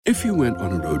If you went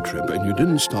on a road trip and you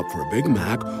didn't stop for a Big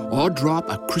Mac or drop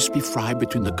a crispy fry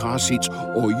between the car seats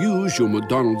or use your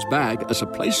McDonald's bag as a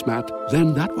placemat,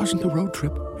 then that wasn't a road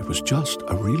trip. It was just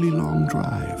a really long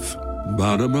drive.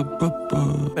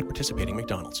 Ba-da-ba-ba-ba. At participating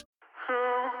McDonald's.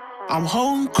 I'm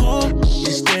home court, you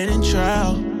standing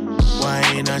trial. Why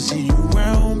ain't I see you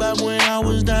round back when I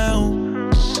was down?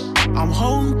 I'm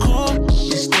home court,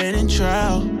 you standing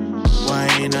trial. Why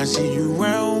ain't I see you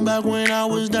round back when I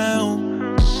was down?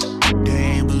 They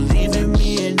ain't believe in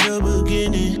me in the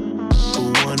beginning,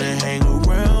 but wanna hang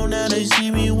around now they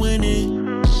see me winning.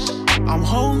 I'm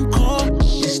home court,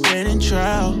 you standing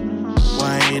trial.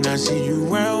 Why ain't I see you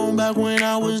round back when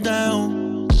I was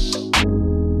down?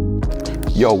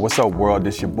 Yo, what's up, world?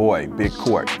 This your boy, Big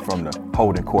Court from the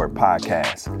Holding Court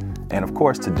podcast. And of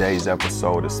course, today's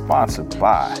episode is sponsored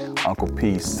by Uncle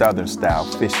P's Southern Style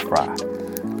Fish Fry.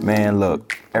 Man,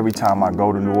 look, every time I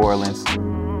go to New Orleans,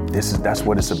 that's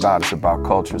what it's about. It's about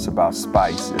culture, it's about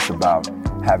spice, it's about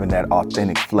having that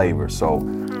authentic flavor. So,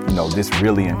 this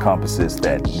really encompasses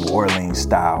that New Orleans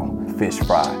style fish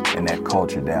fry and that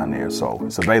culture down there. So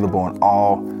it's available in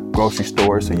all grocery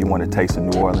stores. So you want to taste the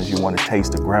New Orleans, you want to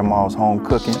taste the grandma's home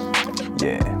cooking?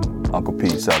 Yeah, Uncle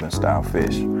P's Southern Style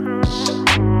Fish.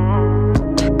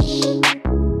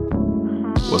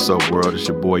 What's up, world? It's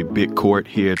your boy Big Court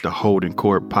here at the Holding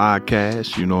Court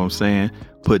podcast. You know what I'm saying?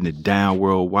 Putting it down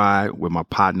worldwide with my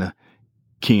partner,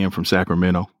 Ken from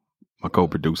Sacramento, my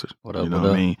co-producer. What up, you know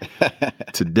what I mean?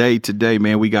 Today,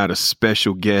 man, we got a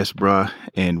special guest, bruh,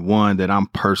 and one that I'm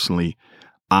personally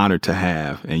honored to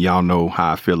have. And y'all know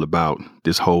how I feel about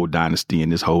this whole dynasty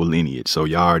and this whole lineage. So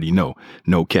y'all already know,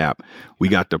 no cap. We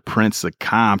got the Prince of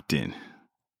Compton,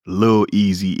 Lil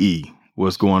Eazy E.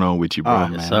 What's going on with you, bro? Oh,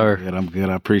 man, yes, sir. I'm good.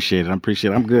 I appreciate it. I'm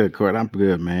good, Court. I'm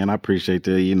good, man. I appreciate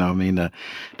the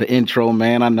intro,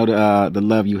 man. I know the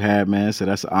love you had, man. So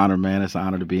that's an honor, man. It's an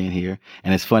honor to be in here.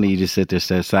 And it's funny you just sit there and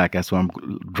said Sac. That's what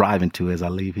I'm driving to as I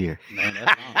leave here. Man,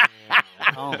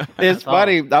 that's on. It's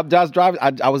funny. I was driving.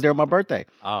 I was there on my birthday.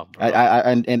 Oh, bro.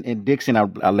 In Dixon,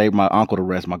 I laid my uncle to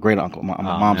rest, my great uncle, my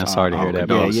mom's man, sorry to hear that,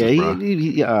 bro. bro.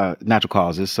 He natural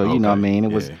causes. So, you know what I mean?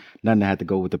 It was nothing that had to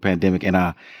go with the pandemic. And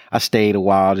I stayed a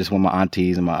while just with my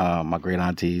aunties and my great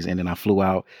aunties. And then I flew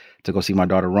out to go see my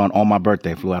daughter run on my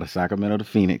birthday. Flew out of Sacramento to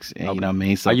Phoenix. And, you know what I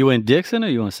mean? So, are you in Dixon or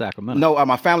you in Sacramento? No,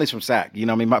 my family's from Sac. You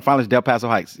know what I mean? My family's Del Paso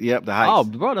Heights. Yep, the Heights. Oh,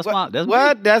 bro, that's what?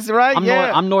 me. That's right.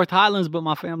 I'm North Highlands, but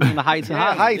my family in the Heights and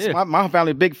Highlands. Heights. Yeah. My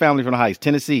family, big family from the Heights,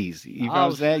 Tennessee's. You know what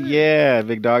I'm saying? Shit. Yeah,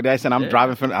 big dog. That's and I'm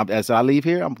driving from. As I leave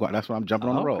here, that's when I'm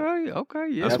jumping on the road. Okay,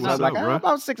 yeah. That's what's like up, bro.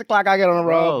 about 6 o'clock. I get on the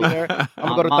road. I'm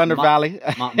gonna go to Thunder Valley.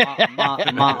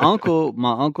 My uncle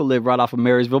lived right off of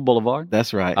Marysville Boulevard.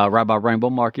 That's right. Right by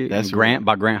Rainbow Market. That's Grant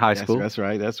by Grant High School. That's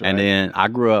right. And then I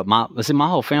grew up. My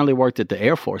whole family worked at the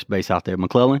Air Force Base out there,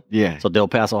 McClellan. Yeah. So Del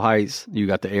Paso Heights, you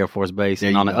got the Air Force Base,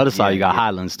 and on the other side you got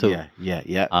Highlands too.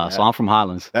 Yeah. So I'm from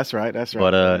Highlands. That's right.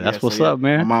 But that's what's up,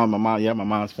 man. My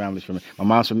mom's family's from. My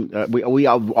mom's from. We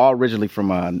are all originally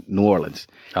from New Orleans.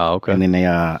 Oh, okay. And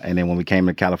then when we came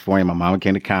to California, my mom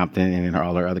came to Compton, and then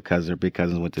all her other big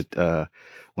cousins went to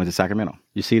Sacramento.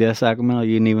 You see that Sacramento?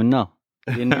 You didn't even know.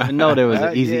 You didn't even know there was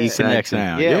an Easy E connection.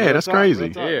 Yeah, that's crazy.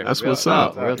 That's what's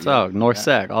up. Real talk. North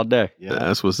Sac all day. Yeah.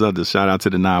 That's what's up. Shout out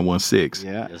to the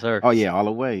 916. Yeah. Yes, sir. Oh, yeah, all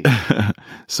the way.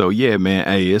 So, yeah, man,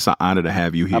 hey, it's an honor to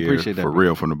have you here. I appreciate that, for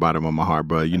real, from the bottom of my heart,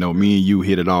 bro. You know, me and you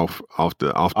hit it off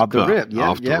the rip. You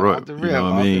know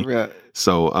what I mean?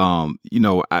 So,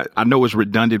 I know it's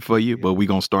redundant for you, but we're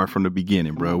going to start from the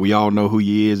beginning, bro. We all know who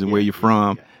you is and where you're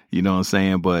from. You know what I'm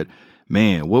saying? But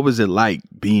man, what was it like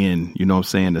being, you know what I'm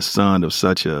saying, the son of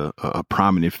such a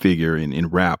prominent figure in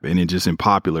rap and just in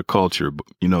popular culture?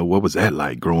 You know, what was that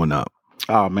like growing up?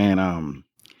 Oh man,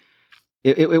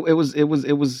 it was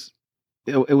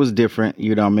different,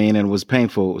 you know what I mean? And it was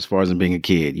painful as far as being a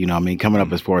kid, you know what I mean? Coming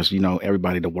up as far as,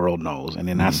 everybody the world knows. And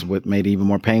then that's what made it even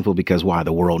more painful because why?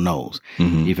 The world knows.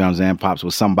 You feel what I'm saying? Pops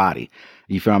was somebody.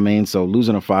 You feel what I mean? So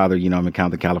losing a father, in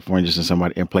Compton, California, just in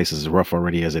somebody in places as rough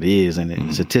already as it is. And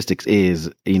the statistics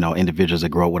is, individuals that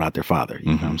grow without their father.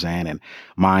 You know what I'm saying? And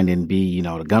mine didn't be,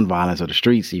 the gun violence of the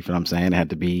streets. You feel what I'm saying? It had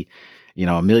to be,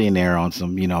 a millionaire on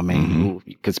some,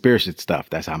 conspiracy stuff.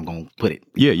 That's how I'm going to put it.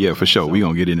 Yeah, for sure. We're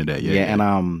going to get into that.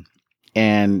 Yeah.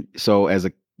 And so as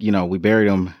we buried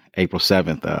him April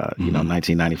 7th,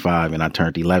 1995, and I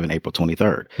turned 11 April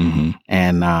 23rd.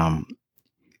 And,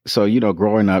 so,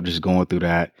 growing up, just going through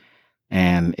that,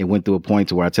 and it went through a point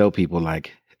to where I tell people,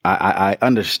 like, I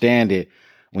understand it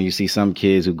when you see some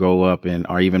kids who grow up and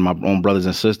are even my own brothers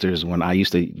and sisters, when I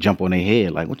used to jump on their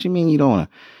head, like, what you mean you don't want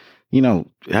to,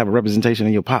 have a representation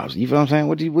of your pops? You feel what I'm saying?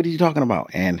 What are you talking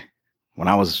about? And when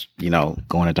I was,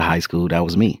 going into high school, that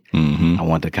was me. Mm-hmm. I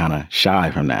wanted to kind of shy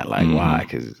from that. Like, why?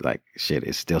 Because, like, shit,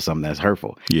 it's still something that's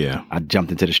hurtful. Yeah. I jumped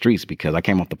into the streets because I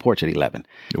came off the porch at 11.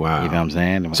 Wow. You know what I'm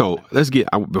saying? So let's get,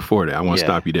 before that, I want to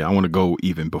stop you there. I want to go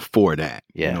even before that.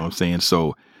 Yeah. You know what I'm saying?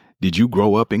 So did you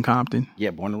grow up in Compton?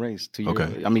 Yeah, born and raised. 2 years.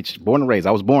 Okay. I mean, born and raised.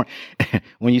 I was born.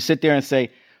 When you sit there and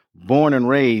say, born and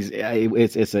raised,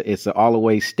 it's an all the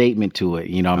way statement to it.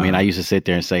 You know what I mean? I used to sit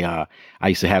there and say, I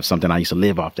used to have something I used to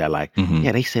live off that. Like,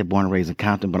 yeah, they said born and raised in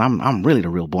Compton, but I'm really the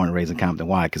real born and raised in Compton.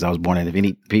 Why? Because I was born in, if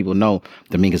any people know,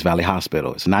 Dominguez Valley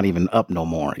Hospital. It's not even up no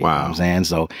more. You know what I'm saying?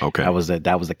 So that was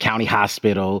the county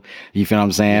hospital. You feel what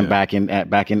I'm saying? Yeah.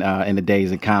 Back in the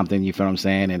days in Compton. You feel what I'm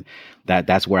saying? And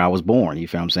that's where I was born. You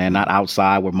feel what I'm saying? Not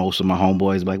outside where most of my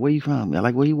homeboys be like, where you from? They're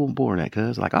like, where you were born at?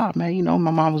 Cuz like, oh man,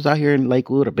 my mom was out here in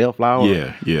Lakewood or Bellflower.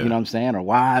 Yeah. You know what I'm saying? Or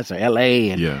Watts or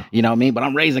LA. And you know what I mean? But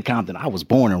I'm raised in Compton. I was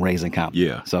born and raised in Compton.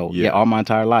 Yeah. So all my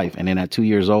entire life. And then at 2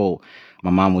 years old,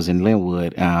 my mom was in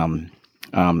Linwood.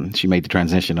 She made the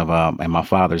transition of and my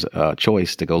father's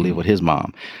choice to go live with his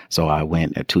mom. So I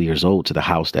went at 2 years old to the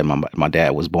house that my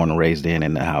dad was born and raised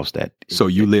in the house that. So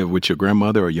you lived with your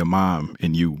grandmother or your mom,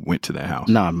 and you went to that house?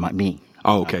 No, me.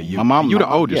 Oh, okay. My mom. You the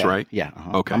oldest, right? Yeah.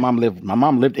 Okay. My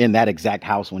mom lived in that exact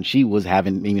house when she was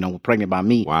having, pregnant by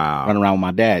me. Wow. Running around with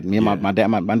my dad. Me and my dad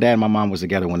and my mom was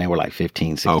together when they were like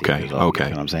 15, 16 years old. Okay. You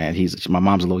know what I'm saying? My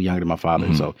mom's a little younger than my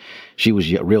father, so she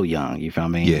was real young. You feel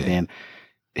me? Yeah. And then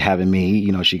having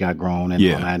me, she got grown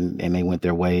and they went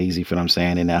their ways. You feel what I'm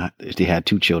saying? And they had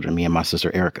 2 children, me and my sister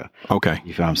Erica. Okay.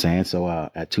 You feel what I'm saying? So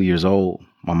at 2 years old,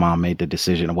 my dad made the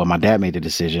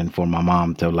decision for my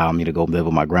mom to allow me to go live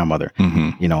with my grandmother,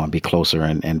 and be closer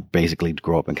and basically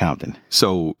grow up in Compton.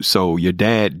 So your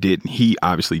dad he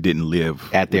obviously didn't live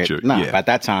at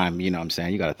that time, you know what I'm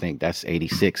saying? You got to think that's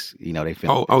 86, they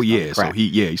filmed. Oh yeah. So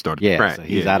he started crack. So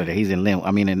he's out of there. He's in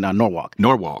Norwalk.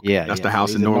 Norwalk. Yeah. That's the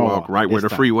house in Norwalk, right where the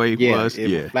freeway was.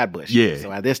 Yeah. Flatbush. Yeah.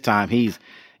 So at this time he's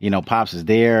Pops is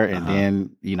there, and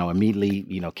then immediately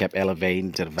kept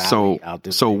elevating to the valley.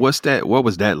 What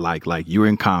was that like? Like you're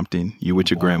in Compton, you with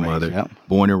your grandmother,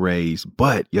 born and raised,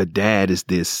 but your dad is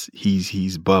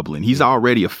he's bubbling. He's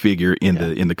already a figure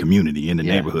in the community, in the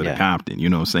neighborhood of Compton. You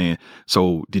know what I'm saying?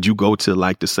 So did you go to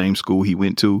like the same school he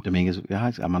went to? Dominguez High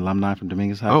School. I'm an alumni from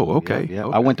Dominguez High School. Oh, okay. Yeah.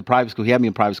 Okay. I went to private school. He had me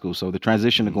in private school. So the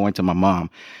transition to going to my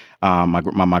mom,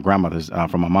 my grandmother's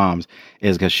from my mom's,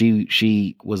 is because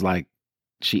she was like.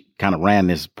 She kind of ran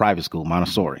this private school,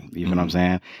 Montessori. You know what I'm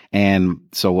saying? And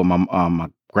so what my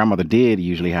grandmother did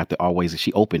usually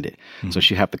she opened it. So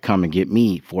she'd have to come and get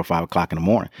me 4 or 5 o'clock in the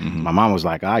morning. My mom was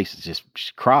like, I used to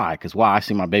just cry because why? I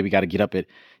see my baby got to get up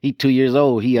he 2 years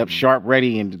old. He up sharp,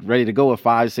 ready to go at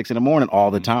 5, 6 in the morning all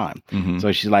the time.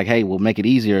 So she's like, hey, we'll make it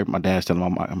easier. My dad's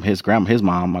telling his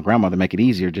mom, my grandmother, make it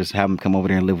easier. Just have him come over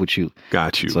there and live with you.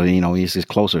 Got you. So, he's just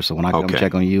closer. So when I come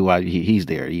check on you, he's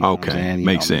there. You know what I'm saying?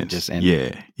 Makes sense.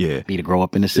 Yeah. Me to grow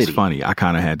up in the city. It's funny. I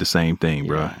kind of had the same thing,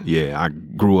 bro. Yeah. I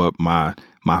grew up, my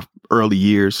early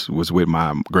years was with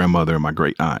my grandmother and my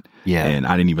great aunt. Yeah. And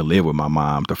I didn't even live with my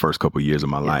mom the first couple of years of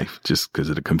my life just because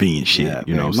of the convenient shit.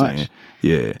 You know what I'm saying?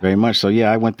 Yeah. Very much. So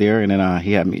I went there, and then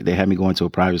they had me going to a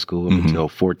private school up until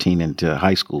 14 into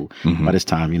high school. By this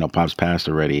time, Pops passed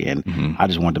already, and I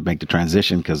just wanted to make the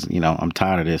transition because, I'm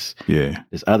tired of this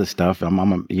other stuff. I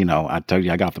told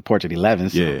you I got off the porch at 11.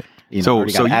 So, so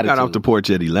you got off the porch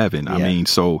at 11. I mean,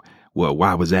 so well,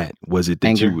 why was that? Was it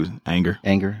that you was anger?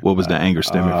 Anger. What was the anger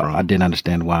stemming from? I didn't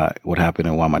understand what happened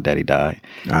and why my daddy died.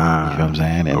 You know what I'm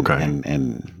saying? And,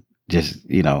 and just,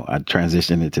 I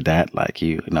transitioned into that. Like,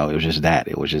 it was just that.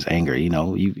 It was just anger.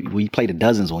 We play the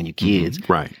dozens when you kids.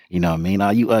 Right. You know what I mean? Oh,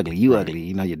 you ugly. You ugly.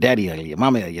 Your daddy ugly. Your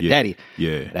mama, your daddy.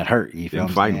 Yeah. That hurt. You feel what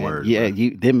I'm fighting saying? words. Yeah.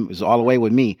 Them was all the way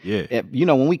with me. Yeah.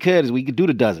 When we could do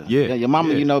the dozens. Yeah. Your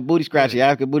mama, booty scratch. Your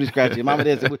African booty scratch. Your mama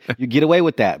this. You get away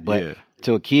with that. But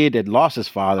to a kid that lost his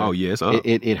father,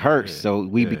 it hurts. Yeah. So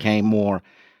we became more,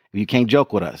 you can't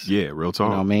joke with us. Yeah, real talk. You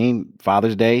know what I mean?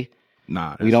 Father's Day.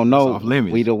 Nah, we don't know. Off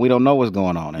limits. We don't know what's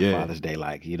going on at Father's Day.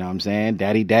 Like, you know what I'm saying?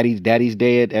 Daddy's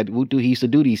day at Wutu, he used to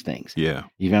do these things. Yeah.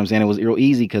 You know what I'm saying? It was real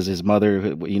easy because his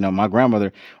mother, my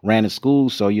grandmother ran to school.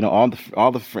 So, all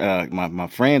the my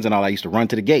friends and all, I used to run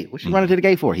to the gate. What's she running to the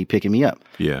gate for? He picking me up.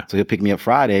 Yeah. So he'll pick me up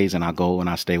Fridays and I'll go and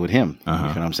I'll stay with him. You know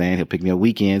what I'm saying? He'll pick me up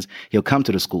weekends. He'll come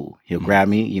to the school. He'll grab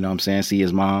me, you know what I'm saying? See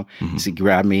his mom.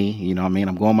 Grab me, you know what I mean?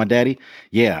 I'm going with my daddy.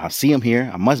 Yeah, I see him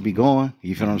here. I must be going.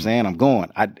 You feel what I'm saying? I'm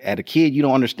going. At a kid kid, you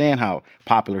don't understand how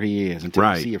popular he is until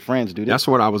you see your friends do this. That's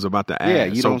what I was about to ask. Yeah,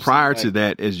 you so don't prior see, to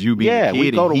that, as you being a kid,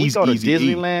 we go to Eazy E.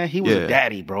 Disneyland. He was a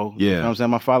daddy, bro. Yeah. You know what I'm saying?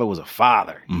 My father was a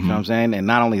father. You know what I'm saying? And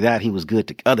not only that, he was good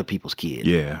to other people's kids.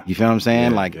 Yeah. You feel what I'm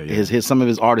saying? Yeah, like his some of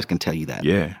his artists can tell you that.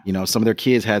 Yeah. You know, some of their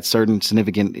kids had certain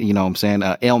significant, you know what I'm saying,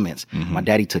 ailments. My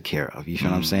daddy took care of. You feel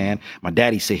what I'm saying? My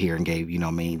daddy sit here and gave, you know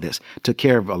what I mean, this. Took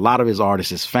care of a lot of his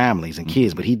artists' families and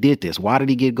kids, but he did this. Why did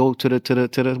he go to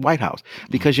the White House?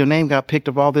 Because your name got picked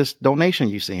of all this donation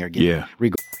you see here getting. Yeah.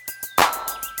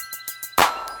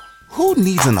 Who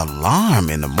needs an alarm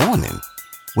in the morning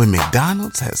when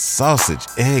McDonald's has sausage,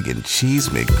 egg, and cheese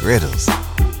McGriddles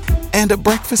and a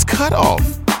breakfast cutoff?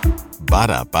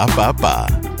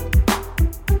 Ba-da-ba-ba-ba.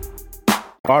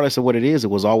 Regardless of what it is, it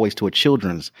was always to a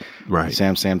children's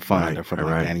Sam fund or something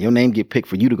like that. And your name get picked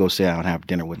for you to go sit down and have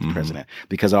dinner with the president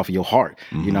because off of your heart.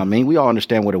 You know what I mean? We all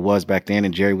understand what it was back then,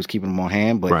 and Jerry was keeping them on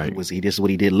hand, but this is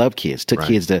what he did, love kids. Took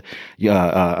kids to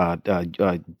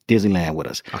Disneyland with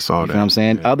us. I saw that. You know what I'm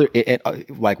saying? Yeah.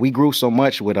 Like we grew so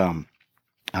much with oh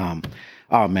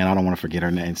man, I don't want to forget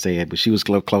her name and say it, but she was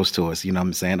close to us. You know what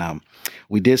I'm saying?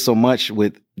 We did so much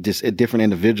with just different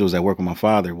individuals that work with my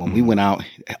father. When we went out,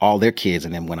 all their kids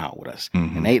and them went out with us.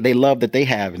 And they love that they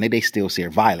have, and they still see her.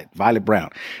 Violet Brown.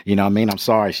 You know what I mean? I'm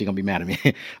sorry, she's going to be mad at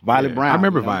me. Violet Brown. I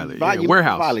remember Violet.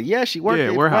 Warehouse. Violet. Yeah, she worked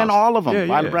at Warehouse. all of them. Yeah,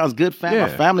 Violet Brown's good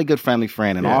family, good family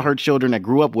friend. And all her children that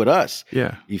grew up with us.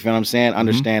 Yeah. You feel what I'm saying?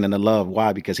 Understanding the love.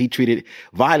 Why? Because he treated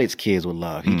Violet's kids with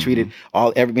love. He treated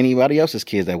anybody else's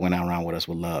kids that went out around with us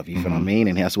with love. You feel what I mean?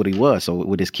 And that's what he was. So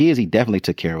with his kids, he definitely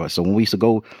took care of us. So when we used to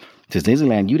go to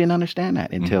Disneyland, you didn't understand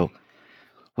that until,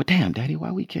 well, damn, Daddy,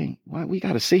 why we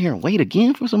got to sit here and wait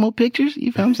again for some more pictures?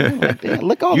 You feel what I'm saying? Like, damn,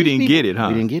 look all you these didn't people. get it, huh?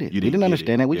 We didn't get it. We didn't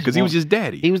understand that. Because he was just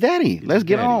daddy. He was daddy. Let's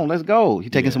get on. Let's go. He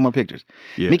taking some more pictures.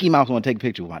 Yeah. Mickey Mouse want to take a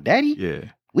picture with my daddy. Yeah.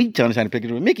 We trying to take a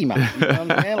picture with Mickey Mouse. You know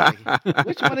what I'm saying? Like,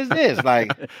 which one is this?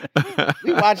 Like,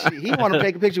 he want to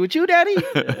take a picture with you, Daddy?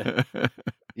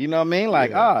 You know what I mean?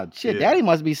 Like, Daddy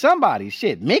must be somebody.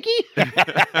 Shit, Mickey?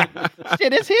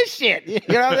 Shit, it's his shit. You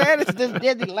know what I'm saying? It's this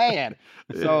Disneyland.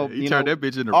 So, he turned that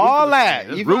bitch into all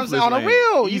that. You know what I'm saying? On the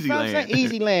real. You know what I'm saying?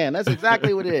 Easy Land. That's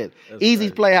exactly what it is.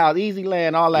 Easy's Playhouse, Easy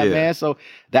Land, all that, man. So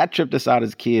that tripped us out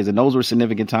as kids. And those were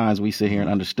significant times we sit here and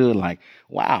understood, like,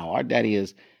 wow, our daddy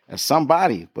is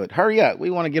somebody, but hurry up. We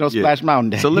want to get on Splash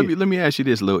Mountain Day. So let me ask you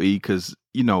this, Lil E, because,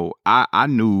 you know, I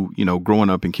knew, you know, growing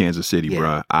up in Kansas City,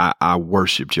 bruh, I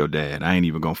worshipped your dad. I ain't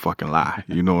even gonna fucking lie.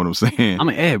 You know what I'm saying? I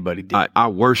mean, everybody did. I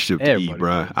worshipped E, Everybody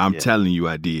bruh. did. I'm telling you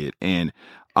I did. And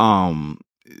of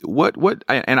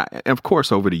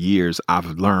course over the years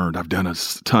I've done a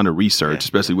ton of research,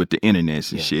 especially with the internet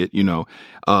and shit, you know.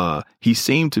 He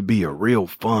seemed to be a real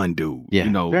fun dude, you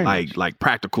know, like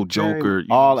practical joker,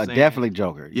 definitely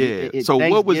joker. So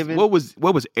what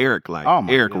was Eric like?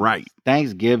 Eric Wright.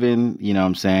 Thanksgiving, you know what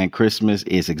I'm saying, Christmas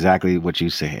is exactly what you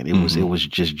said. It was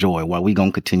just joy. Well, we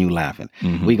gonna continue laughing.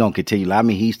 We gonna continue laughing. I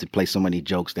mean, he used to play so many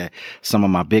jokes that some of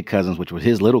my big cousins, which were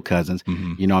his little cousins,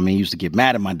 you know what I mean, used to get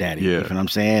mad at my daddy. You know what I'm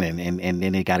saying? And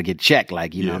then they gotta get checked,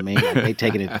 like, you know what I mean? Like, they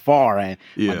taking it far, and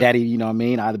my daddy, you know what I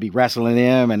mean, either be wrestling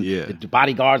them and the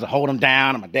bodyguards will hold him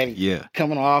down, and my daddy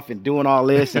coming off and doing all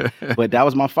this. But that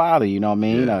was my father, you know what I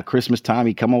mean? Christmas time,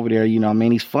 he come over there, you know what I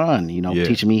mean? He's fun, you know,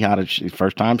 teaching me how to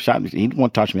first time shot. He didn't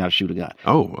want to teach me how to shoot a gun.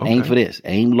 Oh, okay. Aim for this.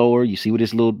 Aim lower. You see where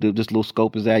this little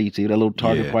scope is at? You see that little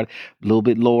target part? A little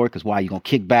bit lower, because why? You're going to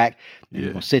kick back. You're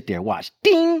going to sit there, watch.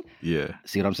 Ding! Yeah.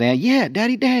 See what I'm saying? Yeah,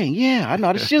 daddy dang. Yeah, I know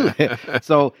how to shoot.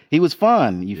 So he was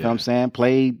fun. You feel what I'm saying?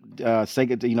 Played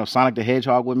Sega, you know, Sonic the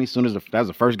Hedgehog with me. Soon as that was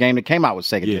the first game that came out with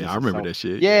Sega. Yeah, I remember that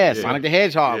shit. Yeah, Sonic the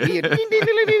Hedgehog. You know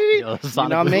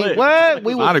what I mean? What?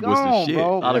 We was gone,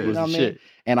 bro. Sonic was the shit.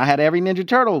 And I had every Ninja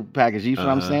Turtle package. You know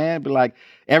what I'm saying? But like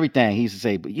everything, he used to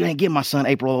say, "But you ain't get my son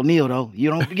April O'Neil though.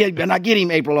 You're not get him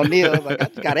April O'Neil."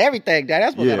 Like, I got everything, Dad.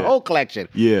 That's what got a whole collection.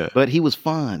 Yeah. But he was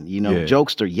fun, you know,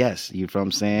 jokester. Yes, you know what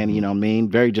I'm saying? You know what I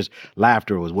mean? Very just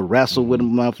laughter. Would wrestle with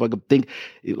him, motherfucker. Think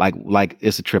like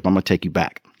it's a trip. I'm gonna take you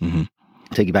back.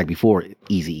 Take you back before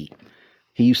Eazy E.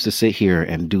 He used to sit here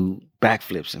and do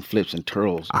backflips and flips and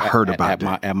twirls. I heard about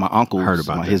that. At my uncle's,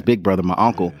 his big brother, my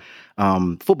uncle.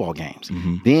 Football games.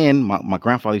 Then my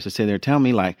grandfather used to sit there and tell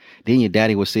me, like, then your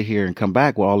daddy would sit here and come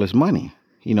back with all this money.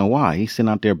 You know why? He's sitting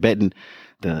out there betting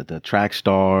the track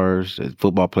stars, the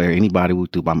football player, anybody who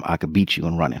do, I could beat you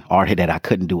in running. Or that I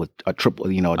couldn't do a triple,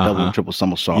 a double and triple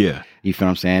somersault. Yeah. You feel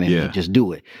what I'm saying? And he'd just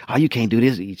do it. Oh, you can't do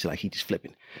this. He just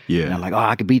flipping. Yeah. And I'm like, oh,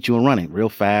 I could beat you in running, real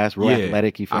fast, real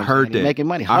athletic. You feel I heard that. Making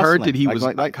money. Hustling. I heard that he was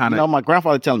kind of. My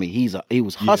grandfather telling me he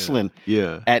was hustling.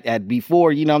 Yeah. At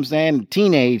before, you know what I'm saying,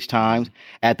 teenage times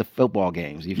at the football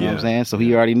games. You feel what I'm saying? So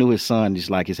he already knew his son. Just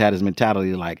like had his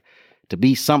mentality like to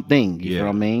be something. You know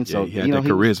what I mean? So he had that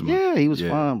charisma. He was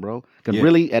fun, bro. Cause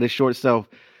really at his short self,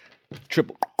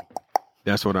 triple.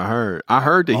 That's what I heard. I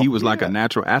heard that he was like a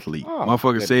natural athlete.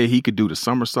 Motherfucker said he could do the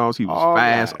somersaurts. He was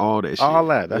fast, all that shit. All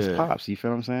that. That's Pops. You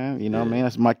feel what I'm saying? You know what I mean?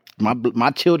 That's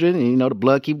my children, and the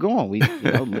blood keep going. We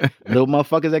little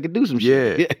motherfuckers that could do some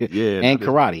shit. Yeah. And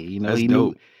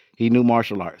karate. He knew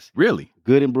martial arts. Really?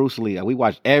 Good in Bruce Lee. We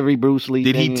watched every Bruce Lee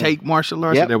Did thing. he take martial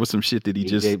arts? Or there was some shit that he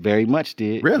just very much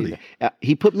did. Really?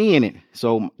 He put me in it.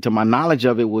 So to my knowledge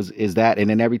of it is that, and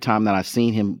then every time that I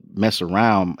seen him mess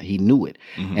around, he knew it.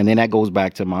 Mm-hmm. And then that goes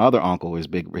back to my other uncle,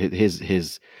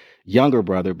 his younger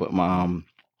brother, but my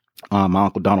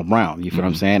uncle Donald Brown, you feel what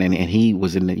I'm saying? And he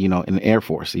was in the, in the Air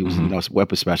Force. He was, a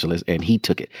weapons specialist, and he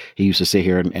took it. He used to sit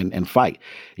here and fight.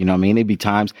 You know what I mean? It'd be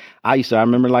times I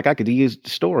remember like I could use the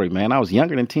story, man. I was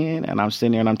younger than 10, and I'm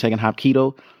sitting there and I'm taking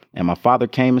Hapkido, and my father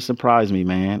came and surprised me,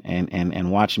 man,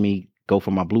 and watched me go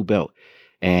for my blue belt.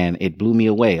 And it blew me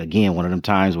away. Again, one of them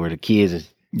times where the kids is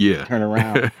turn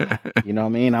around. You know what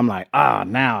I mean? I'm like,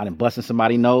 now I done busting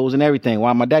somebody's nose and everything.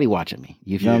 Why my daddy watching me?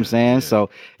 You feel what I'm saying? Yeah. So,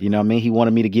 you know what I mean? He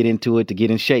wanted me to get into it, to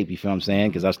get in shape. You feel what I'm saying?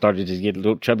 Because I started to just get a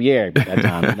little chubby air at that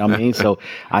time. You know what I mean? So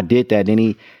I did that.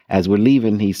 Then as we're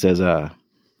leaving, he says, when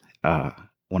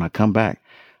I come back,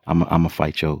 I'm going to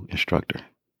fight your instructor.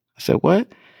 I said, what?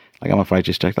 Like, I'm going to fight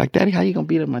your instructor. Like, Daddy, how you going to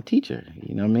beat up my teacher?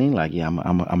 You know what I mean? Like, I'm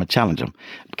going to challenge him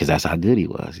because that's how good he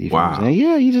was. You feel what I'm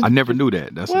saying? Yeah, I never knew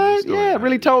that. That's what? Yeah,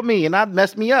 really told me. And that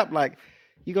messed me up. Like,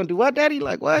 you going to do what, Daddy?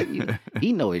 Like, what?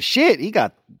 He know his shit. He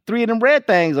got 3 of them red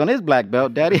things on his black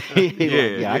belt, Daddy.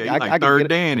 I third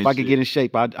Dan. If I could get in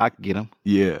shape, I could get him.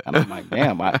 Yeah. And I'm like,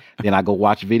 damn. Then I go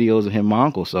watch videos of him and my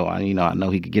uncle, so I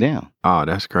know he could get down. Oh,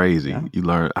 that's crazy. Yeah. You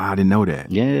learned. I didn't know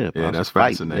that. Yeah. That's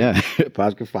fascinating. Yeah.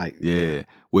 Pops could fight. Yeah.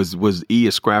 Was E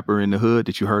a scrapper in the hood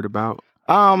that you heard about?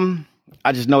 I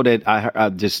just know that I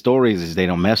heard just stories is they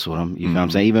don't mess with him. You know what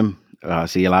I'm saying? Even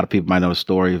see, a lot of people might know the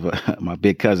story of my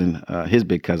big cousin, his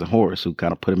big cousin Horace, who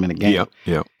kind of put him in the game.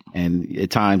 Yep. And at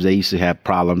times they used to have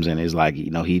problems, and it's like, he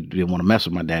didn't want to mess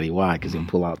with my daddy. Why? Because he'd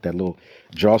pull out that little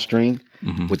drawstring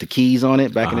with the keys on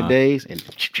it back in the days,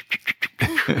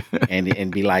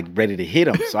 and be like ready to hit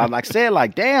him. So I said,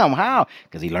 damn, how?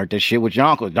 Because he learned that shit with your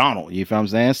uncle Donald. You feel what I'm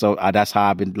saying? So that's how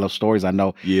I've been. Those stories I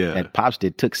know. Yeah. That Pops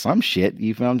took some shit.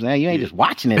 You feel what I'm saying? You ain't just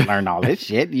watching it learn all this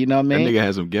shit. You know what I mean? That nigga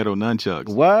has some ghetto nunchucks.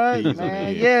 What,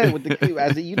 man? Yeah, with the keys.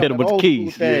 The old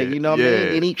keys thing. You know what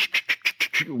I mean?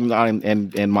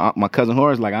 And my cousin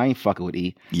Horace I ain't fucking with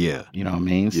E. Yeah. You know what I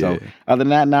mean? So other than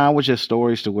that, now it was just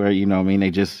stories to where, you know what I mean,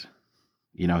 they just,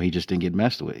 he just didn't get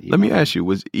messed with. Let me ask you,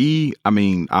 was E,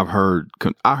 I heard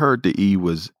that E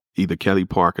was either Kelly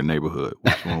Park or Neighborhood.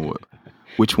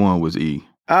 Which one was E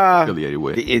affiliated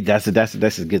with? That's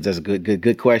a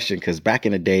good question, because back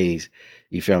in the days,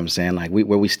 you feel what I'm saying? Like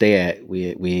where we stay at,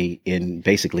 we in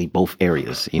basically both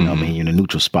areas, you know what I mean? You're in a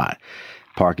neutral spot.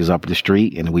 Park is up the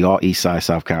street, and we all East Side,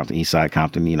 South Compton, East Side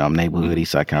Compton, neighborhood,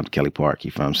 East Side Compton, Kelly Park, you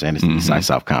feel what I'm saying? It's the East Side,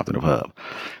 South Compton of Hub.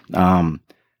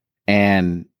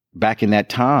 And back in that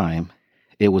time,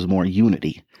 it was more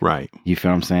unity. Right. You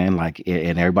feel what I'm saying?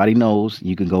 And everybody knows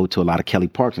you can go to a lot of Kelly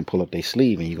Parks and pull up their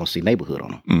sleeve, and you're going to see Neighborhood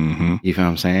on them. Mm-hmm. You feel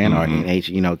what I'm saying? Or in H,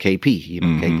 KP,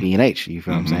 KP and H, you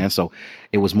feel what I'm saying? So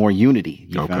it was more unity.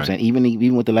 You feel what I'm saying?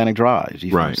 Even with Atlantic Drives, you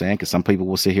feel what I'm saying? Because some people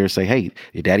will sit here and say, hey,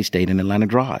 your daddy stayed in Atlantic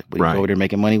Drive, but he was over there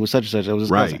making money with such and such. That was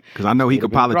his cousin. Because I know he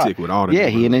could politic with all that. Yeah,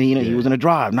 he was in a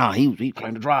drive. Nah, he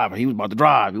playing the drive. He was about to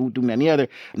drive. He was doing that and the other.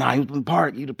 Nah, he was in the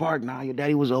park. You the park. Nah, your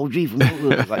daddy was OG from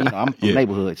neighborhood. I'm from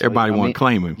neighborhood. So, everybody want to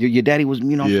claim him. Your daddy was,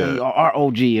 our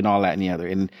OG and all that and the other.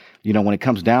 And, when it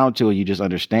comes down to it, you just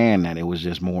understand that it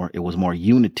was more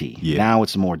unity. Yeah. Now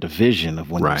it's more division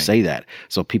of when you say that.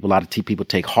 So a lot of people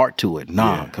take heart to it.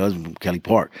 Nah, cuz from Kelly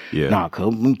Park. Yeah. Nah,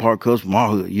 cuz from our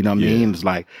hood. You know what I mean? It's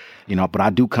like, but I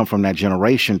do come from that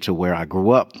generation to where I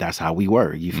grew up. That's how we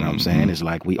were. You feel what I'm saying? It's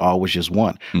like we always just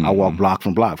one. I walk block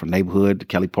from block, from neighborhood to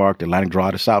Kelly Park to Atlantic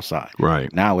Drive to South Side.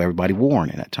 Right. Now everybody Warren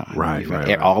in that time.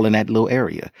 Right. All in that little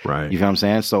area. Right. You feel what I'm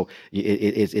saying? So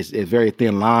it's a very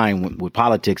thin line with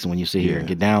politics when you sit here and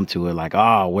get down to it, like,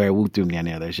 oh, where Wu threw me in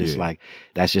there. That's just like,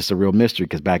 that's just a real mystery,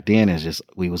 because back then it's just,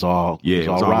 we was all, it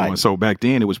was all right. So back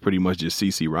then it was pretty much just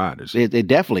CC riders. It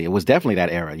was definitely that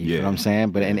era. You feel what I'm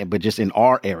saying? But just in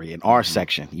our area, in our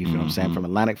section, you feel what I'm saying? From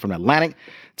Atlantic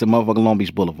to motherfucking Long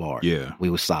Beach Boulevard. Yeah.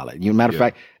 We was solid. Matter of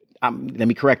fact, let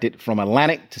me correct it. From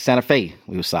Atlantic to Santa Fe,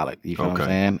 we was solid. You feel what I'm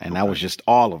saying? And that was just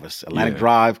all of us. Atlantic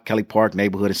Drive, Kelly Park,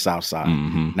 neighborhood, and South Side.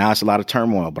 Now it's a lot of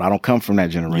turmoil, but I don't come from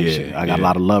that generation. I got a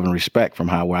lot of love and respect from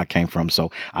where I came from.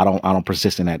 So I don't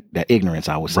persist in that ignorance,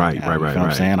 I would say. Right. You feel what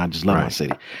I'm saying? I just love my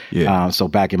city. So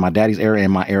back in my daddy's era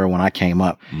and my era when I came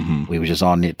up, we was just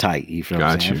all knit tight. You feel what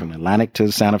I'm saying? From Atlantic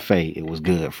to Santa Fe, it was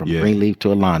good. From Greenleaf to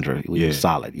Alondra, we was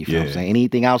solid. You feel what I'm saying?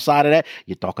 Anything outside of that,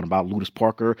 you're talking about Ludus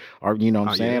Parker, or you know what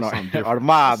I'm saying? Or the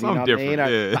mob. You know what I mean?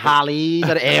 The Hollies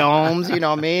or the Elms, you know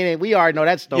what I mean? And we already know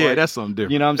that story. Yeah, that's something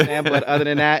different. You know what I'm saying? But other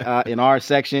than that, in our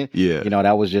section, you know,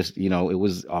 that was just, you know, it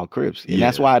was all Crips. And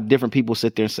that's why different people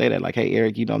sit there and say that, like, hey,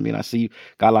 Eric, you know what I mean? I see you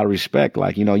got a lot of respect.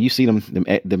 Like, you know, you see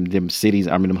them cities,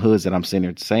 I mean, them hoods that I'm sitting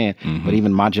there saying, but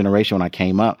even my generation when I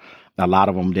came up, a lot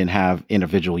of them didn't have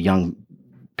individual young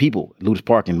people. Ludus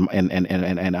Park and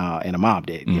a mob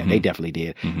did. Yeah, they definitely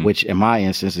did. Which in my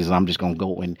instances, I'm just gonna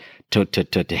go and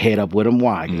to head up with them.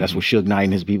 Why? Because that's where Suge Knight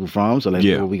and his people from. So let's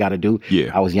do what we got to do.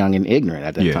 I was young and ignorant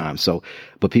at that time. So,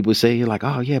 but people say, you're like,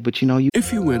 oh yeah, but you know,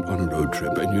 If you went on a road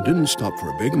trip and you didn't stop for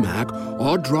a Big Mac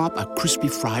or drop a crispy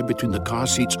fry between the car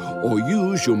seats or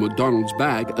use your McDonald's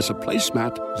bag as a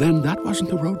placemat, then that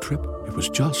wasn't a road trip. It was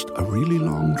just a really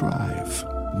long drive.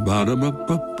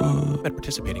 Ba-da-ba-ba-ba. At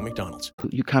participating McDonald's.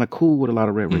 You kind of cool with a lot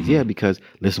of red reds. Yeah, because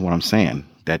listen to what I'm saying.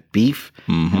 That beef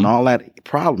and all that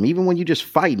problem, even when you just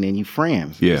fighting and you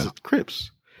friends, it's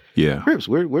Crips. Yeah. Crips.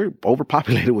 We're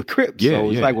overpopulated with Crips. So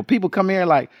it's like when people come here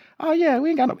like, oh yeah, we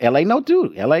ain't got no LA, no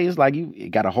dude. LA is like you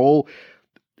got a whole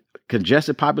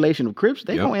congested population of Crips.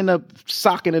 They gonna end up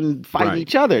socking and fighting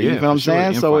each other. You know what I'm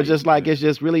saying? So it's just like it's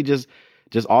just really just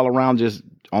all around just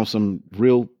on some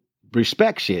real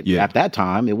respect shit. At that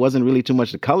time, it wasn't really too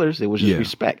much the colors. It was just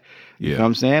respect. You know what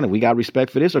I'm saying? And we got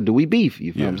respect for this, or do we beef?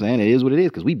 You feel what I'm saying? It is what it is,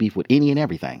 because we beef with any and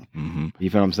everything. You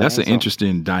feel what I'm saying? That's an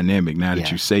interesting dynamic now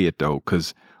that you say it, though,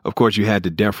 because, of course, you had the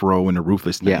Death Row and the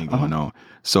Ruthless thing going on.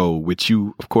 So with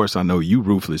you, of course, I know you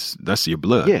Ruthless. That's your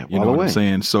blood. Yeah, you know what I'm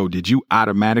saying? So did you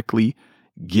automatically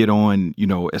get on, you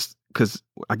know, because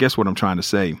I guess what I'm trying to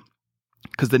say,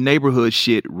 because the neighborhood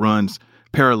shit runs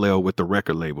parallel with the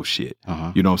record label shit.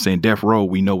 You know what I'm saying? Death Row,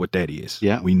 we know what that is.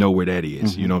 Yeah. We know where that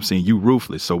is. You know what I'm saying? You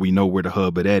Ruthless, so we know where the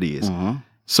hub of that is.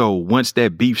 So once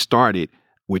that beef started,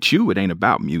 with you, it ain't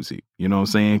about music. You know what I'm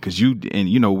saying? Because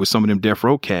with some of them Death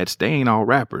Row cats, they ain't all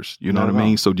rappers. You know what I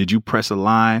mean? So did you press a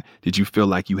line? Did you feel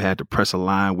like you had to press a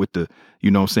line with the, you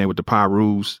know what I'm saying, with the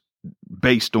Pyrus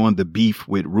based on the beef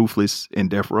with Ruthless and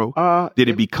Death Row? Did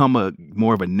it become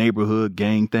more of a neighborhood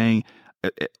gang thing?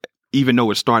 Even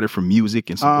though it started from music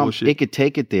and some bullshit? It could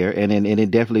take it there, and it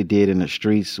definitely did in the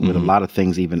streets with a lot of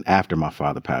things even after my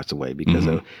father passed away, because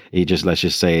of it just, let's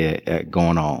just say,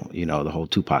 going on, you know, the whole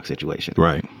Tupac situation.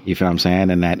 Right. You feel what I'm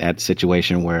saying? And that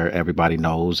situation where everybody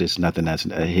knows it's nothing that's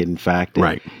a hidden fact. And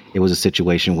right. It was a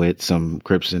situation with some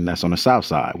Crips, and that's on the south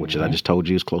side, which I just told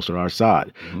you is closer to our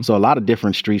side. So a lot of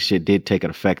different street shit did take an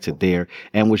effect to there,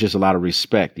 and was just a lot of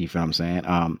respect, you feel what I'm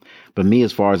saying? But me,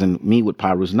 as far as me with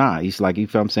Pyrus, he's like, you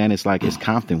feel what I'm saying? It's like, it's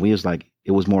Compton. We was like,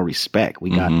 it was more respect. We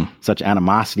got such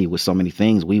animosity with so many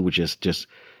things. We were just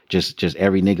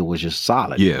every nigga was just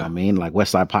solid. Yeah. You know what I mean? Like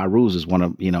Westside Pyrus is one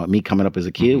of, you know, me coming up as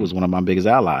a kid was one of my biggest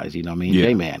allies. You know what I mean? Yeah.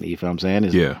 J-Man, you feel what I'm saying?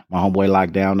 Is my homeboy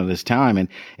locked down at this time, and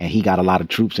he got a lot of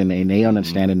troops, and they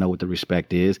understand and know what the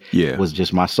respect is. Yeah. Was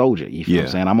just my soldier. You feel what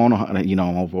I'm saying? I'm on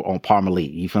on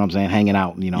Parmalee. You feel what I'm saying? Hanging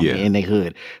out, you know, in their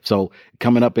hood. So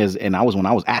coming up when I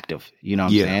was active, you know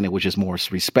what I'm saying? It was just more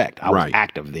respect. I was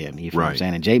active then. You feel what I'm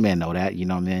saying? And J-Man know that, you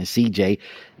know what I mean? CJ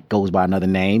goes by another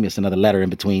name. It's another letter in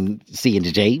between C and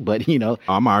J, but you know.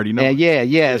 I'm already know.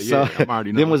 Yeah. So I'm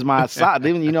already know. Then was my side,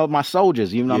 then, you know, my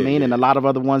soldiers, you know what I mean? And a lot of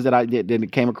other ones that I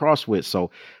came across with. So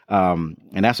and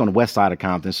that's on the west side of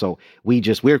Compton. So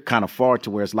we're kind of far to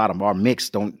where it's a lot of our mix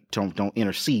don't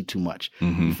intercede too much.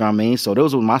 You feel what I mean? So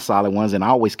those were my solid ones, and I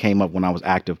always came up when I was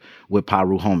active with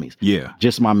Pyru homies. Yeah.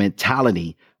 Just my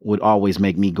mentality would always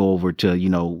make me go over to, you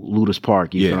know, Ludus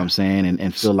Park, you know what I'm saying?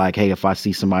 And feel like, hey, if I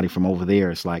see somebody from over there,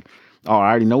 it's like, oh, I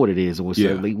already know what it is.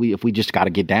 If we just got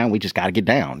to get down, we just got to get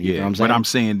down. You know what I'm saying? But I'm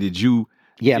saying, did you,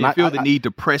 Yeah, you and feel the need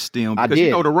to press them because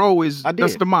did. the role is I did.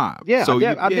 that's the mob. Yeah, so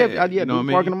I did. You know what I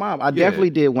mean? Parking the mob. I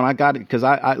definitely did when I got it because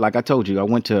I like I told you, I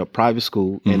went to a private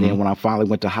school, and then when I finally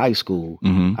went to high school,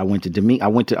 I went to I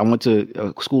went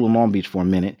to school in Long Beach for a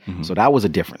minute, so that was a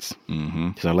difference.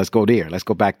 So let's go there. Let's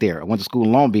go back there. I went to school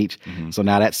in Long Beach, so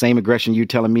now that same aggression you're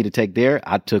telling me to take there,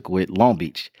 I took with Long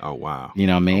Beach. Oh wow. You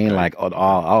know what I mean? Okay. Like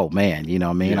oh man, you know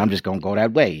what I mean? I'm just gonna go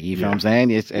that way. You feel what I'm saying?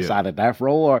 It's either that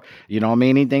row or you know what I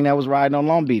mean? Anything that was riding on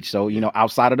Long Beach. So you know,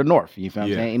 outside of the North, you feel what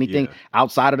I'm saying? Anything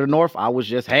outside of the North, I was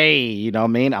just you know what I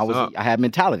mean? I had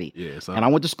mentality, and I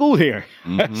went to school here,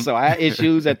 so I had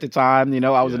issues at the time. You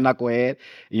know, I was a knucklehead.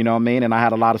 You know what I mean? And I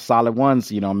had a lot of solid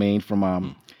ones. You know what I mean?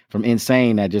 From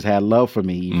Insane that just had love for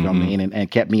me, you know what I mean, and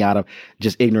kept me out of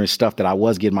just ignorant stuff that I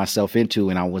was getting myself into,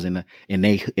 and I was in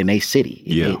a city,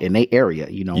 in a area,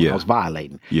 you know, I was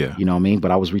violating, you know what I mean, but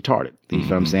I was retarded, you know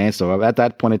what I'm saying. So at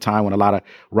that point in time, when a lot of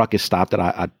ruckus stopped,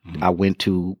 that I went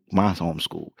to my home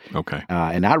school,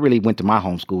 and I really went to my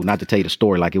home school, not to tell you the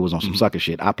story like it was on some sucker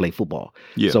shit. I played football,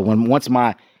 so once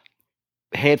my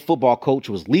head football coach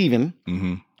was leaving.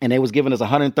 And they was giving us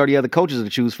 130 other coaches to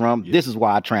choose from. This is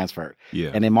why I transferred.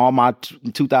 And in all my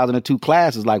 2002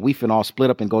 classes, like we finna all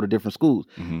split up and go to different schools.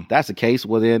 That's the case.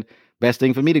 Well, then best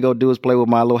thing for me to go do is play with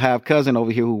my little half cousin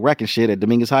over here who wrecking shit at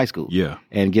Dominguez High School.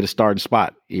 And get a starting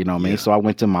spot. You know what I mean? So I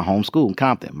went to my home school in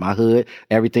Compton, my hood,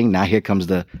 everything. Now here comes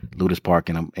the Ludus Park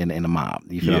and the mob.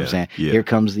 You feel what I'm saying? Here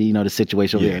comes the, you know, the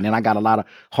situation over there. And then I got a lot of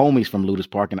homies from Ludus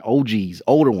Park and OGs,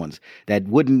 older ones that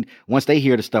wouldn't, once they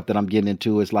hear the stuff that I'm getting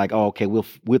into, it's like, oh, okay, we'll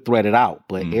thread it out.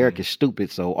 But Eric is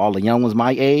stupid. So all the young ones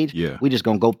my age, we just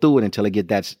gonna go through it until it get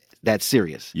that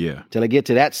serious. Till I get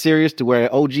to that serious to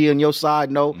where OG on your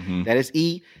side know that it's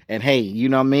E. And hey, you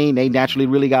know what I mean? They naturally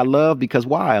really got love because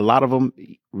why? A lot of them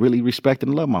really respect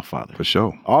and love my father. For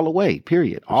sure. All the way,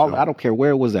 period. I don't care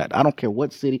where it was at. I don't care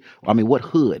what city, what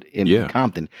hood in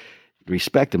Compton.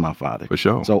 Respected my father. For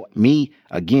sure. So me,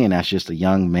 again, that's just a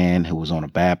young man who was on a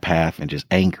bad path and just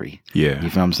angry. You feel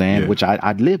what I'm saying? Which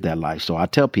I lived that life. So I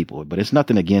tell people, but it's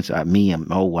nothing against me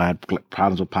and I had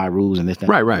problems with Pyrus and this, that.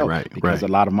 Right. Because a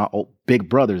lot of my big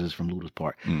brothers is from Ludus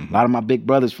Park. A lot of my big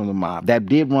brothers from the mob that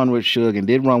did run with Suge and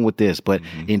did run with this, but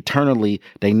internally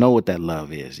they know what that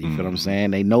love is. You feel what I'm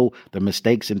saying? They know the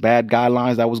mistakes and bad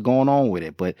guidelines that was going on with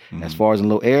it. But as far as in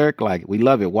Lil Eric, like we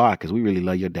love it. Why? Because we really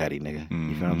love your daddy, nigga.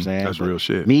 You feel what I'm saying? That's real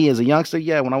shit. Me as a youngster,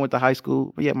 when I went to high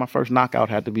school, my first knockout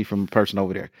had to be from a person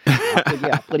over there.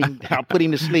 I put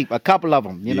him to sleep. A couple of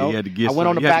them, you know. You had to get I went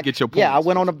on the back. I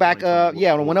went on the back. I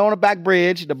went on the back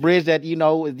bridge. The bridge that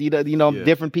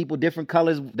different people, different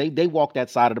colors. They walked that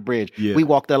side of the bridge. We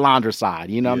walked the Alondra side.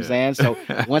 You know what I'm saying? So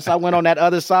once I went on that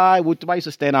other side, I used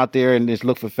to stand out there and just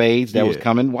look for fades that was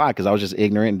coming. Why? Because I was just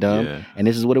ignorant and dumb, and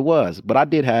this is what it was. But I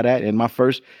did have that, and my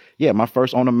first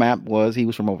on the map was he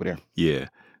was from over there.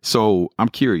 So I'm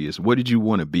curious, what did you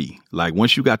want to be? Like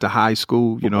once you got to high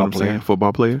school, you know what I'm saying?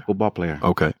 Football player? Football player.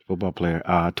 Okay. Football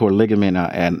player. Tore ligament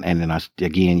and then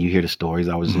again, you hear the stories.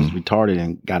 I was just retarded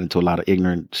and got into a lot of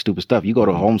ignorant, stupid stuff. You go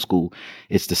to homeschool,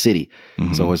 it's the city.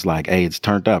 So it's like, hey, it's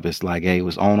turned up. It's like, hey, it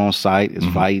was on site. It's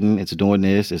fighting. It's doing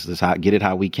this. It's just get it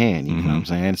how we can. You know what I'm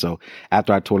saying? So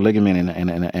after I tore ligament in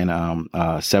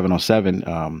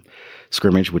 7-on-7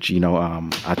 scrimmage, which,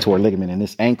 I tore ligament in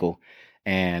this ankle,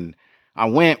 and I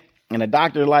went, and the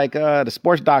doctor, the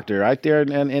sports doctor right there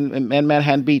in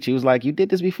Manhattan Beach, he was like, "You did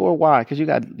this before? Why? Because you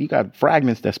got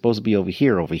fragments that's supposed to be over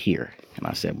here." And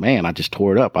I said, "Man, I just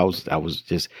tore it up.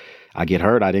 I get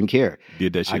hurt. I didn't care.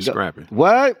 Did that shit scrapping?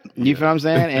 What? You feel what I'm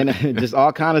saying? And just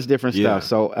all kinds of different stuff.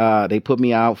 So they put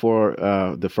me out for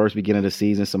the first beginning of the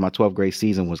season. So my 12th grade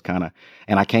season was and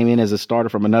I came in as a starter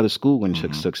from another school and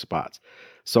took spots.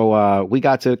 So we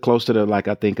got to close to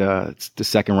the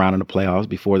second round of the playoffs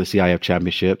before the CIF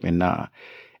championship, and I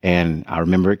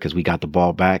remember it because we got the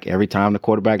ball back every time the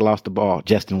quarterback lost the ball.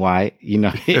 Justin White, he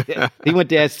went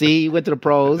to SC, he went to the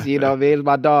pros. You know what I mean? It's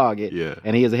my dog,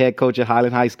 and he is a head coach at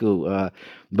Highland High School.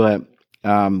 But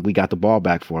we got the ball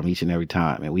back for him each and every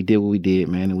time, and we did what we did,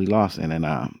 man, and we lost. And then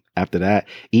after that,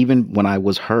 even when I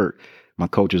was hurt, my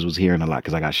coaches was hearing a lot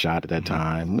because I got shot at that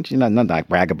time, which nothing I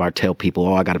brag about, tell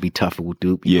people, I got to be tougher with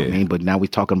Duke. You know what I mean? But now we're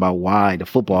talking about why the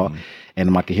football,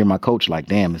 and I can hear my coach like,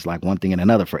 damn, it's like one thing and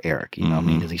another for Eric. You know what I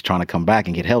mean? Because he's trying to come back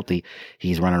and get healthy.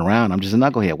 He's running around. I'm just a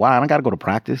knucklehead. Why? I don't got to go to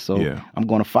practice. So I'm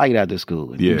going to fight at this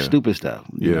school and do stupid stuff.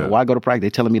 You know, why go to practice?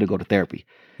 They're telling me to go to therapy.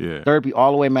 Therapy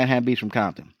all the way Manhattan Beach from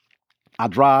Compton. I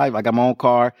drive. I got my own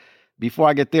car. Before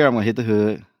I get there, I'm going to hit the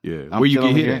hood. Where you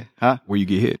get hit? Huh? Where you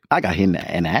get hit? I got hit in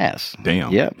the ass.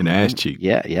 Damn. Yeah. In the ass cheek.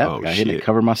 Yeah. Oh, I got hit and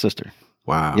covered my sister.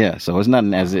 Wow. Yeah. So it's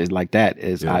nothing as like that.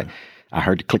 I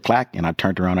heard the click clack and I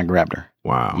turned around and grabbed her.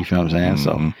 Wow. You feel what I'm saying?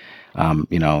 So,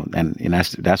 you know, and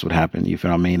that's what happened. You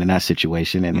feel what I mean? In that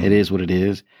situation, and it is what it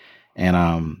is. And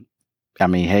I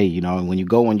mean, hey, you know, when you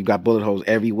got bullet holes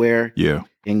everywhere. Yeah.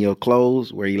 In your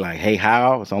clothes, where you're like, hey,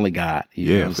 how? It's only God. You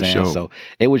know what I'm saying? Sure. So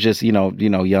it was just, you know,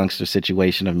 youngster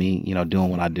situation of me, you know, doing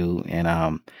what I do,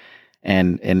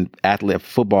 and athlete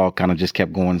football kind of just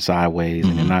kept going sideways.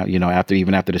 And then I, you know, after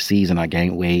the season, I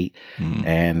gained weight,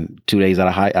 and 2 days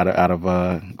out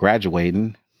of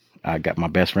graduating, I got my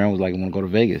best friend was like, I want to go to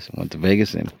Vegas. I went to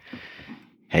Vegas, and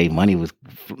hey, money was,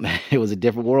 it was a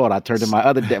different world. I turned to my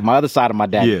other side of my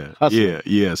dad.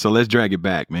 Yeah. So let's drag it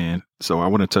back, man. So I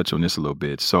want to touch on this a little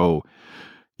bit. So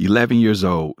 11 years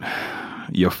old,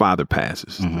 your father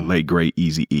passes, the late great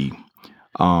Eazy E.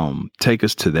 Take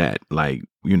us to that. Like,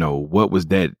 you know, what was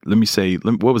that?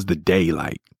 What was the day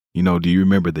like? You know, do you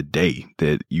remember the day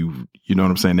that you know what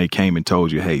I'm saying? They came and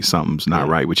told you, hey, something's not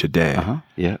right with your dad.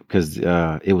 Yeah, because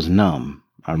it was numb.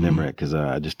 I remember it because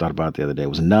I just thought about it the other day. It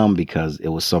was numb because it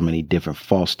was so many different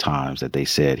false times that they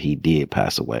said he did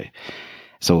pass away.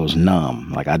 So it was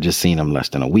numb. Like I just seen him less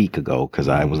than a week ago because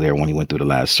I was there when he went through the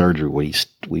last surgery where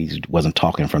he wasn't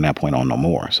talking from that point on no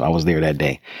more. So I was there that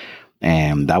day.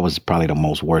 And that was probably the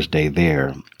most worst day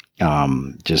there.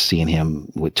 Just seeing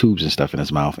him with tubes and stuff in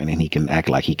his mouth, and then he can act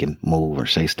like he can move or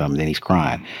say something, then he's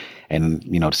crying. And,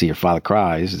 you know, to see your father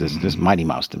cry is just Mighty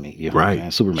Mouse to me. You know right. What I'm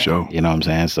saying? Superman. Sure. You know what I'm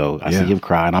saying? So I see him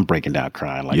cry and I'm breaking down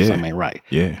crying like something ain't right.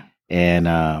 Yeah.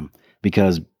 And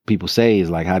because people say is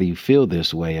like, how do you feel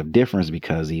this way of difference?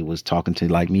 Because he was talking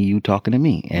to like me, you talking to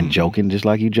me, and joking just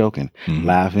like you joking,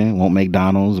 laughing, won't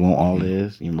McDonald's, won't all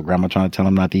this. You know, my grandma trying to tell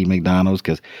him not to eat McDonald's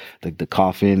because the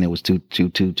coffin, it was too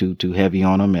heavy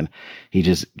on him, and he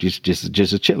just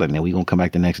chilling. And we gonna come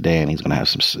back the next day, and he's gonna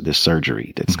have this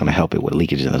surgery that's gonna help it with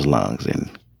leakage in his lungs.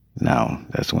 And now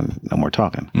that's when no more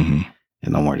talking, and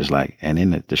no more just like, and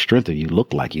then the strength of you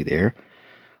look like you there.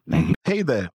 Hey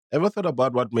there. Ever thought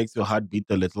about what makes your heart beat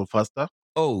a little faster?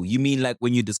 Oh, you mean like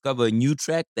when you discover a new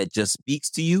track that just speaks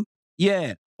to you?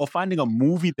 Yeah, or finding a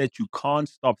movie that you can't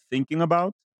stop thinking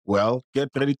about? Well, get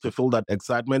ready to feel that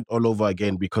excitement all over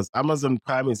again because Amazon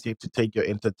Prime is here to take your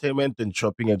entertainment and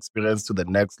shopping experience to the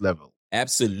next level.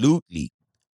 Absolutely.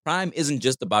 Prime isn't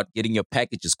just about getting your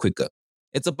packages quicker.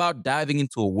 It's about diving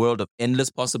into a world of endless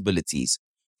possibilities,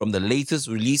 from the latest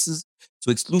releases to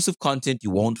exclusive content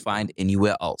you won't find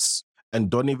anywhere else. And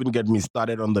don't even get me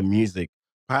started on the music.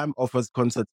 Prime offers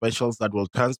concert specials that will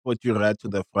transport you right to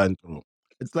the front row.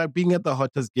 It's like being at the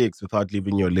hottest gigs without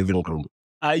leaving your living room.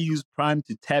 I use Prime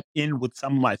to tap in with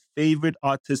some of my favorite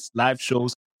artists' live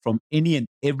shows from any and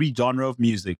every genre of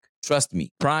music. Trust me,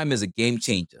 Prime is a game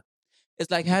changer. It's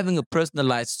like having a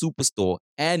personalized superstore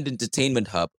and entertainment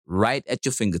hub right at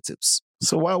your fingertips.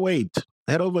 So why wait?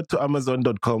 Head over to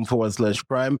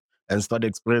amazon.com/Prime and start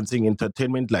experiencing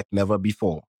entertainment like never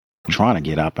before. Trying to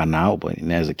get up and out, but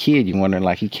as a kid, you wonder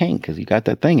like he can't because he got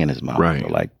that thing in his mouth. Right. So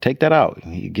like, take that out.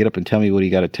 You get up and tell me what he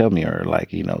got to tell me, or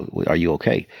like, you know, are you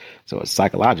okay? So it's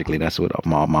psychologically, that's what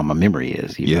my memory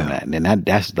is. You know that, and then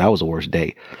that was the worst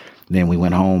day. Then we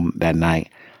went home that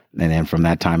night, and then from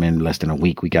that time in less than a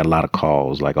week, we got a lot of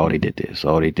calls like, oh, they did this,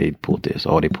 oh, they pulled this,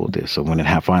 oh, they pulled this. So when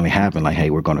it finally happened, like, hey,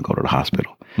 we're going to go to the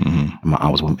hospital. I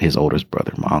was with his oldest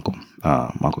brother, my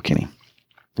Uncle Kenny.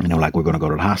 You know, like, we're going to go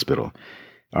to the hospital.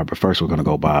 But first, we're going to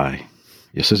go by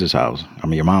your sister's house. I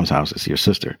mean, your mom's house. It's your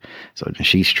sister. So then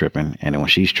she's tripping. And then when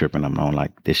she's tripping, I'm knowing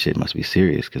like this shit must be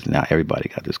serious because now everybody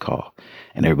got this call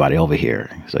and everybody over here.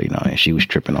 So, you know, and she was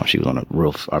tripping she was on a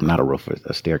roof, or not a roof,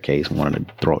 a staircase,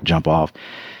 wanted to jump off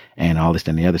and all this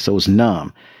and the other. So it was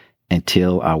numb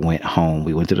until I went home.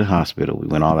 We went to the hospital. We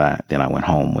went all that. Then I went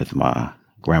home with my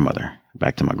grandmother,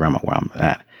 back to my grandma where I'm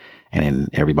at. And then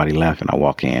everybody left and I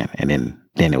walk in and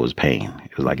then it was pain.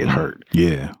 It was like it hurt.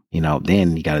 Yeah. You know,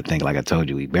 then you got to think, like I told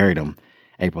you, we buried him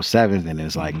April 7th. And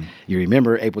it's like, you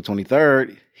remember April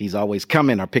 23rd, he's always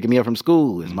coming or picking me up from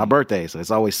school. It's my birthday. So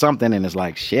it's always something. And it's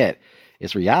like, shit,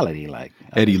 it's reality. Like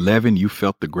at 11, you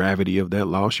felt the gravity of that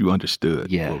loss. You understood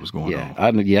what was going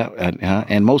on.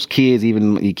 And most kids,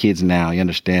 even kids now, you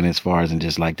understand as far as in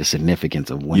just like the significance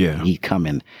of when he's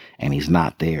coming and he's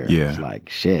not there. Yeah. It's like,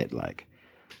 shit, like.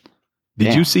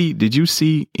 Did you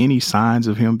see any signs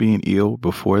of him being ill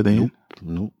before then?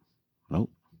 Nope.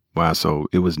 Wow. So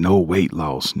it was no weight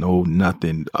loss, no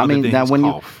nothing. I mean, now when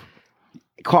cough.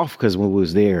 Cough, because when we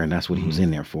was there, and that's what he was in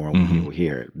there for when we were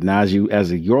here. Now, as you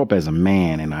grow up as a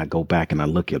man, and I go back and I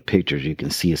look at pictures, you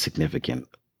can see a significant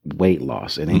weight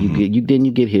loss, and then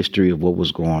you get history of what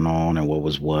was going on and what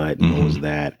was what and what was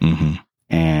that,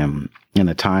 and in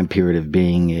the time period of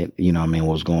being it, you know what I mean,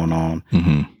 what was going on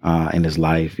in his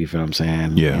life, you feel what I'm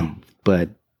saying? Yeah. But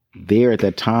there at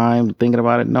that time thinking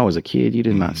about it, no, as a kid, you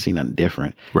did not see nothing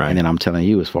different. Right. And then I'm telling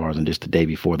you, as far as in just the day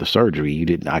before the surgery,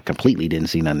 I completely didn't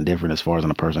see nothing different as far as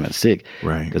in a person that's sick.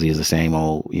 Right. Because he's the same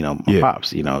old, my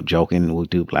pops, joking,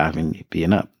 whoop, laughing,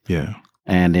 being up. Yeah.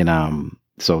 And then,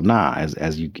 so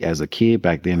as a kid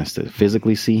back then, is to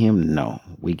physically see him, no,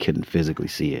 we couldn't physically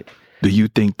see it. Do you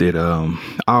think that, I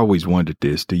always wondered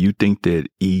this, do you think that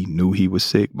E knew he was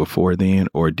sick before then,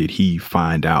 or did he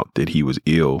find out that he was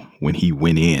ill when he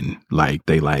went in? Like,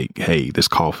 hey, this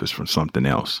cough is from something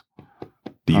else.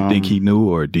 Do you think he knew,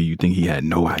 or do you think he had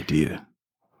no idea?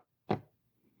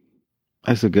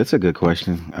 That's a good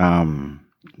question.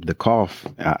 The cough,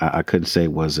 I couldn't say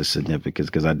was a significance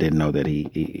because I didn't know that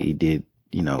he did,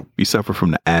 He suffered from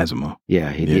the asthma.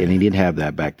 Yeah, he did. And he didn't have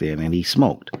that back then, and he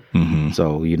smoked. Mm-hmm.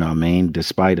 So,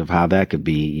 despite of how that could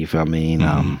be, you feel me?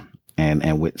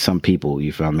 And with some people,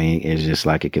 you feel me? It's just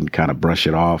like it can kind of brush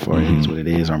it off, or it's what it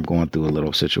is, or I'm going through a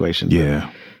little situation. Yeah.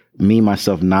 But me,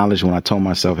 myself, knowledge, when I told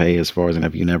myself, hey, as far as, and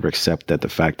if you never accept that the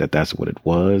fact that that's what it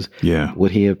was,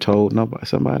 would he have told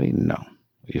somebody? No.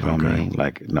 You know what I mean?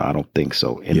 Like, no, I don't think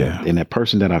so. And that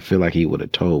person that I feel like he would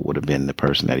have told would have been the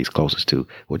person that he's closest to,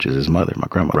 which is his mother, my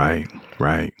grandmother.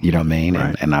 Right. You know what I mean?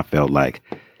 Right. And I felt like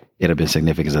it'd have been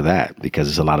significance of that because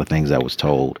there's a lot of things that was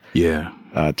told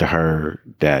to her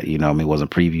that,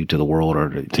 wasn't previewed to the world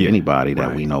or to anybody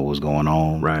that we know was going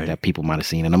on that people might have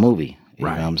seen in a movie. You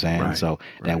know what I'm saying? So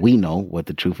that we know what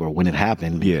the truth or when it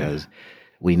happened because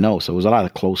we know. So it was a lot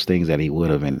of close things that he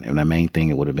would have, and the main thing,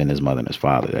 it would have been his mother and his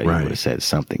father that he would have said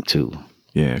something to.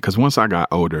 Yeah, because once I got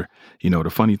older, the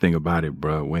funny thing about it,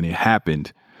 bro, when it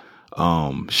happened,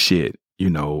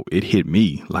 it hit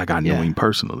me like I knew him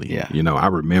personally. Yeah. I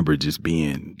remember just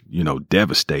being,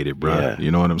 devastated, bro. Yeah.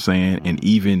 You know what I'm saying? Mm-hmm. And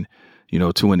even,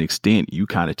 to an extent, you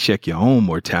kind of check your own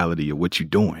mortality of what you're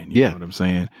doing. You know what I'm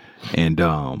saying? And,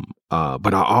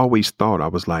 but I always thought, I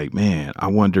was like, man, I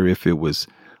wonder if it was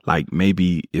like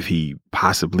maybe if he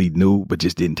possibly knew, but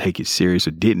just didn't take it serious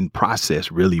or didn't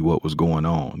process really what was going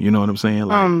on. You know what I'm saying?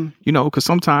 Like, because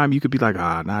sometimes you could be like,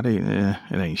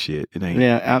 it ain't shit. It ain't.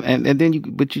 Yeah. And then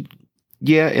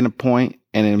in a point.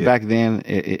 And then back then,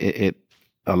 it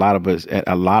a lot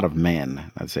of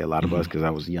men, I'd say a lot of us, because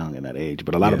I was young in that age,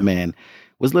 but a lot of men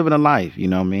was living a life. You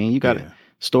know what I mean? You got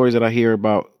stories that I hear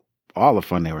about all the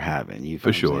fun they were having. You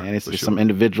for sure. And it's some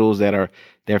individuals that are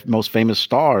their most famous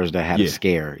stars that had a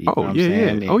scare. You know what I'm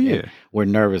saying? And we're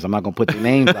nervous. I'm not gonna put the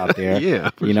names out there. You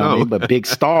know what I mean? But big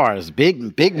stars, big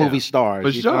movie stars. For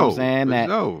you know what I'm saying? That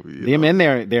them and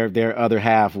their other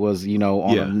half was,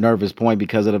 on a nervous point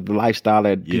because of the lifestyle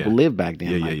that people lived back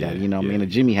then that. You know what I mean? The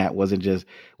Jimmy hat wasn't just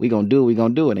we gonna do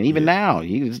it. And even now,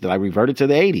 you just like reverted to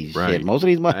the 80s. Right. Shit, most of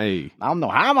these I don't know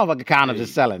how motherfucking condoms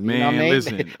is selling. You know what I mean?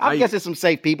 Listen, I guess it's some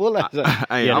safe people.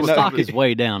 The stock is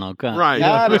way down on condoms.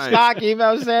 Right. The stock, you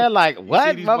know what I'm saying? Like,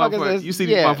 what? You see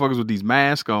these motherfuckers with these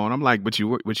masks on. I'm like, but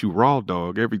you raw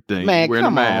dog everything. Man, you wearing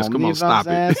a mask. Come on, stop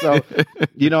it. So,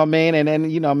 you know what I mean? And then,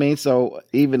 you know what I mean? So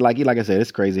even like I said,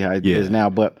 it's crazy how it is now.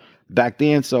 But back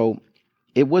then, so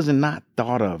it wasn't not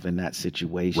thought of in that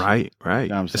situation. Right. You know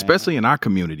what I'm saying? Especially in our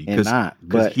community.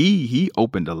 Because he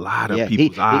opened a lot of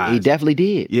people's eyes. He definitely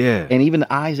did. Yeah. And even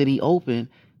the eyes that he opened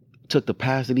took the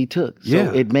path that he took.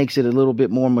 So it makes it a little bit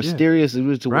more mysterious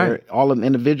to where all of the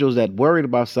individuals that worried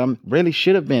about something really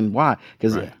should have been. Why?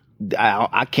 Because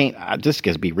I can't, I just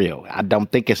gonna be real. I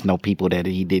don't think it's no people that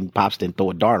Pops didn't throw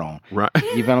a dart on. Right.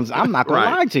 You feel what I'm saying? I'm not gonna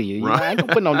lie to you. I ain't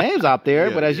gonna put no names out there,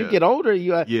 but as you get older,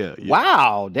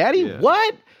 wow, Daddy,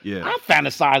 what? Yeah. I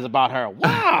fantasize about her.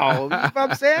 Wow. You know what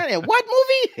I'm saying? In what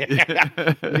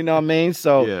movie? You know what I mean?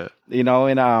 So,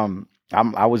 and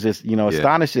I was just,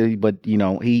 astonished, but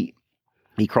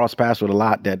he crossed paths with a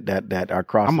lot that are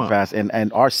crossing paths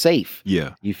and are safe.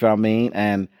 Yeah. You feel what I mean?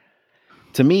 And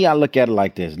to me, I look at it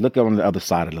like this. Look on the other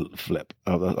side of the flip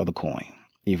of the coin.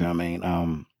 You feel what I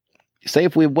mean? Say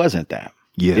if it wasn't that.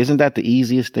 Yeah. Isn't that the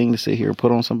easiest thing to sit here and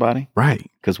put on somebody?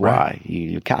 Right. Because why?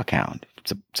 You cow count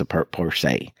per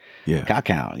se. Yeah. Cow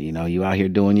count. You out here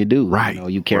doing your do. Right.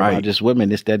 You care about just women,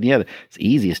 this, that, and the other. It's the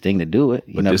easiest thing to do it.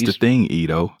 But this the thing,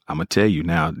 Ito. I'm going to tell you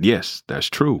now, yes, that's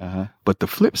true. But the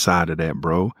flip side of that,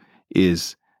 bro,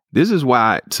 is this is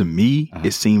why, to me,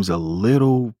 it seems a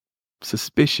little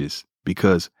suspicious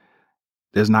because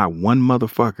there's not one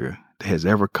motherfucker that has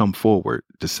ever come forward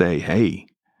to say, hey,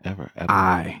 Ever.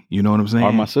 You know what I'm saying?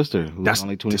 Or my sister, who's that's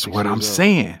only 26 what years I'm old.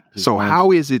 saying. So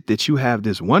how is it that you have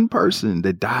this one person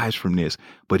that dies from this,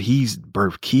 but he's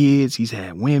birthed kids, he's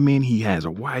had women, he has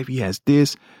a wife, he has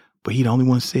this, but he the only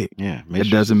one sick? Yeah. That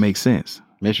doesn't make sense.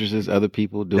 Mistresses, other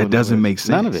people doing that doesn't make sense.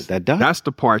 None of it. That doesn't. That's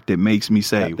the part that makes me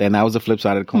say. And that was the flip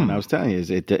side of the coin. I was telling you,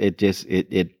 is it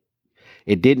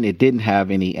it didn't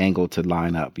have any angle to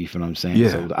line up. You feel what I'm saying? Yeah.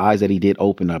 So the eyes that he did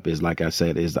open up is, like I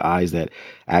said, is the eyes that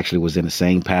actually was in the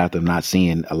same path of not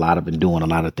seeing a lot of and doing a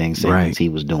lot of things same things he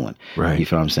was doing. Right. You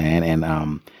feel what I'm saying?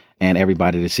 And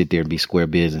everybody to sit there and be square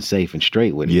biz and safe and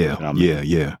straight with it. Yeah. You know what I mean?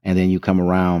 Yeah. And then you come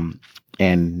around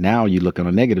and now you look on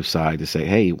the negative side to say,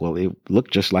 hey, well, it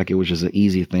looked just like it was just an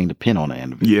easy thing to pin on the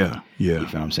end of it. Yeah. You feel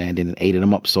what I'm saying? Then it ate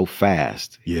him up so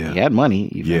fast. Yeah. He had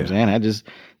money. You feel what I'm saying? I just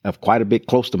have quite a bit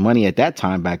close to money at that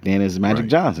time back then as Magic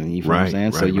Johnson. You feel what I'm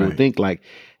saying? So you would think like,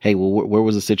 hey, well, where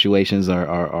was the situations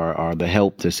or the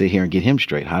help to sit here and get him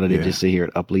straight? How did it just sit here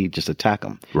and uplead, just attack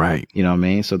him? Right. You know what I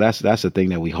mean? So that's the thing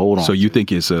that we hold on. So you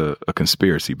think it's a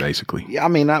conspiracy, basically? Yeah, I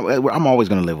mean, I'm always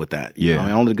going to live with that. Yeah. I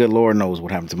mean, only the good Lord knows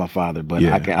what happened to my father, but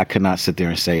I could not sit there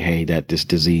and say, hey, that this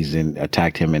disease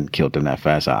attacked him and killed him that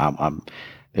fast.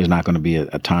 There's not going to be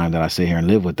a time that I sit here and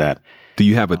live with that. Do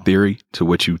you have a theory to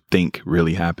what you think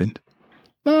really happened?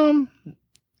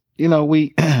 You know,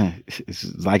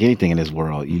 it's like anything in this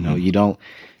world, you know, you don't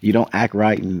act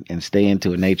right and stay into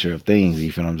the nature of things.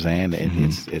 You feel what I'm saying?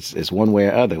 It's one way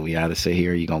or other. We either sit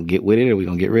here, you're going to get with it or we're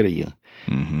going to get rid of you.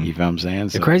 You feel what I'm saying?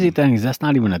 The crazy thing is that's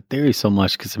not even a theory so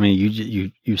much. Cause I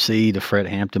mean, you see the Fred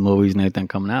Hampton movies and everything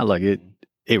coming out, like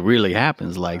it really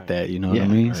happens like that. You know what I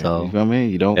mean? Right. So you feel me?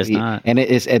 You don't, it's not, and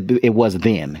it was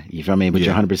then, you feel me? But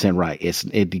you're 100% right.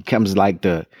 It becomes like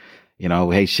you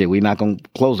know, hey, shit, we're not going to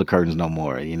close the curtains no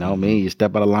more. You know what I mean? You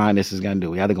step out of line, this is going to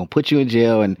do. We're either going to put you in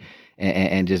jail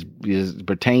and just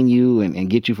pertain you and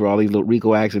get you for all these little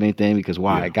RICO acts and anything because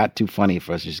why? It got too funny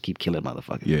for us to just keep killing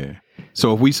motherfuckers. Yeah.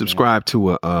 So if we subscribe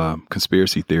to a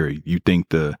conspiracy theory,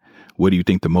 what do you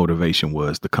think the motivation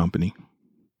was, the company?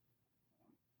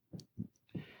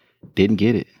 Didn't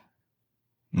get it.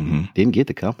 Didn't get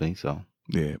the company, so.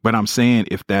 Yeah, but I'm saying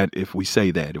if we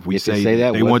say that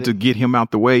that they want to get him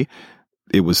out the way,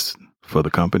 it was for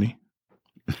the company.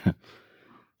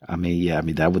 I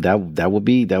mean, that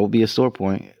would be a sore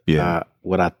point. Yeah.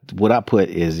 What I put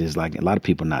is like a lot of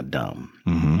people not dumb,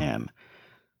 and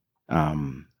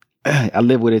I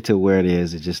live with it to where it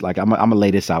is. It's just like I'm gonna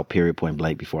lay this out, period, point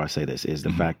blank, before I say this. Is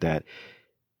the fact that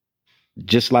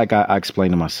just like I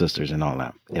explained to my sisters and all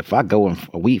that, if I go and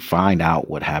we find out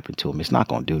what happened to him, it's not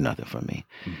going to do nothing for me.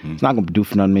 It's not going to do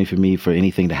nothing for me for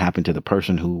anything to happen to the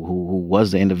person who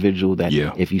was the individual that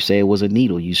if you say it was a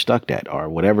needle, you stuck that or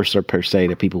whatever per se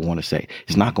that people want to say,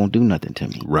 it's not going to do nothing to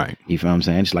me. Right. You feel what I'm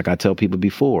saying? Just like I tell people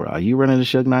before, are you running the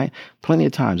Suge Knight? Plenty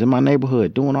of times in my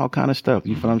neighborhood, doing all kind of stuff.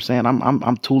 You feel what I'm saying?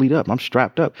 I'm tooled up. I'm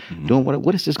strapped up, doing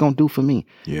what is this going to do for me?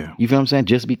 Yeah. You feel what I'm saying?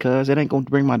 Just because it ain't going to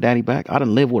bring my daddy back. I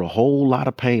done live with a whole lot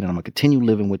of pain and I'm going to continue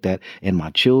living with that. And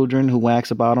my children who ask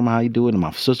about them, how you do it, and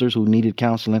my sisters who needed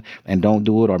counseling and don't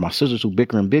do it, or my sisters who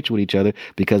bicker and bitch with each other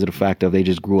because of the fact of they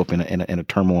just grew up in a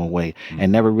turmoil way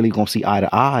and never really going to see eye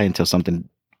to eye until something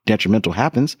detrimental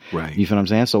happens. Right. You feel what I'm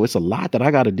saying? So it's a lot that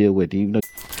I got to deal with. You know?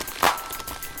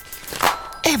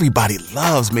 Everybody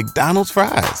loves McDonald's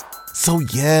fries. So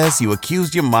yes, you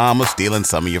accused your mom of stealing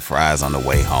some of your fries on the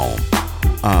way home.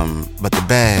 But the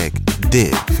bag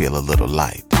did feel a little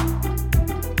light.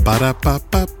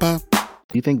 Ba-da-ba-ba-ba.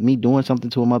 You think me doing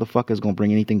something to a motherfucker is going to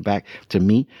bring anything back to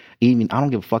me? Even I don't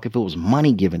give a fuck if it was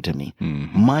money given to me.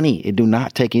 Money, it do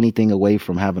not take anything away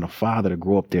from having a father to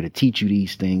grow up there to teach you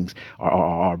these things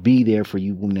or be there for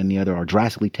you one and the other, or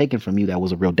drastically taken from you that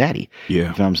was a real daddy. Yeah. You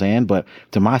know what I'm saying? But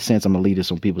to my sense, I'm going to leave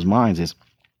this on people's minds is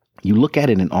you look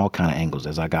at it in all kind of angles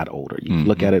as I got older. You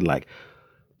look at it like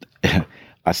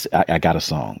I got a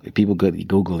song. If people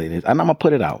Google it, and I'm going to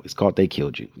put it out. It's called They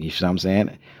Killed You. You know what I'm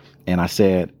saying? And I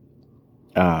said,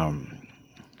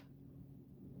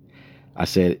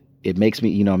 it makes me,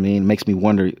 you know what I mean? It makes me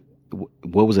wonder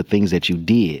what was the things that you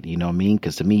did, you know what I mean?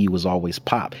 Because to me, you was always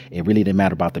pop. It really didn't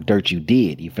matter about the dirt you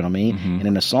did, you feel what I mean? And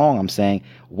in the song, I'm saying,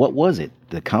 what was it?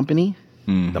 The company,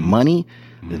 the money,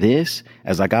 this?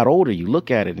 As I got older, you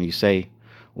look at it and you say,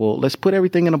 well, let's put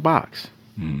everything in a box.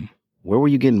 Where were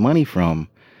you getting money from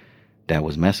that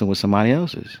was messing with somebody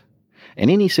else's? In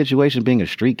any situation, being a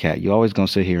street cat, you're always going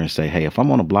to sit here and say, hey, if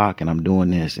I'm on a block and I'm doing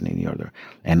this and any other,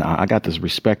 and I got this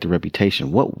respect and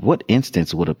reputation, what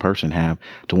instance would a person have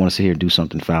to want to sit here and do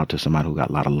something foul to somebody who got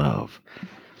a lot of love?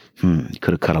 You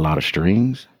could have cut a lot of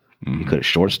strings. You could have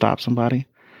shortstopped somebody,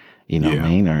 you know what I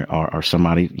mean? Or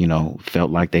somebody, you know,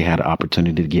 felt like they had an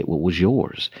opportunity to get what was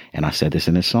yours. And I said this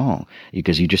in this song,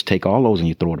 because you just take all those and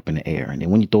you throw it up in the air. And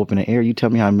then when you throw it up in the air, you tell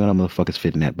me how many motherfuckers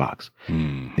fit in that box.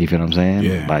 You feel what I'm saying?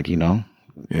 Yeah. Like, you know,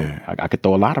 I could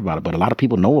throw a lot about it, but a lot of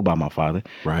people know about my father.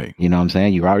 Right. You know what I'm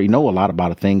saying? You already know a lot about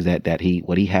the things that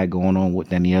what he had going on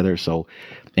with and the other. So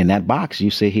in that box, you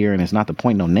sit here, and it's not to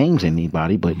point no names in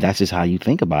anybody, but that's just how you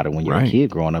think about it when you're a kid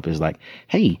growing up. Is like,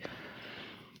 hey,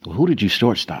 Well, who did you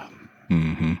shortstop?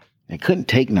 Mm-hmm. They couldn't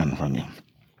take nothing from you.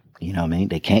 You know what I mean?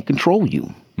 They can't control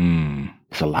you.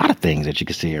 It's a lot of things that you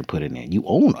can sit here and put in there. You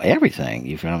own everything.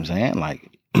 You feel what I'm saying? Like,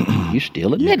 you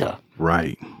still a nigga.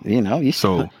 Right. You know, you're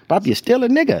still a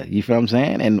nigga. You feel what I'm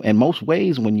saying? And in most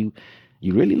ways, when you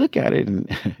really look at it, and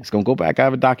it's going to go back. I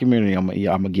have a documentary. I'm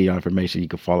going to give you information you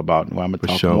can follow about. Well, I'm going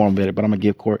to talk more about it, but I'm going to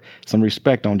give court some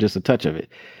respect on just a touch of it.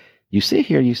 You sit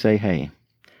here, you say, hey,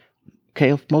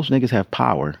 okay, if most niggas have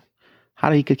power, how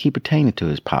do he could keep attaining to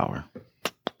his power?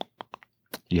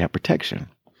 You have protection.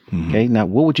 Okay, now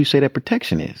what would you say that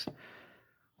protection is?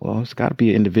 Well, it's got to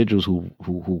be individuals who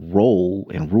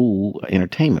roll and rule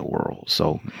entertainment world.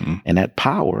 So, and that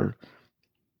power,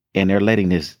 and they're letting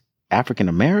this African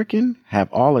American have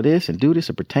all of this and do this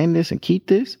and pretend this and keep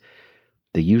this.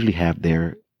 They usually have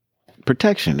their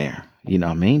protection there. You know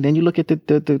what I mean? Then you look at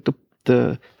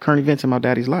the current events in my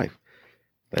daddy's life.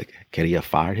 Like, could he have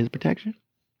fired his protection?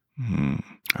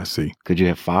 I see. Could you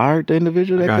have fired the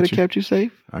individual that could have kept you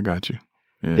safe? I got you.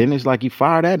 Yeah. Then it's like you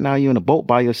fire that, now you're in a boat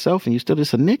by yourself and you still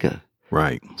just a nigga.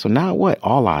 Right. So now what?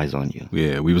 All eyes on you.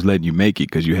 Yeah, we was letting you make it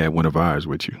because you had one of ours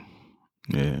with you.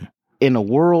 Yeah. In a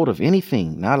world of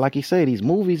anything, not like you say, these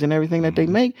movies and everything that they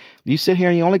make, you sit here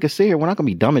and you only can sit here. We're not going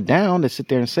to be dumb it down to sit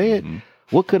there and say it.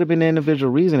 What could have been the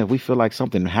individual reason if we feel like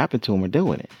something happened to him or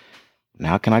doing it?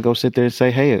 Now can I go sit there and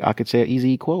say, hey, I could say an Eazy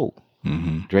E quote.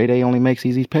 Dre Day only makes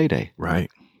Eazy's payday.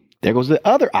 Right. There goes the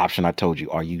other option I told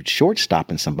you. Are you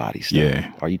short-stopping somebody's stuff?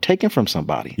 Yeah. Are you taking from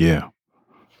somebody? Yeah.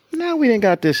 Now we didn't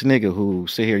got this nigga who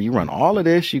sit here, you run all of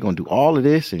this, you're going to do all of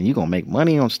this, and you're going to make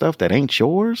money on stuff that ain't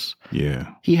yours.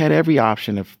 Yeah. He had every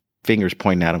option of fingers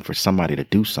pointing at him for somebody to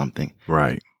do something.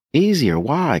 Right. Easier.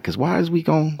 Why? Because why is we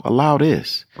going to allow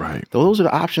this? Right. Those are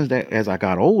the options that as I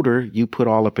got older, you put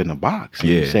all up in the box. And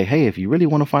Yeah. You say, hey, if you really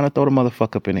want to find it, throw the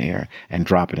motherfucker up in the air and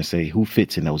drop it and say who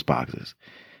fits in those boxes.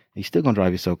 He's still gonna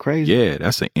drive you so crazy. Yeah,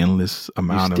 that's an endless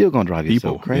amount of people. Still gonna drive you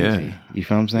so crazy. Yeah. You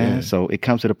feel what I'm saying? Yeah. So it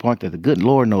comes to the point that the good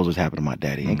Lord knows what's happened to my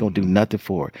daddy. He ain't gonna do nothing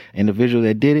for it. Individual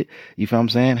that did it, you feel what I'm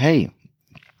saying? Hey,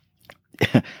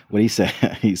 what he said,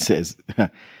 he says,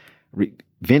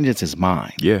 vengeance is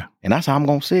mine. Yeah. And that's how I'm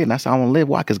gonna say it. And that's how I'm gonna live.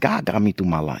 Why? Because God got me through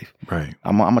my life. Right.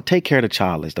 I'm gonna take care of the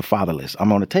childless, the fatherless. I'm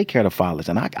gonna take care of the fatherless.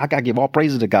 And I gotta give all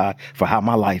praises to God for how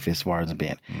my life as far as it's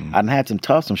been. I done had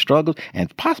some struggles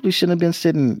and possibly shouldn't have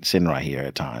been sitting right here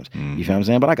at times. You feel what I'm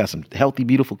saying? But I got some healthy,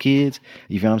 beautiful kids.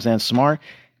 You feel what I'm saying? Smart.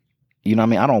 You know what I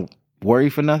mean? I don't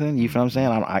worry for nothing. You feel what I'm saying?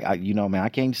 I you know, man, I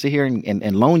can't sit here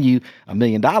and loan you $1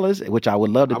 million, which I would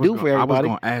love to do for everybody.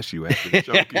 I was going to ask you after the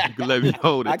show if you could let me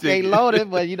hold it. I can't loan it,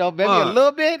 but you know, maybe a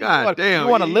little bit. God damn. You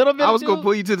want a little bit? I was going to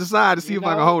pull you to the side to see if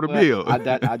I can hold a bill.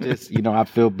 I just, you know, I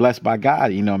feel blessed by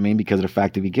God, you know what I mean? Because of the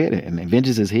fact that we get it. And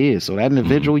vengeance is his. So that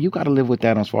individual, you got to live with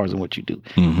that as far as what you do.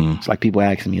 It's like people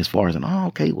asking me as far as, oh,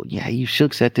 okay, well, yeah, you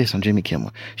Suge at this on Jimmy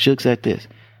Kimmel. Suge at this.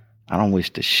 I don't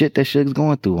wish the shit that Suge's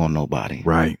going through on nobody.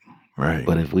 Right. Right.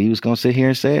 But if we was going to sit here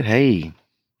and say, hey,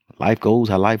 life goes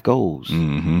how life goes.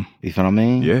 You feel what I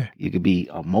mean? Yeah. You could be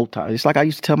a it's like I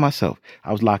used to tell myself.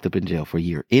 I was locked up in jail for a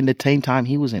year. In the same time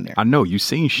he was in there. I know. You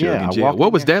seen Suge in jail. walked What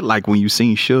in was there. that like when you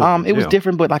seen Suge in It was jail?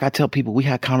 different, but like I tell people, we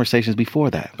had conversations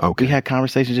before that. Okay. We had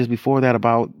conversations just before that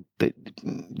about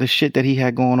the shit that he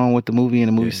had going on with the movie and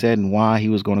the movie set and why he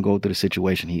was going to go through the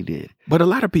situation he did. But a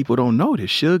lot of people don't know that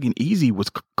Suge and Eazy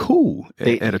was cool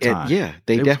at a time.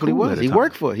 They definitely cool was. at a He time.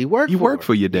 worked for it. He worked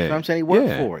for your dad. You know what I'm saying? He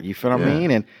worked for it. You feel what I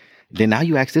mean? And then now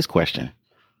you ask this question.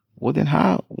 Well, then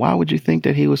why would you think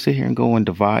that he would sit here and go and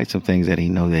divide some things that he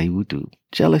know that he would do?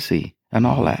 Jealousy and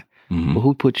all that. But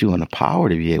who put you in the power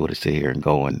to be able to sit here and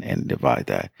go and divide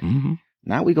that?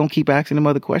 Now we're going to keep asking them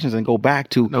other questions and go back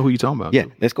to... know who you talking about. Yeah,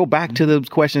 let's go back to the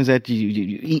questions that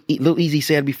Lil Eazy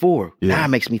said before. Yeah. Now it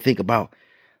makes me think about,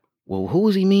 well, who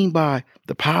does he mean by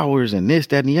the powers and this,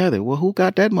 that, and the other? Well, who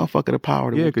got that motherfucker the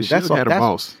power to Yeah, do? because Suge had a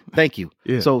boss. Thank you.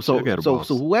 Yeah, So Suge had a boss.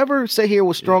 whoever say here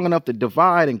was strong enough to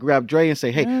divide and grab Dre and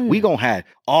say, hey, we gonna have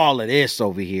all of this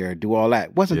over here and do all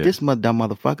that. Wasn't this dumb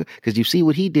motherfucker? Because you see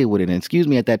what he did with it. And excuse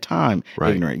me, at that time,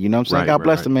 ignorant. You know what I'm saying? God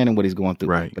bless the man and what he's going through.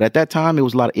 Right. But at that time, it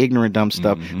was a lot of ignorant, dumb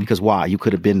stuff. Because why? You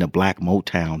could have been the Black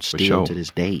Motown still to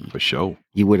this day. For sure.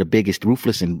 You were the biggest.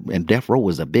 Ruthless and Death Row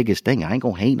was the biggest thing. I ain't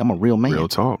gonna hate. I'm a real man. Real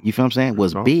talk. You feel what I'm saying?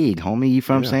 Was big, homie. You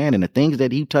feel what I'm saying? And the things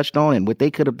that he touched on and what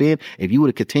they could have been if you would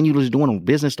have continued doing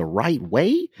business the right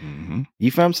way.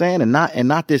 You feel what I'm saying? And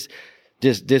not this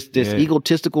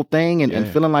egotistical thing and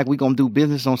feeling like we gonna do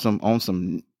business on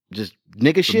some just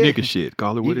nigga Some shit. nigga shit.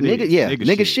 Call it what it nigga, is. Yeah,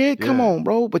 nigga shit. Come Yeah. on,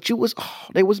 bro. But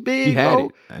they was big, He had bro.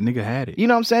 it. That nigga had it. You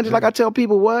know what I'm saying? Just like I tell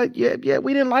people, what? Yeah,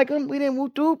 we didn't like him. We didn't woo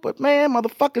through. But man,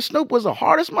 motherfucker, Snoop was the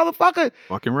hardest motherfucker.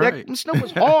 Fucking right. Snoop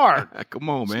was hard. Come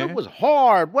on, man. Snoop was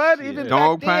hard. What? Even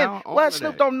Dog back then. Pound, all What? of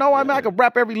Snoop that. don't know. I mean, I could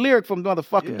rap every lyric from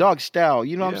motherfucking Yeah. Dog Style.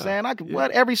 You know what I'm Yeah. saying? I could Yeah.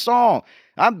 what? Every song.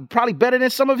 I'm probably better than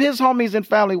some of his homies in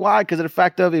family. Why? Because of the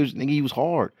fact of he was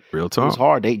hard. Real It talk. was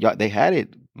hard. They had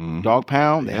it. Mhm. Dog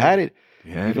Pound, they had it. He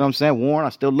You had know what I'm saying? Warren, I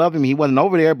still love him. He wasn't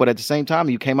over there, but at the same time,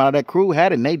 you came out of that crew,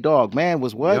 had it. Nate Dogg, man,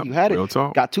 was what? Yep, You had it. real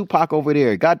talk. Got Tupac over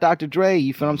there. Got Dr. Dre.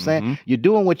 You feel what I'm saying? You're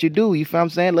doing what you do. You feel what I'm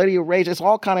saying? Lady of Rage. It's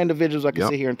all kind of individuals I can Yep.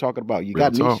 sit here and talk about. You Real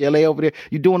got talk. Niche LA over there.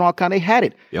 You're doing all kind. They had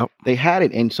it. Yep. They had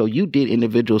it. And so you did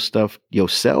individual stuff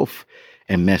yourself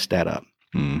and messed that up.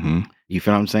 Mm-hmm. You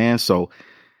feel what I'm saying? So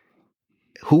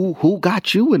who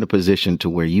got you in a position to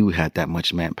where you had that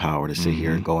much manpower to sit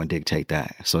here and go and dictate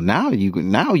that? So now you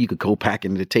could go back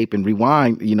into the tape and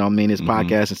rewind, you know what I mean, this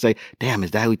podcast and say, damn,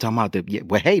 is that who we talking about? Yeah,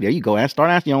 well, hey, there you go. And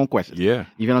start asking your own questions. Yeah.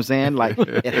 You know what I'm saying? Like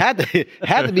it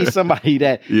had to be somebody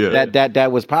that Yeah.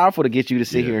 that was powerful to get you to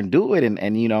sit here and do it.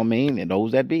 And you know what I mean? And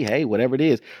those that be, hey, whatever it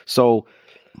is. So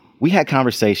we had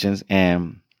conversations,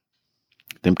 and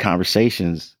them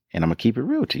conversations, and I'm gonna keep it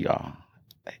real to y'all.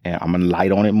 And I'm gonna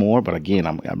light on it more, but again,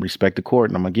 I respect the court,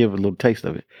 and I'm gonna give a little taste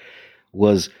of it.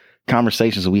 Was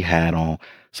conversations we had on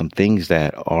some things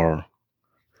that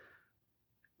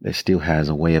still has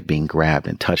a way of being grabbed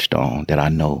and touched on that I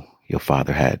know your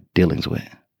father had dealings with.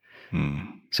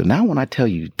 So now when I tell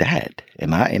you that,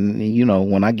 and you know,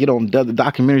 when I get on the other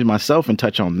documentaries myself and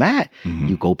touch on that,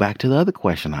 you go back to the other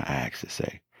question I asked to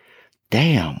say,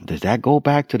 damn, does that go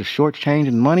back to the short change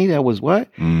in money that was what?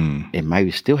 It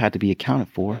might still have to be accounted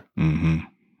for.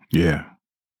 Yeah.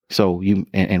 So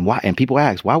and why? And people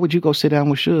ask, why would you go sit down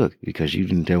with Suge? Because you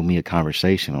didn't tell me a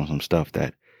conversation on some stuff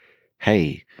that,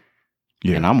 hey,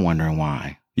 and I'm wondering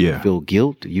why. Yeah. You feel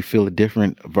guilt? You feel a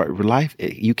different life?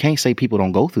 You can't say people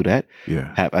don't go through that.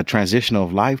 Yeah. Have a transition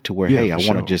of life to where, hey, I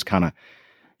want to just kind of,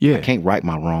 I can't right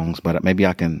my wrongs, but maybe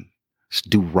I can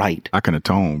do right. I can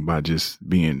atone by just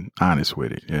being honest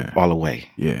with it. Yeah. All the way.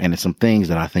 Yeah. And it's some things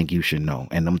that I think you should know.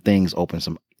 And them things open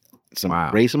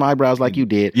raise some eyebrows like you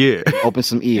did. Yeah. Open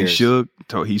some ears. And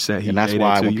Suge, he said he and that's made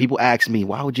why that to when you. people ask me,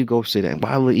 why would you go sit down?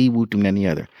 Why would E whoop them than the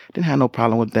other? Didn't have no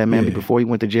problem with that, man. But before he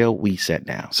went to jail, we sat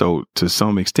down. So to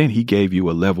some extent, he gave you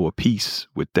a level of peace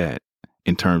with that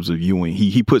in terms of you, and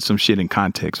he put some shit in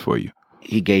context for you.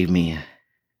 He gave me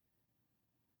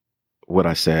what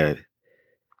I said.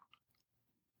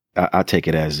 I take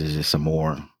it as is just some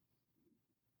more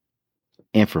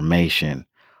information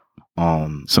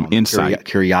on some insight,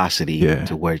 curiosity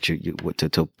to where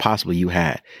to possibly you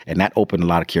had, and that opened a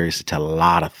lot of curiosity to a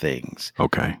lot of things.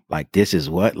 Okay, like this is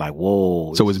what, like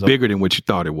whoa. So it's bigger than what you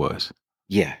thought it was.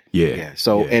 Yeah.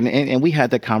 So and we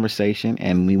had that conversation,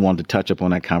 and we wanted to touch up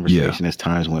on that conversation as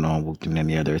times went on with him and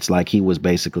the other. It's like he was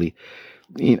basically,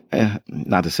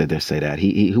 not to say that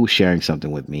he was sharing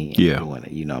something with me. And doing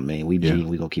it, you know what I mean? We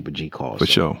gonna keep a G call for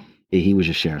sure. He was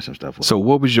just sharing some stuff with So me.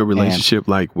 what was your relationship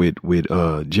like with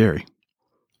Jerry?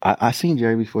 I seen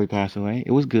Jerry before he passed away.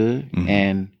 It was good,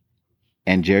 and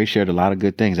Jerry shared a lot of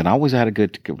good things, and I always had a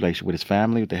good relationship with his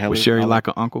family. With the hell was Jerry like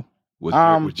an uncle?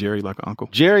 Was Jerry like an uncle?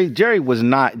 Jerry was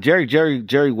not.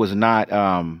 Jerry was not.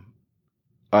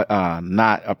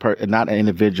 Not an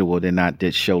individual that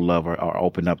did show love or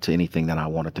open up to anything that I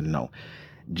wanted to know.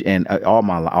 And all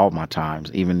my times,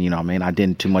 even, you know what I mean, I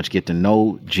didn't too much get to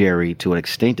know Jerry to an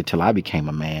extent until I became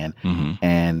a man.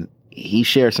 And he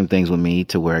shared some things with me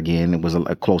to where, again, it was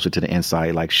closer to the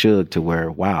inside, like Suge, to where,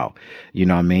 wow, you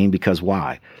know what I mean? Because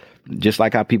why? Just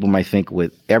like how people might think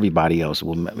with everybody else,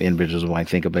 individuals might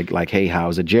think of it like, hey,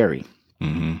 how's it Jerry?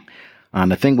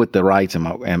 The thing with the Wrights and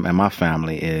my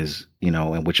family is, you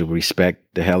know, in which we respect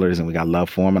the Hellers and we got love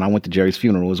for them. And I went to Jerry's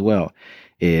funeral as well.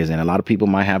 And a lot of people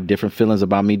might have different feelings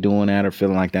about me doing that or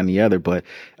feeling like that and the other,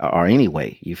 or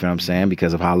anyway, you feel what I'm saying?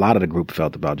 Because of how a lot of the group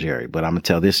felt about Jerry. But I'm going to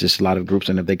tell this, just a lot of groups,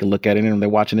 and if they can look at it and they're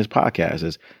watching this podcast,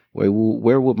 is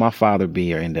where would my father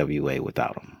be or NWA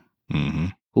without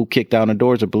him? Who kicked down the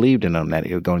doors or believed in them that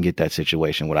they were going to get that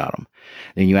situation without him?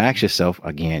 Then you ask yourself,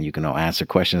 again, you can answer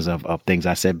questions of things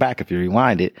I said back if you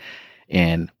rewind it.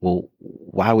 And well,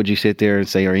 why would you sit there and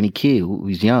say, or any kid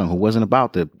who's young, who wasn't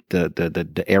about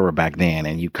the era back then,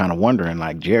 and you kind of wondering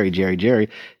like Jerry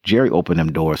opened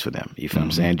them doors for them. You feel what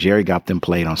I'm saying? Jerry got them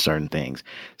played on certain things.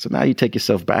 So now you take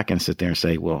yourself back and sit there and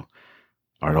say, well,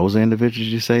 are those the individuals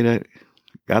you say that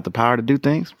got the power to do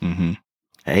things?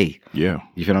 Hey, you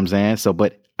feel what I'm saying? So,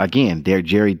 but again,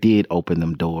 Jerry did open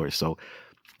them doors. So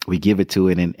we give it to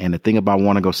it. And the thing about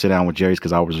wanting to go sit down with Jerry is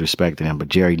because I was respecting him, but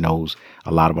Jerry knows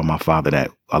a lot about my father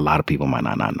that a lot of people might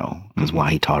not know. That's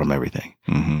why he taught him everything.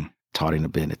 Taught him the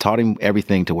business, taught him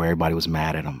everything to where everybody was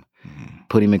mad at him.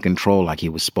 Put him in control like he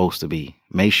was supposed to be.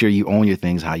 Make sure you own your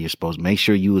things how you're supposed to. Make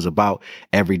sure you was about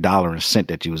every dollar and cent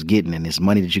that you was getting, and this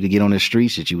money that you could get on the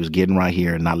streets that you was getting right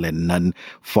here, and not letting nothing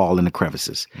fall in the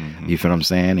crevices. You feel what I'm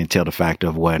saying? Until the fact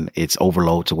of when it's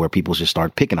overload to where people just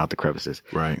start picking out the crevices.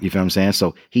 Right. You feel what I'm saying?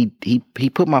 So he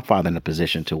put my father in a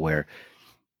position to where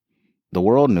the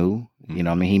world knew, you know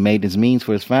what I mean? He made his means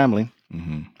for his family,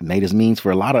 made his means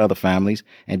for a lot of other families,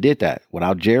 and did that.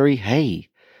 Without Jerry, hey,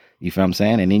 you feel what I'm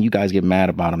saying? And then you guys get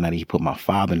mad about him that he put my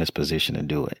father in this position to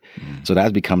do it. So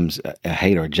that becomes a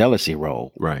hate or jealousy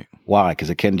role. Right. Why?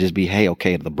 Because it can't just be, hey,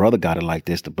 okay, the brother got it like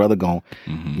this. The brother going,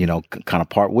 you know, kind of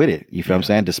part with it. You feel what I'm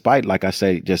saying? Despite, like I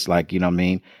say, just like, you know what I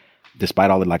mean?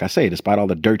 Despite all the, like I say, despite all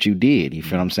the dirt you did, you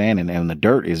feel what I'm saying? And the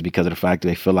dirt is because of the fact that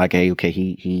they feel like, hey, okay,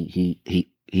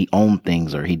 he owned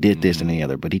things or he did this and the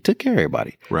other, but he took care of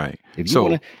everybody. Right. If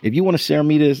you want to share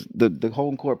me the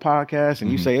Holding Court podcast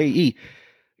and you say, hey, E,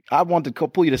 I want to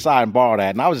pull you aside and borrow that.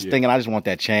 And I was just thinking, I just want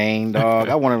that chain, dog.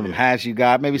 I want one of them hats you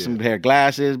got, maybe some pair of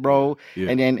glasses, bro.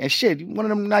 And shit, one of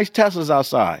them nice Teslas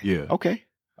outside. Yeah. Okay.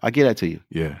 I'll get that to you.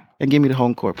 Yeah. And give me the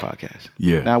Holding Court podcast.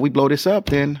 Yeah. Now we blow this up,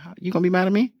 then you going to be mad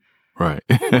at me? Right.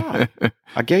 I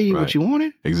gave you what you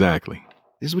wanted. Exactly.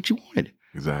 This is what you wanted.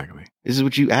 Exactly. This is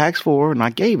what you asked for, and I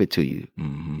gave it to you.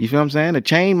 You feel what I'm saying? The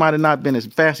chain might have not been as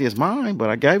fancy as mine, but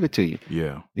I gave it to you.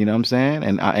 Yeah. You know what I'm saying?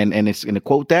 And it's going to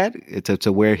quote that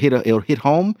to where it'll hit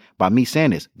home by me saying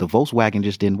this. The Volkswagen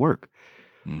just didn't work.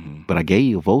 But I gave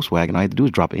you a Volkswagen. All I had to do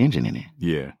is drop an engine in it.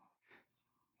 Yeah.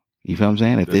 You feel what I'm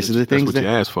saying? If this is the things that's what you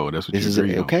asked for. That's what you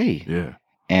agreed on. Okay. Yeah.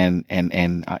 And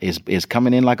it's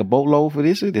coming in like a boatload for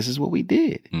this. This is what we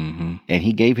did. And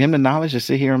he gave him the knowledge to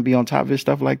sit here and be on top of his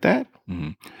stuff like that.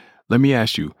 Let me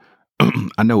ask you.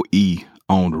 I know E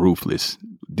owned Ruthless.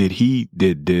 Did he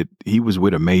was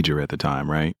with a major at the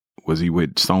time, right? Was he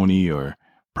with Sony or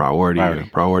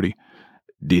Priority?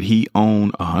 Did he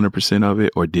own 100% of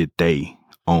it, or did they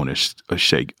own a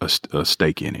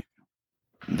stake in it?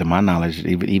 To my knowledge,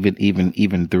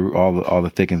 even through all the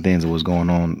thick and thins that was going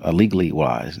on illegally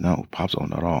wise, no, Pops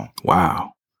owned it all.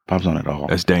 Wow. Pops owned it all.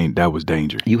 That was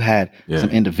danger. You had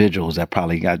some individuals that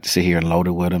probably got to sit here and load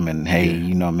it with him, and hey,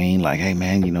 you know what I mean? Like, hey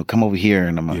man, you know, come over here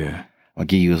and I'll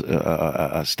give you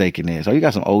a stake in this. So you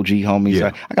got some OG homies.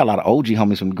 Yeah. I got a lot of OG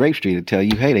homies from Grape Street to tell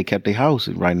you, hey, they kept their house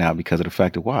right now because of the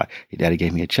fact of why. Your daddy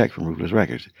gave me a check from Ruthless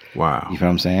Records. Wow. You feel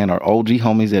what I'm saying? Or OG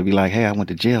homies that be like, hey, I went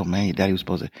to jail, man. Your daddy was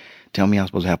supposed to tell me I was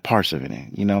supposed to have parts of it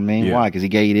in. You know what I mean? Yeah. Why? Because he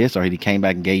gave you this, or he came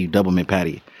back and gave you double mint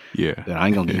patty. Yeah. But I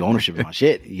ain't gonna give you ownership of my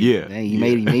shit. Yeah. He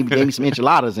maybe gave me some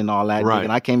enchiladas and all that. Right. And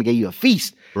I came and gave you a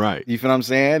feast. Right. You feel what I'm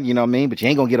saying? You know what I mean? But you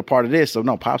ain't gonna get a part of this. So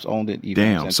no, Pops owned it. You know what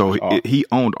I'm Damn. saying? So he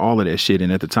owned all of that shit,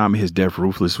 and at the time of his death,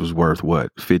 Ruthless was worth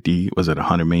what?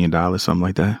 $100 million, something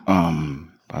like that?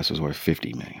 Pops was worth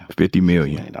 $50 million. $50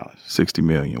 million. $50 million. $60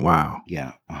 million. Wow.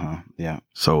 Yeah. Yeah.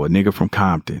 So a nigga from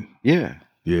Compton. Yeah.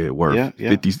 Yeah, worth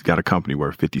 50, got a company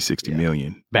worth 50, 60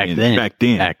 million. Back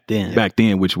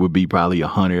then, which would be probably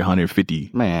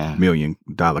 $150 million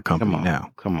company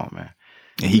now. Come on, man.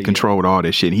 And he controlled all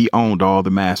that shit. He owned all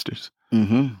the masters.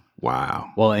 Mm-hmm.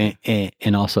 Wow. Well,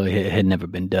 and also it had never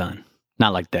been done.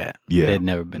 Not like that. Yeah. It had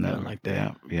never been done like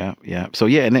that. Yeah. So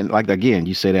yeah, and then like again,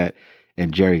 you say that,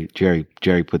 and Jerry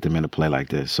put them into play like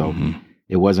this. So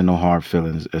it wasn't no hard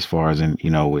feelings as far as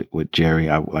with Jerry.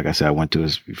 Like I said, I went to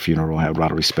his funeral. I had a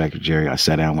lot of respect for Jerry. I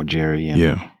sat down with Jerry,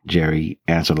 and Jerry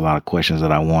answered a lot of questions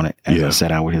that I wanted as I sat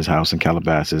down with his house in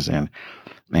Calabasas and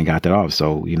got that off.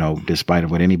 So despite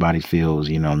of what anybody feels,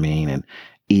 you know what I mean, and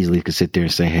easily could sit there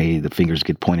and say, hey, the fingers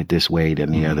get pointed this way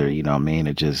than the other. You know what I mean?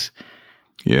 It just.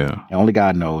 Yeah. Only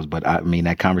God knows. But I mean,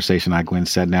 that conversation I went and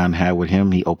sat down and had with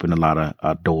him, he opened a lot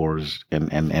of doors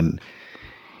and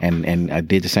I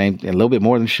did the same, a little bit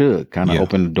more than should. Kind of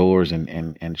opened the doors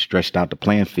and stretched out the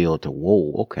playing field to,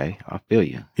 whoa, okay, I feel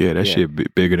you. Yeah, that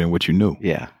shit bigger than what you knew.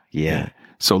 Yeah.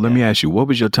 So let me ask you, what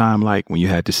was your time like when you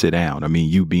had to sit down? I mean,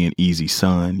 you being Eazy's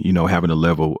son, having a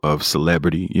level of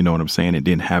celebrity, you know what I'm saying? And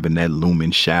then having that looming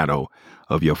shadow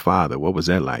of your father. What was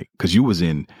that like? Because you was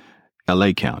in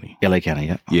L.A. County. L.A. County,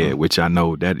 yeah. Yeah, which I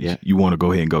know that you want to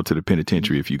go ahead and go to the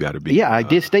penitentiary if you got to be. Yeah, I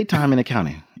did state time in the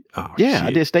county. Oh, yeah, shit.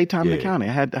 I did state time in the county.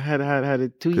 I had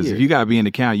it 2 years. Because if you got to be in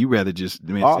the county, you rather just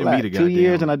all send that, me the 2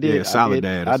 years, and I did solid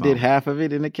dad. I did half of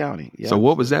it in the county. Yeah. So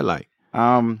what was that like?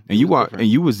 And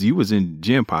you was in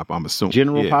Gen Pop, I'm assuming.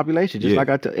 General population, just like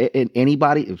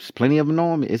anybody. Plenty of them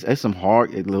know him. It's some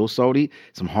hard, Lil Sody,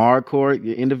 some hardcore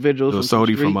individuals. Lil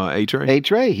Sody from A-Tray.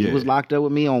 A-Tray. He was locked up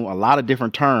with me on a lot of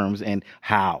different terms and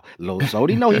how. Lil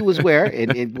Sody know he was where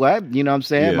and what, you know what I'm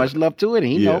saying? Much love to it.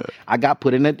 And he know I got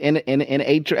put in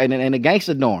a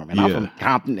gangster dorm, and I'm from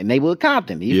Compton, neighborhood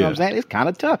Compton. You know what I'm saying? It's kind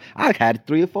of tough. I had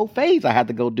 3 or 4 fades I had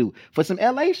to go do for some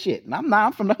LA shit, and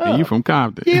I'm from the hub. And you from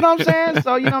Compton. You know what I'm saying?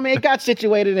 So, you know what I mean? It got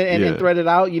situated and threaded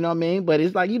out, you know what I mean? But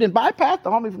it's like, you didn't bypass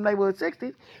the homie from neighborhood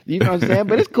 60s. You know what I'm saying?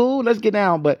 But it's cool. Let's get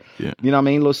down. But, you know what I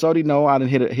mean? Lil Sody, no, I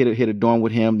didn't hit a dorm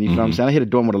with him. You know what I'm saying? I hit a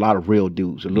dorm with a lot of real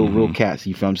dudes, real cats.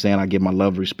 You feel what I'm saying? I give my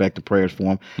love, respect, and prayers for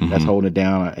them. That's holding it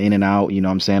down, in and out, you know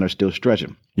what I'm saying? Are still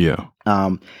stretching. Yeah.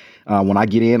 When I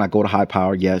get in, I go to High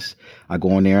Power. Yes, I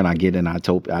go in there and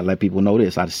I let people know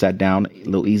this. I sat down.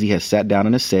 Lil Eazy has sat down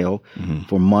in a cell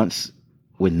for months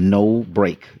with no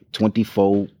break,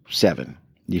 24/7.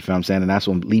 You feel what I'm saying? And that's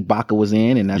when Lee Baca was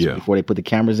in, and that's before they put the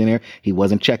cameras in there. He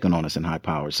wasn't checking on us in High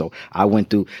Power. So I went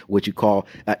through what you call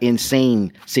an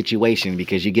insane situation,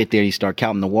 because you get there, you start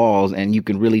counting the walls, and you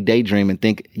can really daydream and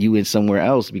think you in somewhere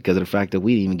else because of the fact that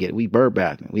we bird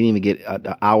bathing. We didn't even get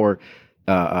an hour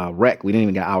rec. We didn't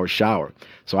even get an hour shower.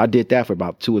 So I did that for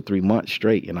about 2 or 3 months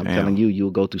straight. And I'm telling you, you'll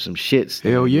go through some shits.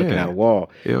 Hell yeah. Looking at a wall.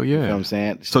 Hell yeah. You know what I'm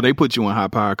saying? So they put you in High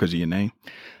Power because of your name?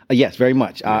 Yes, very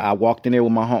much. I walked in there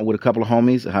with a couple of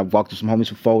homies. I walked with some homies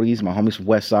from 40s, my homies from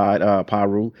West Side,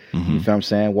 Paru. You feel what I'm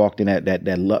saying? Walked in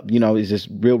that love, you know, it's just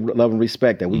real love and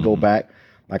respect that we go back,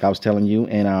 like I was telling you.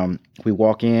 And we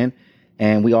walk in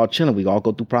and we all chilling. We all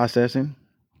go through processing.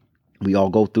 We all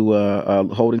go through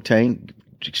a holding tank,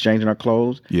 exchanging our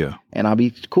clothes. Yeah. And I'll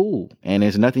be cool. And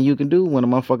there's nothing you can do when a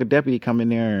motherfucking deputy come in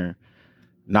there and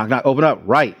knock, open up,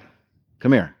 right.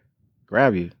 Come here.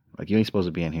 Grab you. Like, you ain't supposed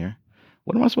to be in here.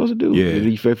 What am I supposed to do? Yeah. Do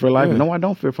you fear for life? No, I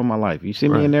don't fear for my life. You see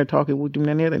me in there talking with them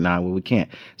in there? Nah, well, we can't.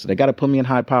 So they got to put me in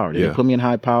High Power. They put me in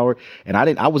High Power. And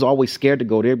I was always scared to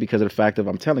go there because of the fact of,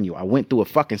 I'm telling you, I went through a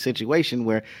fucking situation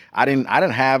where I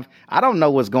don't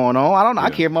know what's going on. I don't know.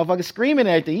 I hear motherfuckers screaming and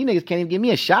everything. You niggas can't even give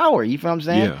me a shower. You feel what I'm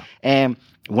saying? Yeah. And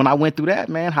when I went through that,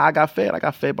 man, how I got fed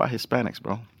by Hispanics,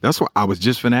 bro. That's what I was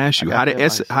just finna ask you. How did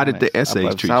the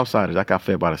essays treat you? Southsiders. I got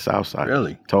fed by the Southsiders.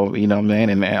 Really? You know what I'm saying?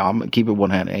 And I'm gonna keep it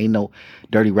 100. Ain't no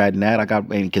dirty rat in that.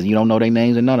 Because you don't know their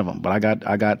names and none of them. But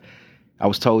I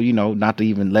was told, you know, not to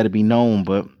even let it be known,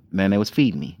 but man, they was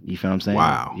feeding me. You feel what I'm saying?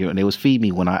 Wow. You know, they was feeding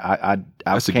me when I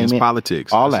That's came against in,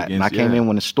 politics. All That's that. And I came in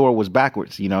when the store was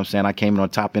backwards. You know what I'm saying? I came in on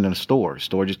top end of the store. The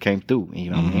store just came through. You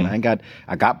know what I mean?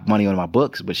 I got money on my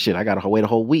books, but shit, I got to wait a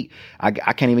whole week. I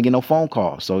can't even get no phone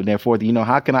calls. So therefore, you know,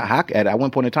 at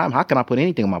one point in time, how can I put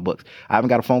anything on my books? I haven't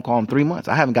got a phone call in 3 months.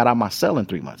 I haven't got out of my cell in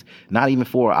 3 months. Not even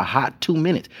for a hot 2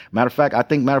 minutes. Matter of fact,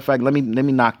 let me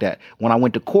knock that. When I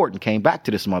went to court and came back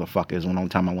to this motherfucker is one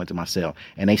time I went to my cell,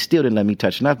 and they still didn't let me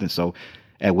touch nothing. So,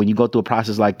 and when you go through a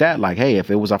process like that, like, hey,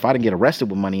 if I didn't get arrested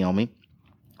with money on me,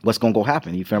 what's going to go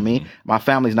happen? You feel me? My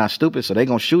family's not stupid, so they're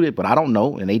going to shoot it, but I don't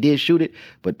know. And they did shoot it.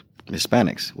 But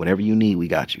Hispanics, whatever you need, we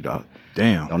got you, dog.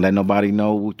 Damn. Don't let nobody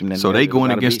know. So they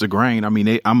going against the grain. I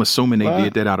mean, I'm assuming they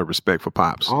did that out of respect for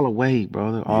Pops. All the way,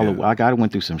 brother. All the way. I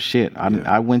went through some shit.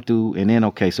 I went through, and then,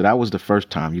 okay, so that was the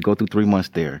first time. You go through 3 months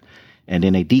there, and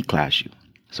then they declass you.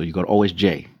 So you go to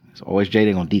OSJ. So OSJ,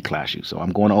 they're going to declass you. So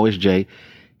I'm going to OSJ.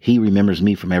 He remembers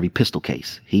me from every pistol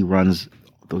case. He runs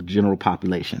the general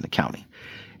population in the county.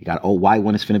 You got old white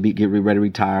one that's finna get ready to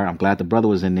retire. I'm glad the brother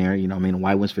was in there. You know what I mean? The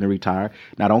white one's finna retire.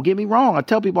 Now, don't get me wrong. I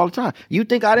tell people all the time. You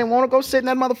think I didn't want to go sit in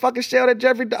that motherfucking shell that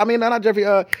not Jeffrey,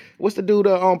 what's the dude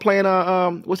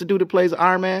what's the dude that plays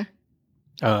Iron Man?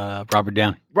 Robert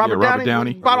Downey. Robert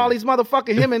Downey. Bought all these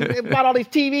motherfucking him and bought all these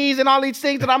TVs and all these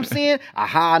things that I'm seeing.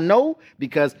 I know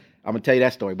because I'm going to tell you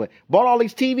that story. But bought all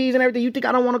these TVs and everything. You think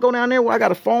I don't want to go down there? Well, I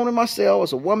got a phone in my cell.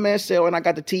 It's a one-man cell, and I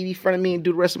got the TV in front of me and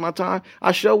do the rest of my time.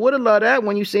 I sure would have loved that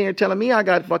when you sitting here telling me I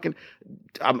got fucking...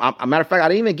 a matter of fact, I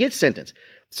didn't even get sentenced.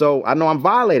 So I know I'm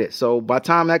violated. So by the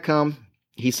time that come,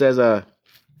 he says, oh,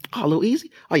 Lil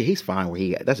Eazy? Oh, yeah, he's fine where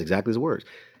he at. That's exactly his words.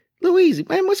 Lil Eazy,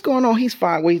 man, what's going on? He's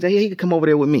fine where he's at. He could come over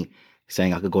there with me.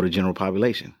 Saying I could go to general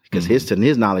population because to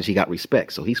his knowledge he got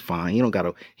respect, so he's fine. He ain't got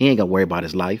to worry about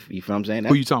his life. You feel what I'm saying?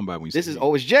 Who you talking about when you this is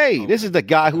OSJ. Okay. This is the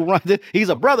guy who runs it. He's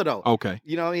a brother though. Okay.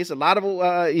 You know, it's a lot of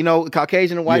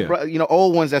Caucasian and white,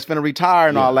 old ones that's finna retire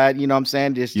and all that. You know what I'm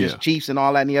saying? Just chiefs and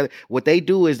all that and the other. What they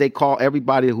do is they call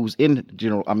everybody who's in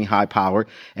high power,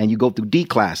 and you go through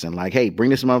D-classing. Like, hey,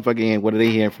 bring this motherfucker in. What are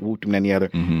they here for? And the other.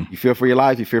 You fear for your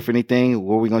life? You fear for anything?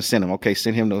 Where are we gonna send him? Okay,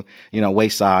 send him to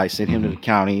Wayside. Send him to the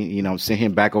county. Send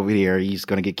him back over here. He's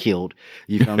gonna get killed.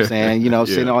 You know what I'm saying? You know,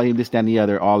 send all this, that, and the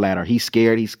other, all that. Or he's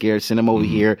scared. Send him over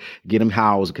here, get him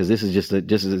housed because this is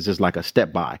just like a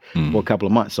step by for a couple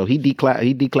of months. So he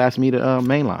declassed me to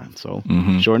mainline. So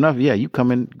sure enough, you go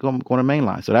to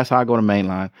mainline. So that's how I go to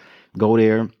mainline. Go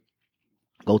there,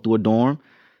 go through a dorm,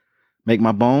 make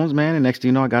my bones, man. And next thing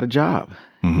you know, I got a job.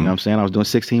 You know what I'm saying? I was doing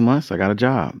 16 months. I got a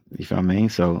job. You feel what I mean?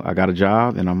 So I got a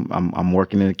job, and I'm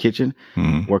working in the kitchen,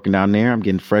 working down there. I'm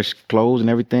getting fresh clothes and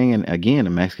everything. And again, the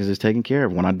Mexicans is taken care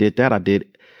of. When I did that, I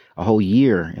did a whole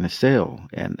year in a cell,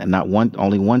 and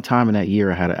only one time in that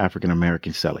year I had an African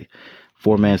American cellie,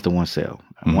 4 mans to 1 cell.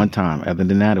 One time. Other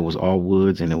than that, it was all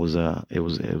woods, and it was the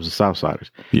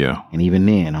Southsiders. Yeah. And even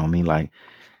then, I mean, like.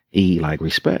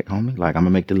 Respect, homie. Like, I'm gonna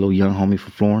make the little young homie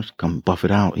from Florence come buff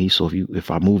it out. So if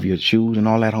I move your shoes and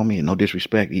all that, homie, and no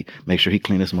disrespect, make sure he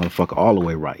clean this motherfucker all the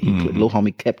way right. Little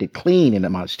homie kept it clean in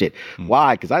my shit.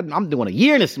 Why? Because I'm doing a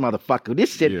year in this motherfucker.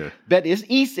 This shit, bet it's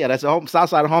East Cell. That's a south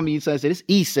side of homie. You said it's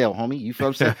East Cell, homie. You feel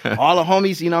what I'm saying? All the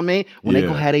homies, you know what I mean? When they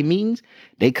go have their meetings,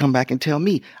 they come back and tell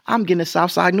me, I'm getting a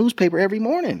Southside newspaper every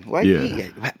morning. Right?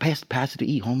 Pass it to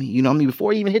E, homie. You know what I mean?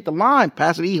 Before you even hit the line,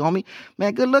 pass it to E, homie.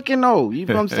 Man, good looking though. You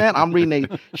know what I'm saying? I'm reading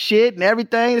they shit and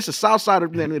everything. It's the Southsider.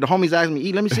 The homies asking me,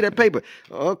 E, let me see that paper.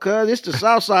 Oh, cuz it's the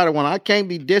Southsider one. I can't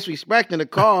be disrespecting the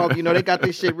call. You know, they got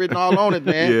this shit written all on it,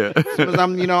 man. As soon as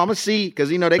I'm gonna see, because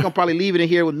they gonna probably leave it in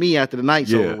here with me after the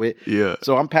night's over with. Yeah.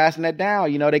 So I'm passing that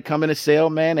down. You know, they come in the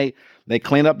cell, man. They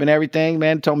clean up and everything,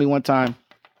 man. Told me one time,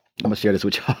 I'm gonna share this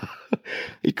with y'all.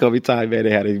 He called me time, man. They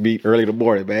had to meet early in the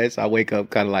morning, man. So I wake up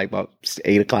kind of like about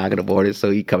 8 o'clock in the morning. So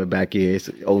he coming back in. It's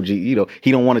OG, he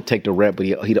don't want to take the rep, but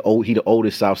he the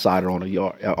oldest Southsider on the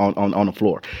yard on the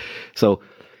floor. So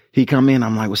he come in.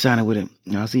 I'm like, what's happening with him?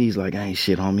 I see he's like, ain't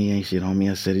shit,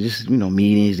 homie. I said, just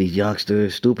meetings, these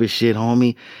youngsters, stupid shit,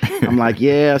 homie. I'm like,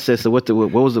 yeah. I said, so what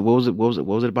was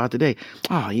it about today?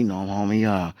 Oh,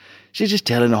 homie. She's just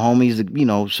telling the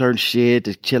homies, certain shit,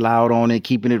 to chill out on it,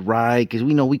 keeping it right, because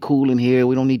we know we cool in here.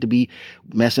 We don't need to be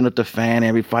messing up the fan,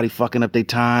 everybody fucking up their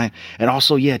time. And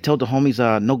also, tell the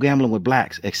homies no gambling with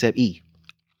blacks except E.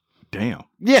 Damn.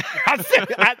 Yeah,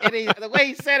 the way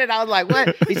he said it, I was like,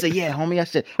 what? He said, yeah, homie. I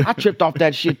said, I tripped off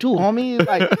that shit too, homie.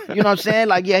 Like, you know what I'm saying?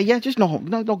 Like, just no,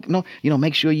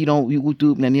 make sure you don't,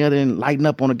 YouTube and the other, and lighten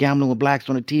up on the gambling with blacks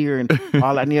on the tier and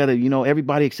all that and the other,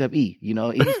 everybody except E,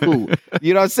 E's cool.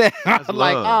 You know what I'm saying? I was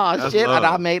like, oh, shit. And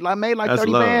I made like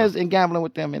 30 bands in gambling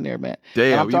with them in there, man.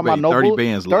 Damn, and I'm talking about 30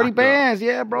 bands 30 bands, up.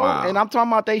 Yeah, bro. Wow. And I'm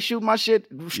talking about they shoot my shit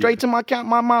straight to my account,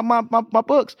 my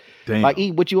books. Damn. Like,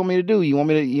 E, what you want me to do? You want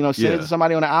me to, send it to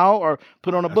somebody on the out or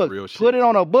put it on a book? Put it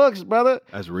on the books, brother.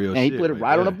 That's real shit. And he put it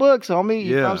right on the books, homie.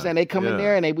 You know what I'm saying? They come in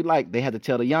there and they be like, they had to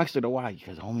tell the youngster why.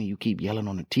 Because, homie, you keep yelling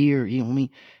on the tier, homie.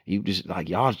 You just, like,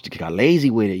 y'all just got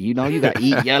lazy with it. You got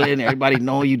E yelling. Everybody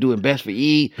know you doing best for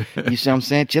E. You see what I'm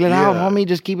saying? Chill it out, homie.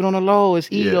 Just keep it on the low.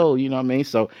 It's E, though. You know what I mean?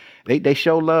 So they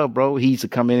show love, bro. He used to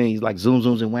come in and he's like,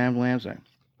 zooms and whams. Like,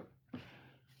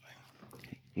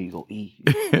 here you go, E.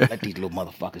 Let these little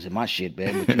motherfuckers in my shit,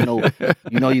 man. But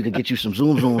you can get you some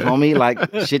zooms, homie. Like,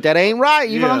 shit that ain't right.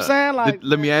 You know what I'm saying? Like,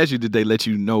 let me ask you, did they let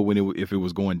you know if it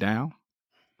was going down?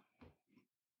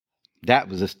 That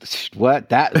was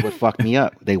that is what fucked me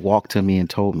up. They walked to me and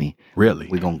told me, really,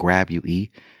 we're gonna grab you, E.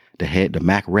 The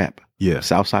Mac rep. Yeah.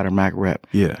 Southsider Mac rep.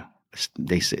 Yeah.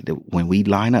 They said that when we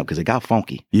line up, because it got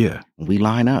funky. Yeah. When we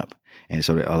line up. And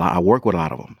so I work with a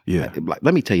lot of them. Yeah.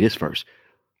 Let me tell you this first.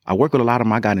 I work with a lot of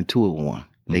them. I got into it with one.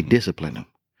 They disciplined him.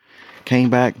 Came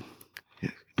back.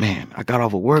 Man, I got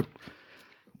off of work,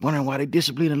 wondering why they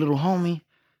disciplined a little homie.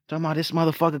 Talking about this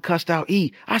motherfucker cussed out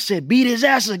E. I said, beat his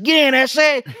ass again, that's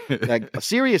it. Like,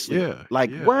 seriously.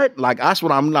 What? Like, that's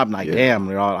what I'm like, damn,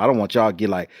 I don't want y'all to get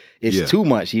like, it's too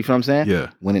much. You feel what I'm saying? Yeah.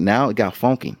 When it got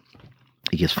funky.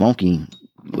 It gets funky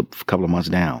a couple of months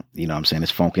down. You know what I'm saying?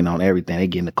 It's funking on everything. They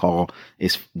getting the call.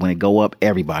 It's when it go up,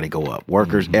 everybody go up.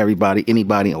 Workers, everybody,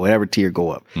 anybody, whatever tier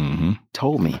go up.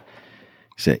 Told me,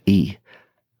 said, E,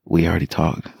 we already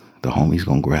talked. The homies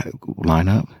gonna line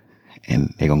up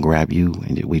and they gonna grab you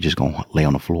and we just gonna lay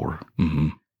on the floor.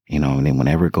 And then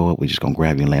whenever it go up, we just gonna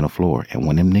grab you and lay on the floor. And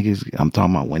when them niggas, I'm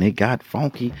talking about when it got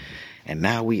funky, and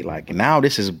now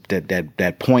this is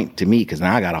that point to me, because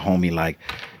now I got a homie like,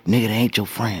 nigga, they ain't your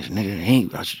friends.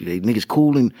 Niggas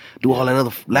cool and do all that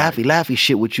other laughy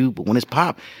shit with you. But when it's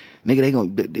pop,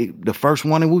 nigga, the first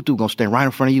one in Wutu gonna stand right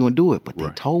in front of you and do it. But they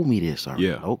told me this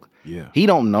already. Yeah. He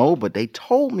don't know, but they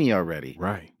told me already.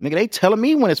 Right. Nigga, they telling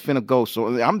me when it's finna go.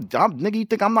 So I'm nigga, you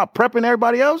think I'm not prepping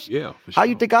everybody else? Yeah. For sure. How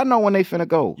you think I know when they finna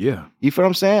go? Yeah. You feel what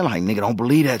I'm saying? Like, nigga, don't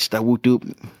believe that stuff.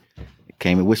 Wutu. It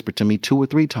came and whispered to me 2 or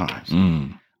 3 times.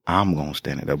 I'm gonna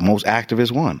stand in the most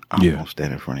activist one. I'm gonna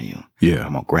stand in front of you. Yeah.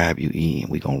 I'm gonna grab you, E,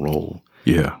 and we gonna roll.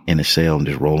 Yeah. In the cell and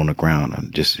just roll on the ground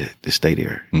and just stay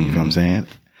there. You know what I'm saying?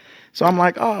 So I'm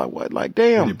like, oh, what? Like,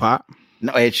 damn. Did it pop?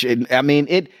 No, it should. I mean,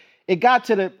 it got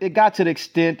to the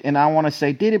extent, and I want to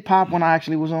say, did it pop when I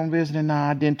actually was on visiting? Nah,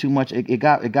 I didn't too much. It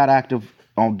got active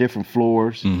on different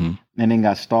floors, and then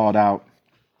got stalled out.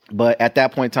 But at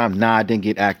that point in time, nah, I didn't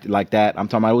get active like that. I'm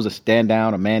talking about it was a stand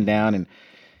down, a man down, and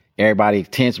everybody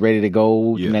tense, ready to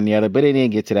go, and then the other. But it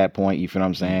didn't get to that point. You feel what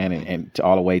I'm saying? And to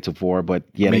all the way to 4. But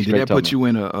yeah, I mean, did that put you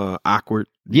in a awkward?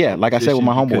 Yeah, like I said with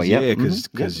my homeboy.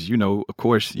 Because you know, of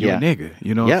course, you're a nigga.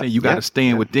 You know what I'm saying? You got to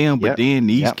stand with them, but then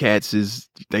these cats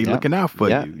they looking out for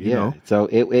you. You know. So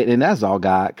it and that's all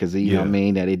God, because you know what I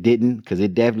mean, that it didn't, because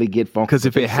it definitely get funky. Because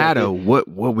if it had what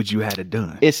would you have to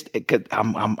done? It's cause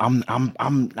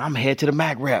I'm head to the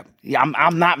Mac rep. Yeah,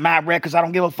 I'm not Mac rep because I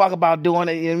don't give a fuck about doing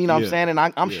it. You know what I'm saying? And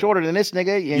I'm shorter than this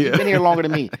nigga, and you've been here longer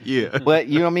than me. But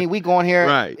you know what I mean? We going here.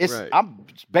 Right. I'm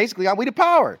basically we the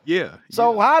power. Yeah.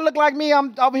 So how I look like me?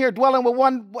 I'm over here dwelling with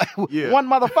one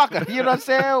motherfucker. You know what I'm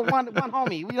saying? One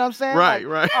homie. You know what I'm saying?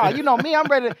 Right. Oh, you know me. I'm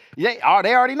ready to. They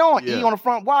already know it. E on the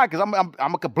front. Why? Because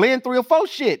I'm a blend 3 or 4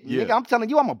 shit. Yeah. Nigga, I'm telling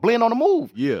you, I'm a blend on the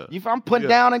move. Yeah. I'm putting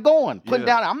down and going. Putting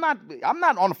down. I'm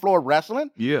not on the floor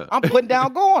wrestling. Yeah. I'm putting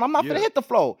down, going. I'm not finna hit the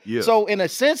floor. Yeah. So in a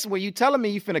sense, when you telling me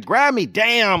you finna grab me,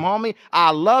 damn, homie,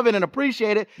 I love it and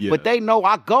appreciate it. Yeah. But they know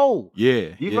I go.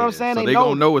 Yeah. You know what I'm saying? So they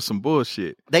gonna know it's some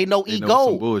bullshit. They know They know ego.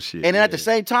 some bullshit. And then at the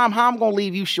same time, how I'm gonna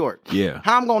leave you short? Yeah.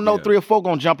 How I'm gonna know 3 or 4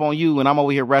 gonna jump on you, and I'm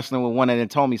over here wrestling with one that then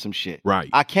told me some shit. Right.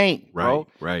 I can't, bro.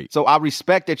 Right. So I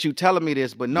respect that you telling me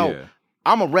this, but no, Yeah.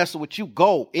 I'm gonna wrestle with you.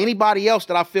 Go. Anybody else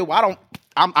that I feel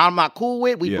I'm not cool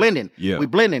with, we blending. Yeah. We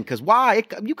blending. Cause why?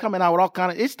 You coming out with all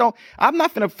kind of I'm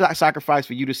not finna sacrifice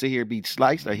for you to sit here and be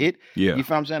sliced or hit. Yeah. You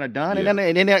feel what I'm saying? Or done. Yeah.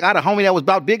 And then I got a homie that was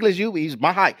about big as you. He's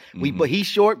my height. But he's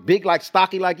short, big, like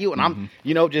stocky like you, and I'm,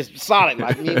 just solid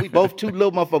like me. We both 2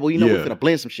 little motherfuckers. We finna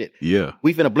blend some shit. Yeah.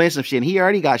 We finna blend some shit. And he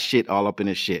already got shit all up in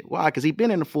his shit. Why? Cause he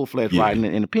been in the full-fledged riding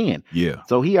in the pen. Yeah.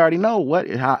 So he already know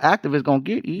how active it's gonna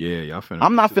get. Yeah, y'all finna.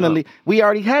 I'm not finna leave. We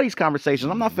already had these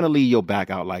conversations. I'm not finna leave your back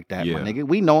out like that, my nigga.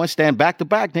 We know and stand back to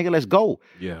back, nigga. Let's go.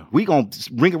 Yeah. We gonna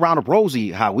ring around the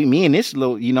rosy. Me and this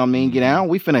little, you know what I mean, get down.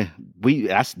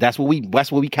 That's what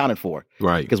we counted for.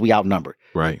 Right. Because we outnumbered.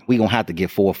 Right. We gonna have to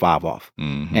get 4 or 5 off.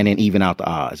 And then even out the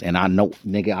odds. And I know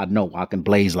I can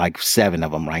blaze like 7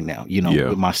 of them right now,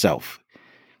 with myself.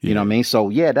 You know what I mean? So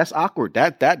yeah, that's awkward.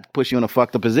 That puts you in a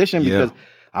fucked up position because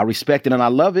I respect it and I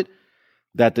love it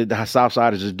that the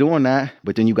Southsiders is doing that,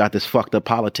 but then you got this fucked up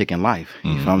politic in life.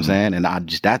 You feel what I'm saying? And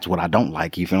that's what I don't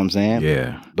like. You feel what I'm saying?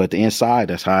 Yeah. But the inside,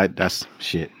 that's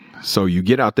shit. So you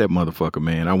get out that motherfucker,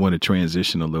 man. I want to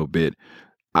transition a little bit.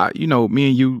 Me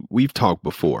and you, we've talked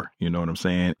before. You know what I'm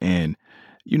saying? And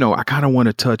I kind of want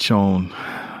to touch on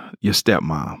your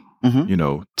stepmom.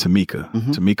 Tamika.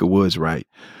 Tamika Woods, right?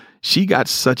 She got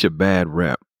such a bad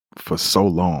rep for so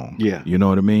long. Yeah. You know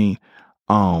what I mean?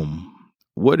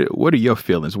 What are your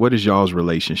feelings? What is y'all's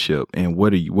relationship, and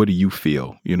what do you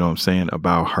feel? You know what I'm saying,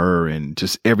 about her and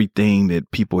just everything that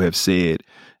people have said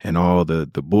and all the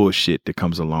bullshit that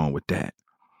comes along with that.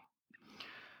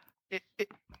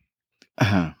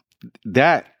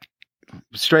 That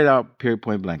straight out, period,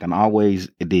 point blank, and always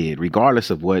did, regardless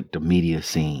of what the media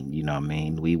seen. You know what I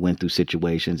mean? We went through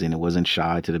situations, and it wasn't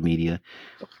shy to the media.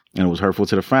 And it was hurtful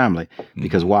to the family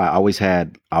because why? I always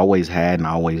had, and I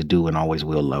always do, and always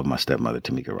will love my stepmother,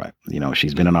 Tamika Wright.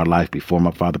 She's been in our life before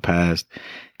my father passed,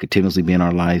 continuously be in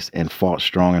our lives, and fought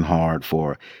strong and hard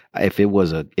for. If it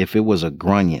was a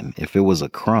grunion, if it was a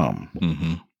crumb,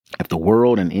 if the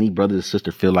world and any brother or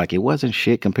sister feel like it wasn't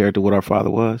shit compared to what our father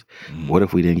was, what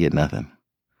if we didn't get nothing?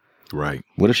 Right.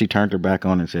 What if she turned her back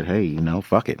on and said, "Hey,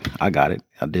 fuck it, I got it,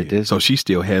 I did this." So she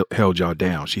still held y'all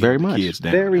down. She very held much, the kids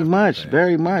down very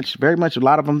much. A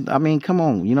lot of them. I mean, come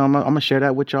on, I'm gonna share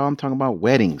that with y'all. I'm talking about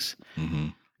weddings.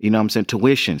 You know what I'm saying?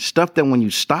 Tuition, stuff that when you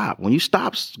stop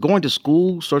going to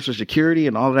school, Social Security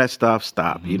and all of that stuff,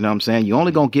 stop. You know what I'm saying? You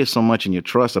only going to get so much in your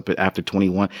trust up after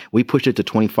 21. We pushed it to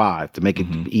 25 to make it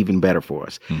even better for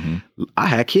us. I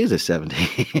had kids at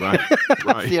 17. Right.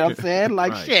 See what I'm saying?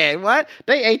 Like, shit, what?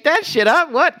 They ate that shit up?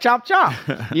 What? Chop, chop.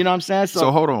 You know what I'm saying? So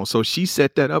hold on. So she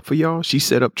set that up for y'all? She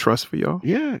set up trust for y'all?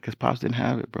 Yeah, because Pops didn't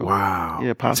have it, bro. Wow.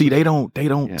 Yeah, Pops. See, they don't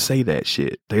say that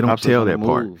shit. They don't Pops tell that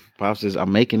part. Pops says,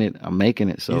 I'm making it.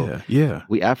 So yeah.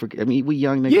 We we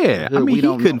young niggas. Yeah, I mean, he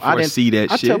couldn't foresee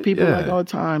that shit. I tell people like all the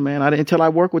time, man. Until I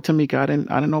worked with Tamika, I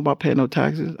didn't know about paying no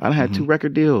taxes. I had 2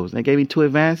 record deals. They gave me 2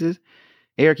 advances.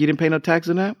 Eric, you didn't pay no tax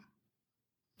on that?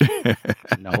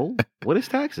 No. What is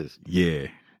taxes? Yeah.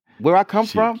 Where I come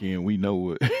from, Ken, we know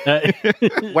what.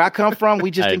 where I come from,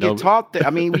 we just didn't get taught that. I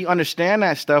mean, we understand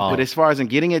that stuff, but as far as in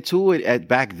getting into it at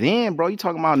back then, bro, you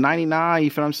talking about 99,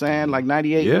 you feel what I'm saying? Like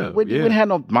 98, we didn't have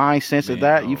no mind sense of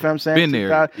that, you feel what I'm saying? Been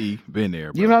there, been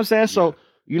there, bro. You know what I'm saying? So,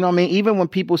 you know what I mean? Even when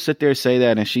people sit there and say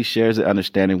that, and she shares the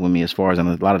understanding with me as far as a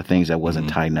lot of the things that wasn't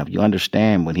tight enough, you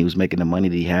understand when he was making the money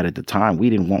that he had at the time, we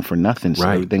didn't want for nothing, so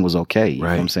everything was okay. You know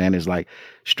what I'm saying? It's like,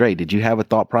 straight, did you have a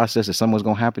thought process that something was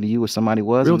going to happen to you or somebody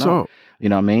was? Real talk. You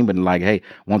know what I mean? But like, hey,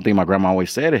 one thing my grandma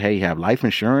always said, hey, you have life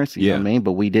insurance. You know what I mean?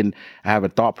 But we didn't have a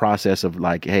thought process of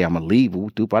like, hey, I'm going to leave.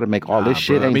 I got to make all this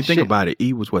shit. I mean, think about it.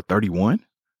 E was what, 31?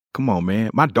 Come on,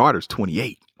 man. My daughter's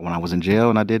 28. When I was in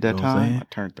jail and I did that time, I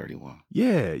turned 31.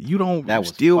 Yeah, you don't that was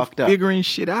still figuring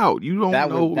shit out. You don't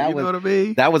know, you know what I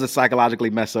mean? That was a psychologically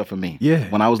mess up for me. Yeah.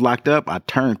 When I was locked up, I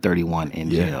turned 31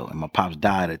 in jail and my pops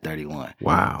died at 31.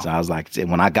 Wow. So I was like,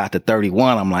 when I got to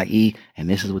 31, I'm like, E, and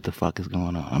this is what the fuck is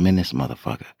going on. I'm in this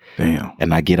motherfucker. Damn.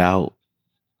 And I get out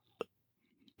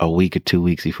a week or 2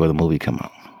 weeks before the movie come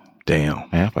out. Damn.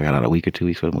 Yeah, I got out a week or 2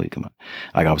 weeks for the movie come out.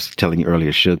 Like I was telling you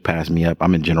earlier, Suge passed me up.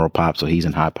 I'm in General Pop, so he's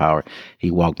in high power. He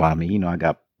walked by me. You know, I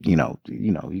got, you could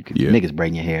niggas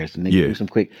braiding your hair. So niggas do some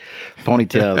quick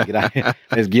ponytails. Get out.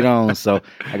 Let's get on. So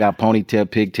I got ponytail,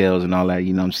 pigtails and all that,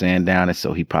 you know what I'm saying, down. And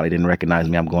so he probably didn't recognize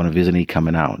me. I'm going to visit and he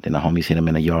coming out. Then the homies hit him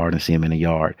in the yard and see him in the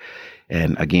yard.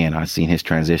 And again, I seen his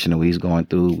transition and what he's going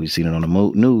through. We've seen it on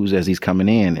the news as he's coming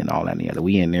in and all that and the other.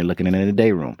 We in there looking in the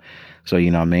day room. So,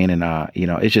 you know what I mean? And,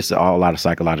 it's just a lot of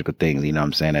psychological things, you know what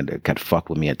I'm saying, that kind of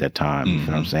fucked with me at that time, you know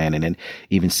what I'm saying? And then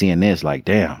even seeing this, like,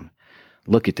 damn,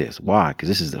 look at this. Why? Because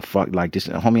this is the fuck, like, this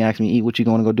homie asked me, E, what you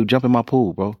going to go do? Jump in my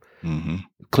pool, bro.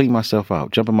 Clean myself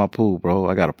out. Jump in my pool, bro.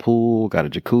 I got a pool, got a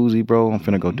jacuzzi, bro. I'm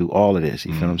finna go do all of this,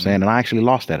 you feel what I'm saying? And I actually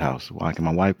lost that house. Why? Because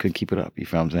my wife couldn't keep it up, you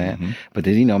feel what I'm saying? But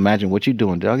then, imagine what you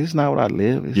doing, dog. This is not what I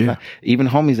live. It's not, even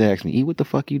homies, they ask me, E, what the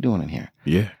fuck you doing in here?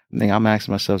 Yeah. Nigga, I'm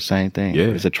asking myself the same thing. Yeah.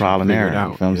 It's a trial and error. You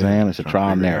feel what I'm saying? It's a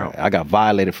trial and error. I got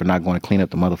violated for not going to clean up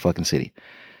the motherfucking city.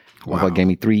 Wow. Gave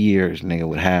me 3 years, nigga,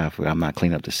 with half where I'm not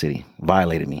cleaning up the city.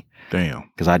 Violated me. Damn.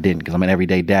 Because I didn't. Because I'm an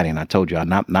everyday daddy, and I told you I'm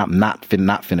not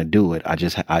finna do it.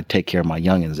 I take care of my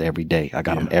youngins every day. I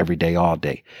got them every day, all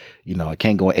day. You know, I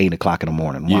can't go at 8 o'clock in the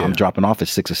morning. Well, I'm dropping off at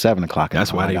 6 or 7 o'clock.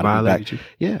 That's why they violated you?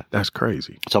 Yeah. That's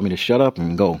crazy. Told me to shut up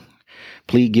and go.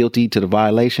 Plead guilty to the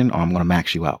violation, or I'm going to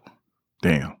max you out.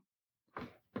 Damn.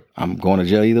 I'm going to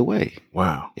jail either way.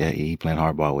 Wow. Yeah, he playing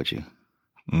hardball with you.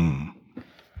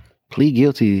 Plead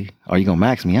guilty, or you gonna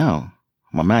max me out?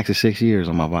 My max is 6 years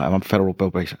on I'm federal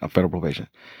probation.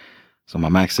 So my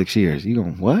max 6 years. You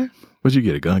going what? What'd you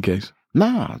get, a gun case?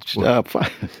 Nah.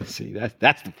 See,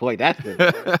 that's the point. That's the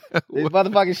this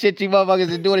motherfucking shit you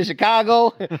motherfuckers are doing in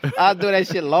Chicago. I was doing that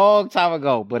shit a long time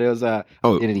ago, but it was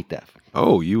identity theft.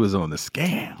 Oh, you was on the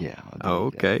scam. Yeah. Oh,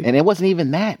 okay. And it wasn't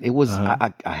even that. It was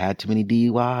I had too many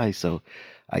DUIs, so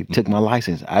I took my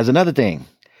license. As another thing,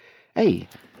 hey,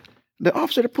 the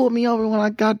officer that pulled me over when I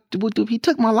got he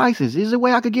took my license. Is there a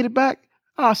way I could get it back?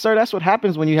 Oh, sir, that's what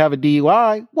happens when you have a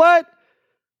DUI. What?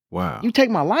 Wow. You take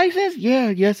my license? Yeah,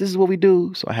 yes, this is what we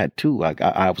do. So I had two.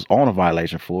 I was on a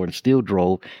violation for it and still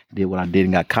drove, did what I did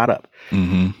and got caught up.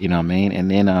 You know what I mean? And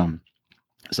then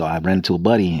so I ran into a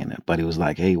buddy and the buddy was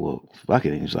like, hey, well, fuck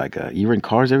it. And he's like, you rent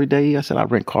cars every day? I said, I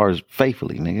rent cars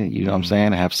faithfully, nigga. You know what I'm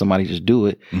saying? I have somebody just do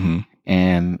it.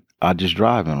 And I just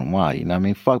drive in them. Why? You know what I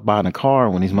mean? Fuck buying a car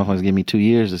when these motherfuckers give me 2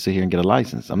 years to sit here and get a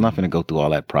license. I'm not going to go through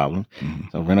all that problem.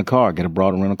 So rent a car, get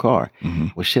abroad and rent a car.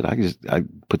 Well, shit, I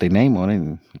put their name on it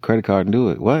and credit card and do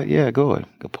it. What? Yeah, go ahead.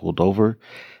 Got pulled over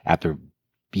after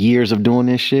years of doing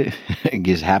this shit. It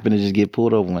just happened to just get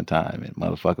pulled over one time. And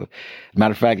motherfucker.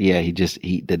 Matter of fact, yeah, the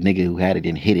nigga who had it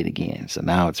didn't hit it again. So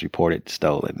now it's reported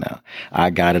stolen now. I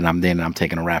got it. I'm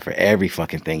taking a rap for every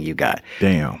fucking thing you got.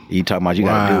 Damn. You talking about you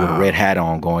got to do with a red hat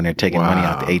on, going there, taking money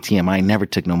out the ATM. I ain't never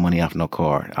took no money off no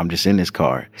car. I'm just in this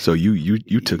car. So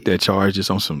you took that charge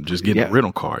just on just getting a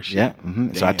rental car shit. Yeah.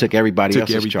 So I took everybody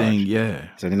else's charge. Yeah.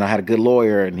 So then I had a good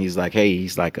lawyer and he's like,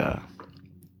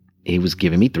 he was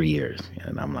giving me 3 years.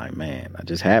 And I'm like, man, I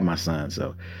just had my son.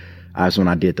 So that's when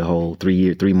I did the whole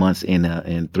 3 months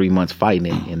in 3 months fighting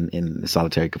it in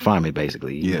solitary confinement,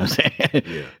 basically. You know what I'm saying?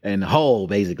 Yeah. And the whole,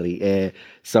 basically. And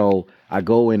so I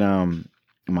go and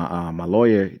my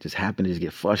lawyer just happened to just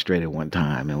get frustrated one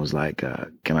time and was like,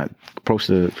 can I approach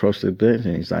the bench?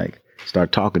 And he's like,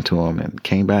 start talking to him and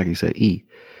came back. He said, E,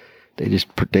 they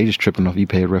just tripping off you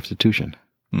paid restitution.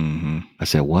 I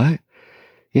said, what?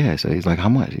 Yeah, so he's like, how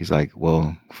much? He's like,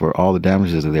 well, for all the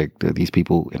damages that these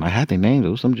people, and I had their names. It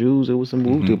was some Jews, it was some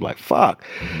Wu. Like, fuck.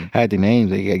 I had their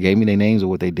names. They gave me their names of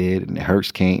what they did. And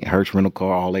Hertz rental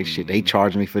car, all that shit. They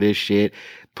charged me for this shit.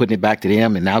 putting it back to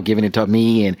them and now giving it to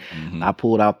me. And I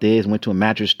pulled out this, went to a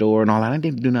mattress store and all that. I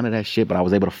didn't do none of that shit, but I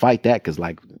was able to fight that because,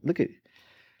 like, look at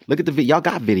the video. Y'all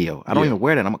got video. I don't even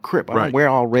wear that. I'm a Crip. I don't wear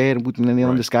all red.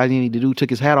 And this guy didn't need to do, took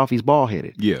his hat off. He's bald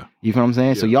headed. Yeah. You know what I'm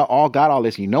saying? Yeah. So y'all all got all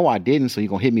this. You know I didn't, so you're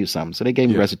going to hit me with something. So they gave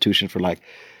me restitution for like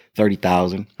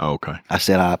 $30,000. Oh, okay. I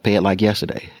said I'll pay it like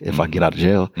yesterday if I get out of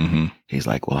jail. He's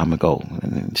like, well, I'm going to go.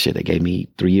 And then shit, they gave me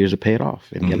 3 years to pay it off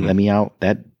and let me out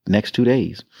that next 2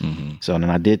 days. So then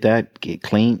I did that, get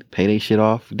cleaned, pay their shit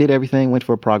off, did everything, went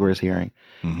for a progress hearing.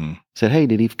 Said, hey,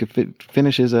 did he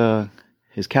finish his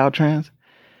Caltrans?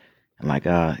 I'm like,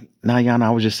 nah, Yana, I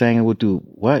was just saying, we'll do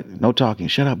what? No talking.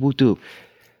 Shut up, we'll do.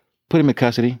 Put him in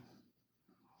custody.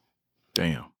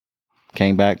 Damn.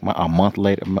 Came back a month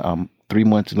later, 3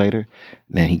 months later.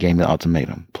 Then he gave me the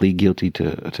ultimatum: plead guilty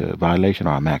to violation,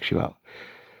 or I'll max you out.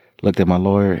 Looked at my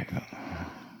lawyer.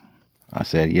 I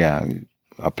said, yeah,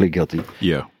 I plead guilty.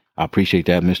 Yeah. I appreciate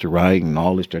that, Mr. Wright, and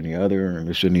all this and the other, and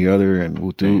this and the other, and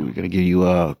we'll do. We're gonna give you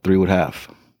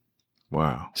 3.5.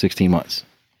 Wow. 16 months.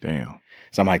 Damn.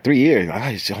 So I'm like, 3 years.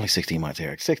 It's only 16 months,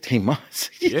 Eric. 16 months.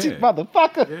 Yeah.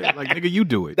 Motherfucker. Yeah, like, nigga, you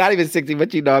do it. Not even 16,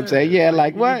 but you know what I'm saying? Yeah,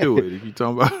 like what? You do it if you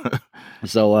talking about.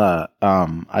 So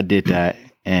I did that,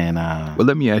 and well,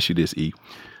 let me ask you this, E.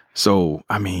 So,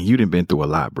 I mean, you done been through a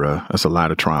lot, bro. That's a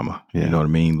lot of trauma. Yeah. You know what I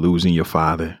mean? Losing your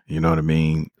father, you know what I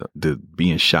mean? The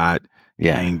being shot,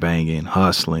 Yeah. gang banging,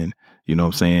 hustling, you know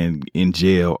what I'm saying? In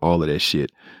jail, all of that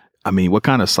shit. I mean, what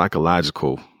kind of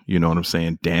psychological, you know what I'm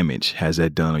saying, damage has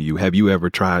that done on you? Have you ever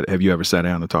sat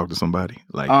down and talked to somebody?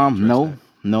 Like, no.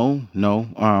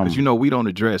 Because you know we don't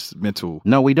address mental.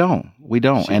 No, we don't.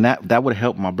 Shit. And that would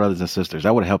help my brothers and sisters.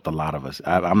 That would have helped a lot of us.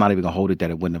 I'm not even gonna hold it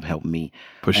that it wouldn't have helped me.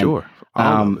 For sure.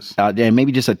 All of us. And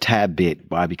maybe just a tad bit,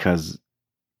 because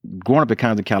growing up in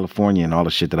Compton, California, and all the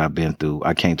shit that I've been through,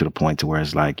 I came to the point to where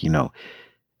it's like, you know,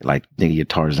 like nigga, you're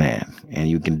Tarzan, and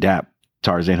you can adapt.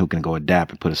 Tarzan who can go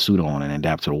adapt and put a suit on and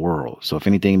adapt to the world. So if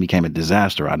anything became a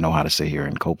disaster, I know how to sit here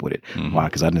and cope with it. Why?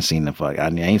 Because I didn't seen the fuck. I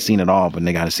ain't seen it all, but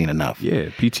nigga, I done seen enough. Yeah,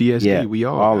 PTSD. Yeah, we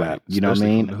all that. You know what I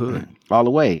mean? From the hood. All the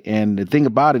way. And the thing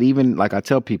about it, even like I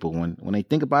tell people, when they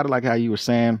think about it, like how you were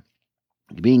saying,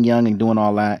 being young and doing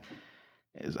all that,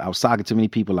 I was sogging too many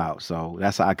people out. So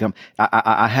that's how I come.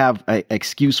 I have an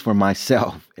excuse for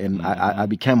myself, and I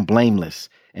became blameless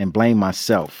and blame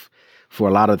myself for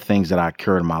a lot of things that I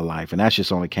occurred in my life. And that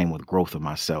just only came with growth of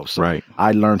myself. So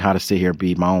I learned how to sit here and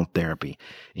be my own therapy,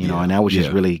 you know, and that was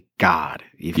just really God.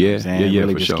 You know what I'm saying?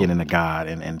 Really just getting into God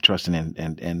and trusting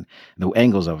and the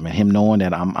angles of him, and him knowing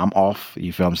that I'm off,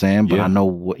 you feel what I'm saying? But I know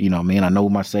what, you know what I mean? I know who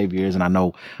my Savior is, and I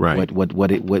know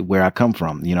where I come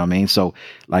from, you know what I mean? So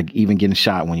like even getting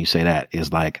shot, when you say that,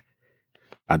 is like,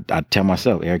 I tell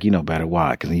myself, Eric, you know better.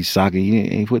 Why? Because he's soccer.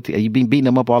 You been beating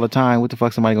him up all the time. What the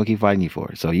fuck somebody gonna keep fighting you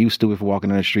for? So you stupid for walking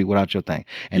down the street without your thing.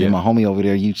 And then my homie over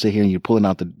there, you sit here and you're pulling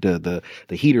out the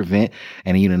heater vent,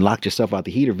 and you done locked yourself out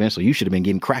the heater vent. So you should have been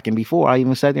getting cracking before I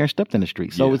even sat there and stepped in the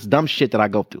street. So it's dumb shit that I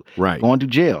go through. Right. Going to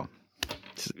jail.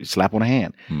 Slap on the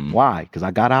hand. Why? Because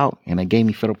I got out and they gave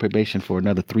me federal probation for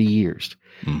another 3 years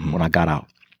when I got out.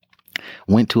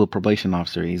 Went to a probation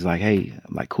officer. He's like, hey,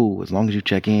 I'm like, cool. As long as you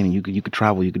check in and you could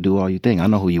travel, you could do all your thing. I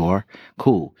know who you are.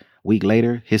 Cool. Week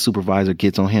later, his supervisor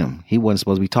gets on him. He wasn't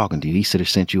supposed to be talking to you. He should have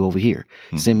sent you over here.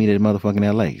 Send me to the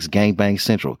motherfucking LA. It's gangbang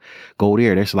central. Go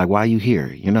there. They're like, why are you here?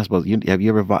 You're not supposed to.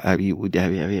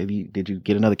 Did you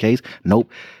get another case? Nope.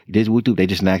 They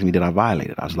just asked me, did I violate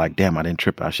it? I was like, damn, I didn't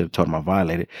trip. I should have told him I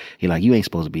violated. He like, you ain't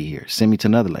supposed to be here. Send me to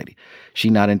another lady. She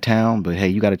not in town, but hey,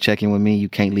 you got to check in with me. You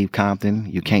can't leave Compton.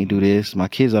 You can't do this. My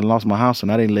kids, I lost my house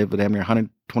and I didn't live with them near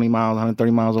 120 miles,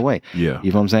 130 miles away. Yeah.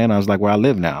 You know what I'm saying? I was like, where I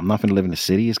live now. I'm not finna live in the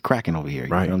city. It's cracking over here. You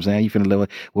know what I'm saying? You finna live,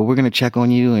 well, we're going to check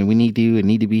on you and we need you and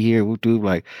need to be here. We'll do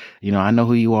like, you know, I know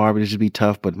who you are, but it should be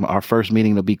tough, but our first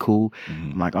meeting will be cool.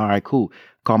 I'm like, all right, cool.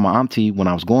 Called my auntie when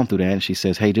I was going through that, and she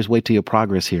says, hey, just wait till your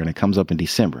progress here, and it comes up in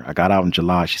December. I got out in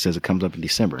July. She says it comes up in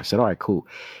December. I said, all right, cool.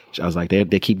 I was like,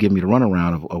 they keep giving me the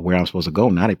runaround of where I'm supposed to go.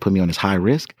 Now they put me on this high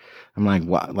risk. I'm like,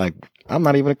 what? Like, I'm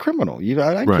not even a criminal. You know,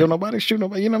 I didn't kill nobody, shoot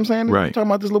nobody. You know what I'm saying? Right.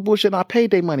 Talking about this little bullshit, and I paid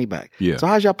their money back. Yeah. So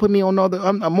how's y'all put me on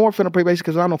I'm more finna pay basic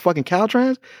because I'm no fucking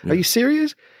Caltrans? Are you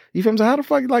serious? You feel me? How the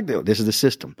fuck you like that? This is the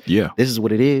system. Yeah. This is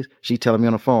what it is. She telling me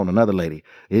on the phone, another lady.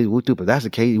 But that's the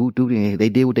case. They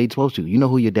did what they supposed to. You know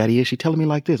who your daddy is? She telling me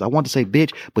like this. I want to say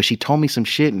bitch, but she told me some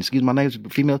shit, and excuse my name,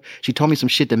 female. She told me some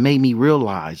shit that made me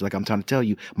realize, like I'm trying to tell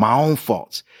you, my own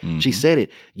faults. She said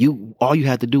it. All you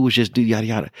had to do was just do yada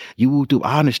yada.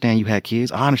 I understand you had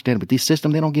kids. I understand, but this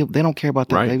system, they don't care about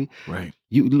that, baby. Right.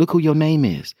 You look who your name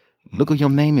is. Look what your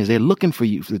name is. They're looking for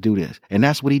you to do this. And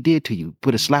that's what he did to you.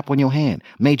 Put a slap on your hand.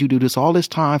 Made you do this all this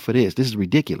time for this. This is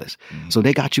ridiculous. So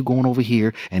they got you going over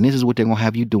here, and this is what they're going to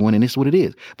have you doing, and this is what it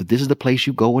is. But this is the place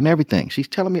you go and everything. She's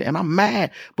telling me, and I'm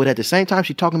mad. But at the same time,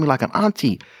 she's talking to me like an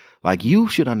auntie. Like, you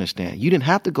should understand. You didn't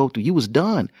have to go through. You was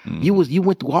done. You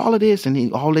went through all of this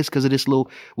and all this because of this little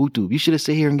woo-tube. You should have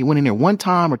sat here and went in there one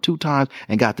time or two times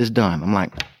and got this done. I'm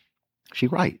like, she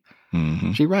right.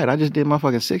 She right. I just did my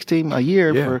fucking 16 a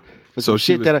year for so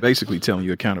she shit was that basically telling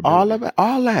you accountability.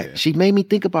 All that. Yeah. She made me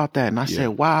think about that, and I said,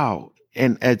 "Wow!"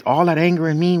 And all that anger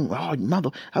in me, oh mother,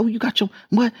 how you got your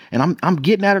what? And I'm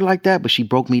getting at her like that, but she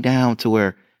broke me down to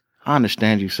where I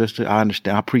understand you, sister. I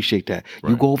understand. I appreciate that.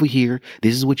 Right. You go over here.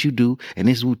 This is what you do, and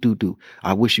this is what you do.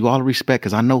 I wish you all the respect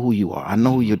because I know who you are. I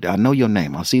know I know your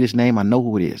name. I see this name. I know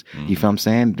who it is. You feel what I'm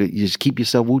saying? You just keep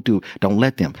yourself woo-doo. Don't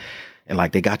let them. And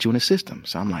like they got you in the system.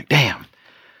 So I'm like, damn.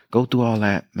 Go through all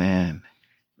that, man.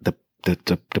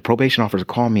 The probation officer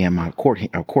called me at my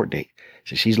court date.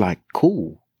 So she's like,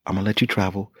 cool, I'm gonna let you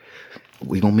travel.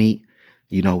 We gonna meet.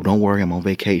 Don't worry, I'm on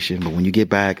vacation. But when you get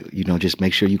back, just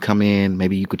make sure you come in.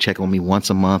 Maybe you could check on me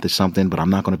once a month or something, but I'm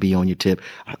not gonna be on your tip.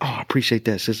 I appreciate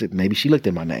that, sister. Maybe she looked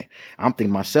at my name. I'm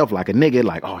thinking myself like a nigga,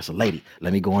 like, oh, it's a lady.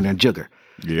 Let me go in there and jug her.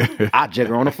 Yeah. I jug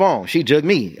her on the phone. She jug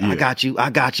me. Yeah. I got you.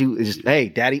 It's just, hey,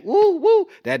 daddy, woo, woo.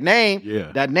 That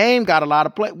name got a lot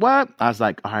of play. What? I was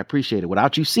like, all right, appreciate it.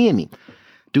 Without you seeing me,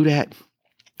 do that.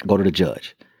 Go to the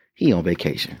judge. He on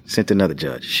vacation. Sent to another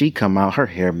judge. She come out, her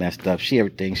hair messed up.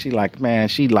 Everything. She like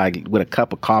with a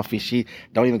cup of coffee. She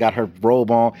don't even got her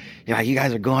robe on. You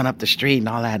guys are going up the street and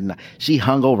all that. And she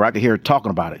hung over. I could hear her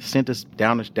talking about it. Sent us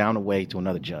down the way to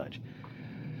another judge.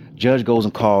 Judge goes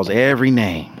and calls every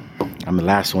name. I'm the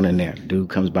last one in there. Dude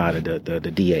comes by,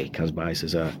 the DA comes by. He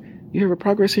says, you have a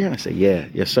progress here? And I say, yeah,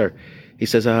 yes, sir. He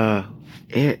says,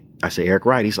 Eric. I say, Eric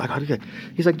Wright. He's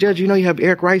like, Judge, you have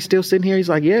Eric Wright still sitting here? He's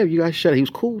like, yeah, you guys shut up. He was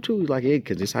cool too. He's like, yeah,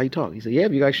 because this is how you talk. He said, yeah,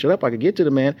 if you guys shut up, I could get to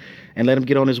the man and let him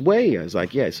get on his way. I was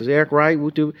like, yeah. He says, Eric Wright,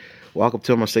 walk up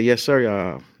to him. I say, yes,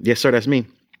 sir. Yes, sir, that's me.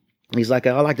 He's like,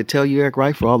 I'd like to tell you, Eric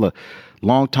Wright, for all the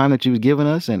long time that you was giving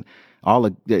us and all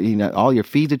all your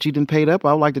fees that you didn't paid up.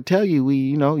 I would like to tell you,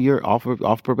 you're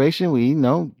off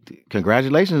probation.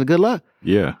 Congratulations and good luck.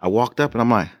 Yeah. I walked up and I'm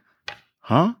like,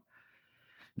 huh?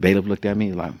 Bailiff looked at me.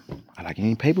 He's like, I like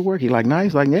any paperwork. He's like, nice.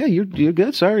 He's like, yeah, you're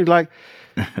good, sir. He's like,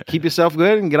 keep yourself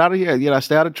good and get out of here.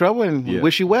 Stay out of trouble and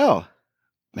wish you well.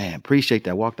 Man, appreciate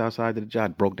that. Walked outside to the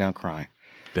job, broke down crying.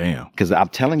 Damn. Because I'm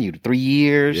telling you, 3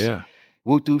 years. Yeah.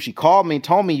 Woo-doo. She called me,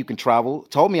 told me you can travel,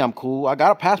 told me I'm cool. I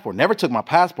got a passport. Never took my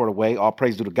passport away. All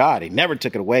praise to the God. They never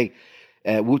took it away.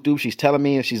 Woo-doo. She's telling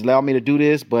me and she's allowed me to do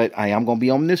this, but I'm going to be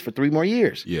on this for 3 more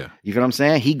years. Yeah. You feel what I'm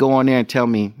saying? He go on there and tell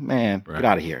me, man, Get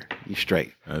out of here. You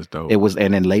straight. That's dope. It was,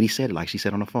 and then the lady said it like she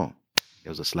said on the phone. It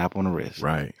was a slap on the wrist.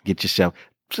 Right. Get yourself,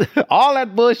 all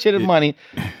that bullshit and money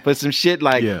for some shit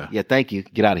like, yeah, thank you.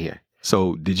 Get out of here.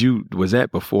 So was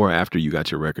that before or after you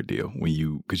got your record deal?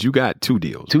 Because you got 2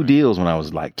 deals. 2 deals when I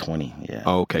was like 20. Yeah.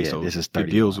 Oh, okay. Yeah, so this is the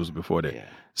 30. deals was before that. Yeah.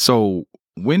 So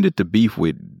when did the beef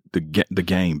with the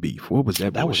game beef? What was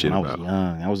that bullshit about? That was when I was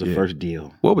young. That was the first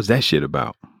deal. What was that shit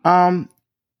about? And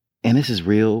this is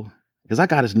real because I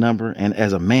got his number, and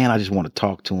as a man, I just want to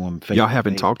talk to him. Y'all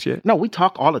haven't talked yet? No, we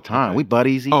talk all the time. Okay. We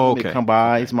buddies. He come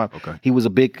by. Okay. He was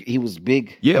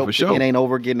big. Yeah, for sure. It ain't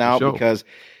over getting out because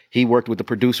he worked with the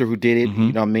producer who did it. Mm-hmm.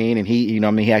 You know what I mean? And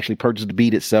he actually purchased the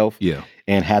beat itself. Yeah.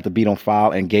 And had the beat on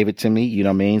file and gave it to me. You know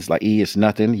what I mean? It's like, it's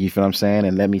nothing. You feel what I'm saying?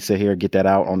 And let me sit here and get that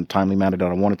out on the timely manner that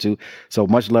I wanted to. So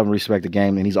much love and respect the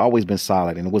game. And he's always been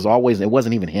solid. And it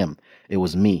wasn't even him. It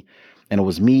was me. And it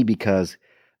was me because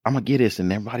I'm going to get this.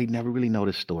 And everybody never really know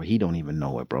this story. He don't even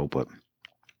know it, bro. But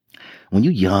when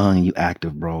you young and you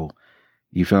active, bro,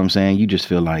 you feel what I'm saying? You just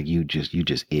feel like you just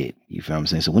it. You feel what I'm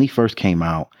saying? So when he first came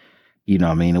out, you know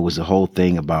what I mean? It was the whole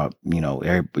thing about,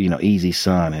 Eazy's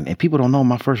son. And people don't know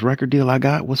my first record deal I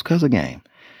got was because of Game.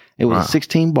 It was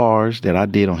 16 bars that I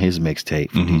did on his mixtape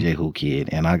for DJ Who Kid.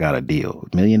 And I got a deal,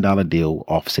 $1 million deal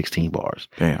off 16 bars.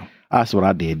 Damn. That's what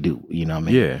I did do, you know what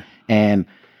I mean? Yeah. And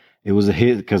it was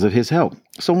because of his help.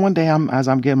 So one day as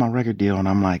I'm getting my record deal and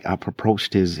I'm like, I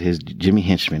approached his Jimmy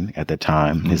Henchman at the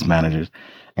time, his managers,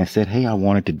 and said, hey, I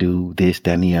wanted to do this,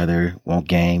 that, and the other, want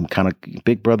Game, kind of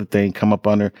big brother thing, come up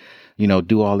under,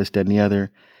 do all this, that, and the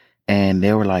other. And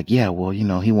they were like, yeah, well,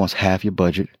 he wants half your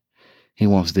budget. He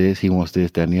wants this,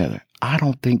 that, and the other. I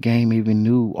don't think Game even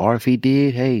knew, or if he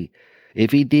did, hey,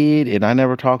 if he did, and I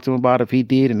never talked to him about it, if he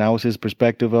did, and that was his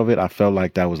perspective of it, I felt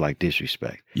like that was like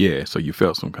disrespect. Yeah, so you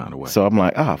felt some kind of way. So I'm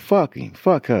like, fuck him,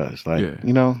 fuck us. Like,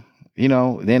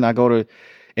 then I go to,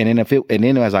 And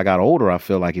then as I got older, I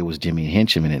feel like it was Jimmy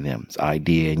Henchman and them's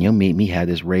idea. And me had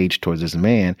this rage towards this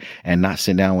man and not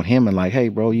sit down with him and like, hey,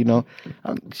 bro, if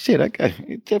I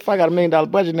got $1 million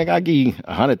budget, nigga, I give you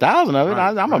 100,000 of it.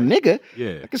 I'm a nigga.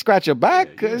 Yeah. I can scratch your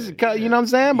back, cause you know what I'm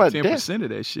saying? But 10% of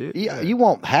that shit. Yeah, you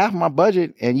want half my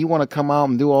budget and you want to come out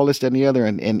and do all this, that, and the other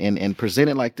and present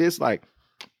it like this, like.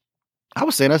 I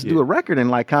was saying let's do a record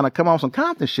and like kind of come on some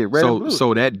Compton shit.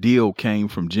 So that deal came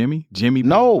from Jimmy?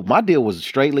 No, my deal was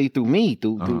straightly through me,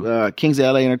 through Kings of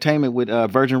LA Entertainment with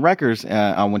Virgin Records when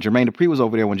Jermaine Dupri was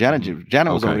over there, when Janet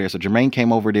was over there. So Jermaine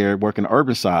came over there working the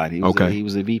urban side. He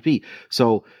was a VP.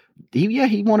 So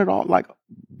he wanted all like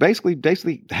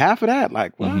basically half of that.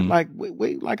 Like what? Like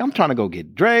wait, like I'm trying to go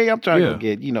get Dre. I'm trying to go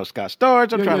get Scott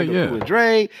Storch. I'm trying to go with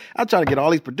Dre. I'm trying to get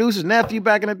all these producers. Nephew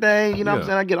back in the day. You know what I'm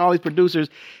saying? I get all these producers.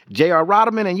 J.R.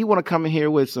 Rodderman, and you want to come in here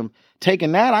with some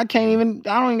taking that? I don't even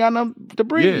got nothing to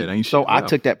breathe. Yeah, so I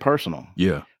took that personal.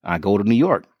 Yeah, I go to New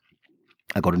York.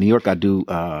 I do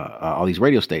all these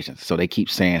radio stations. So they keep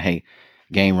saying, "Hey,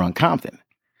 Game Run Compton."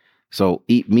 So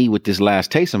eat me with this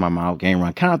last taste in my mouth, Game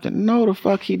Run Compton. No, the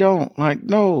fuck he don't. Like,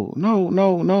 no.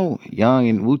 Young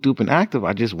and Whoop Doop and active.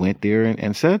 I just went there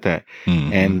and said that.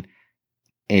 And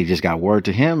it just got word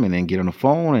to him and then get on the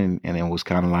phone and it was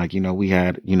kind of like, we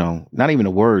had, not even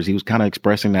the words. He was kind of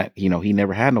expressing that, he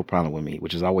never had no problem with me,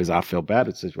 which is always, I felt bad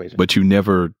at the situation. But you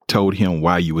never told him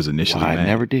why you was initially mad? I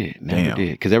never did.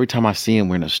 Because every time I see him,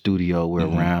 we're in a studio, we're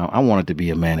around. I wanted to be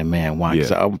a man and man. Why?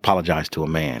 Because I apologize to a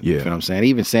man. You know what I'm saying?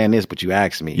 Even saying this, but you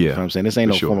asked me. You know what I'm saying? This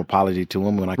ain't no form of apology to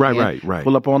him when I can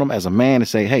pull up on him as a man and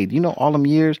say, hey, all them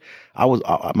years, I was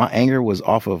my anger was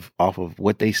off of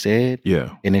what they said.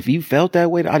 Yeah. And if you felt that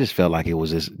way, I just felt like it was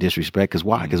this disrespect. Because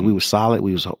why? Because we was solid.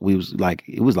 We was like,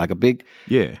 it was like a big,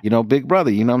 big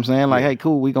brother. You know what I'm saying? Like, hey,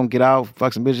 cool, we gonna get out,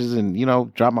 fuck some bitches,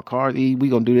 and drop my car. We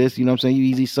gonna do this. You know what I'm saying? You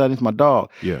easy son, it's my dog.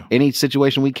 Yeah. Any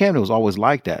situation we came, it was always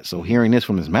like that. So hearing this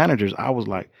from his managers, I was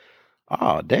like,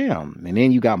 oh damn. And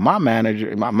then you got my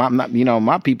manager,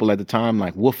 my people at the time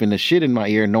like woofing the shit in my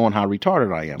ear, knowing how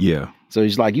retarded I am. Yeah. So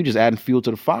he's like, you just adding fuel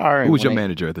to the fire. Who was your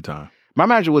manager at the time? My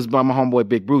manager was my homeboy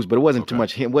Big Bruce, but it wasn't too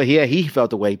much him. Well, he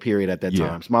felt the way, period, at that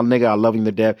time. Small nigga, I love him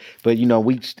to death. But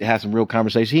we had some real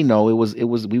conversations. He know we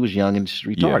was young and just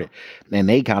retarded. And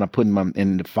they kind of putting him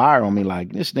in the fire on me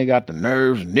like, this nigga got the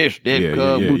nerves and this,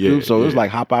 So it was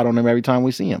like hop out on him every time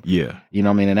we see him. Yeah. You know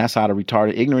what I mean? And that's how the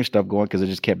retarded ignorant stuff going, because it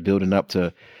just kept building up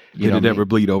to Did it ever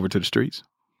bleed over to the streets?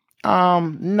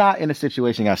 Not in a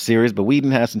situation got serious, but we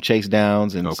didn't have some chase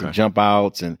downs and some jump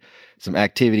outs and some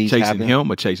activities. Chasing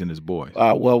him or chasing his boys?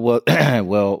 Well, a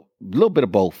little bit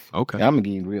of both. Okay. I'm gonna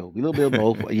get real. A little bit of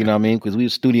both. You know what I mean? Because we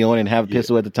was studioing and have a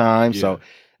pistol at the time, so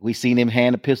we seen him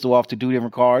hand a pistol off to 2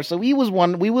 different cars. So we was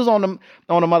on the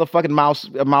motherfucking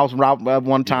mouse route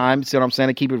one time. See what I'm saying?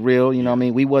 To keep it real, you know what I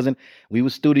mean? We was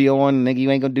studioing, nigga, you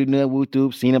ain't gonna do nothing whoop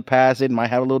doop. Seen him pass it, might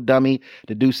have a little dummy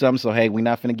to do something. So hey, we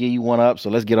not finna give you one up.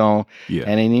 So let's get on. Yeah.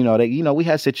 And then we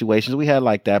had situations we had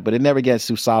like that, but it never gets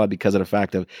too solid because of the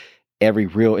fact of every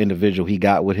real individual he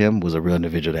got with him was a real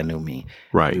individual that knew me.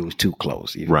 Right. It was too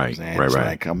close. You know right. What I'm saying? Right. It's right.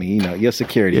 like, I mean, your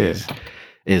security is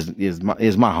my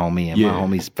homie and my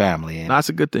homie's family. And that's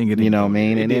a good thing. You know what I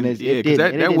mean? And then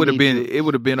that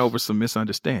would have been over some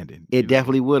misunderstanding. It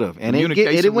definitely would have. And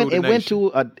it went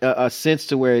to a sense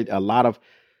to where a lot of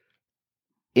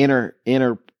inner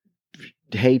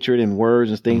hatred and words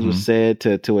and things was said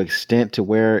to an extent to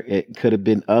where it could have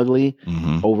been ugly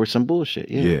over some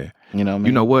bullshit. Yeah. You know what I mean?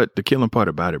 You know what? The killing part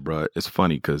about it, bro, it's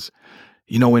funny because,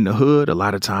 in the hood, a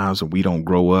lot of times when we don't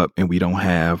grow up and we don't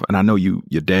have, and I know your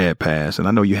dad passed, and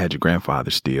I know you had your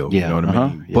grandfather still, you know what I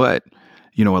mean? Yeah. But,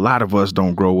 a lot of us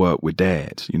don't grow up with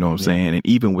dads, you know what I'm saying? And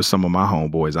even with some of my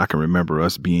homeboys, I can remember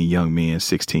us being young men,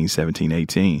 16, 17,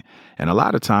 18. And a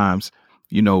lot of times,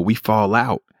 we fall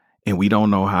out and we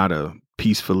don't know how to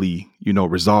peacefully,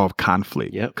 resolve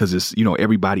conflict. Because it's,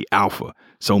 everybody alpha,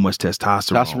 so much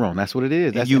testosterone. That's what it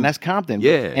is. That's Compton.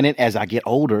 Yeah. And then as I get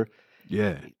older,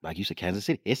 like you said, Kansas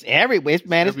City, it's everywhere.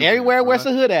 It's everywhere. Where's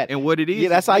the hood at? And what it is,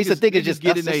 that's how I used to think. It's just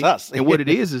us. And what it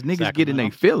is niggas getting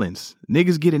their feelings.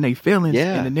 Niggas getting their feelings,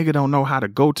 and the nigga don't know how to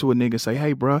go to a nigga and say,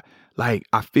 "Hey, bro, like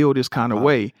I feel this kind of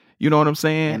way." You know what I'm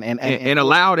saying? And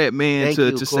allow that man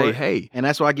to say, "Hey," and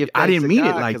that's why I didn't mean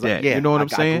it like that. You know what I'm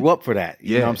saying? I grew up for that.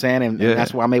 You know what I'm saying? And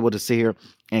that's why I'm able to sit here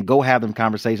and go have them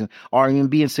conversations, or even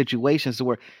be in situations to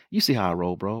where you see how I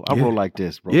roll, bro. I roll like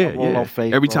this, bro. Yeah, I roll on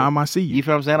faith. Every bro. time I see you. You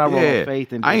feel what I'm saying? I roll on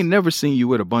faith. And I ain't never seen you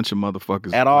with a bunch of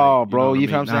motherfuckers. At all, bro. You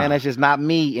feel what I'm saying? Nah. That's just not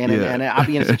me. And I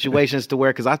be in situations to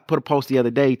where, because I put a post the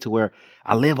other day to where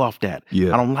I live off that.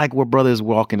 Yeah. I don't like where brothers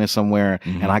walking in somewhere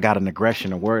and I got an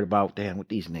aggression or worried about, damn, with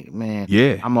these niggas, man.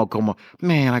 Yeah. I'm going to come,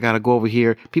 man, I got to go over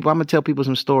here. I'm going to tell people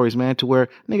some stories, man, to where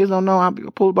niggas don't know. I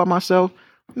pull by myself.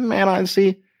 Man, I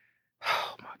see.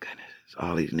 Oh, my goodness.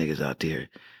 All these niggas out there.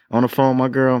 On the phone, my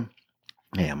girl.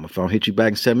 Damn, my phone hit you back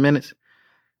in 7 minutes.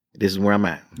 This is where I'm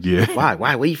at. Yeah. Why?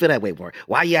 Why you feel that way for?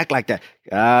 Why you act like that?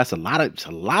 It's a lot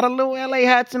of little LA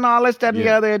hats and all this, that, and the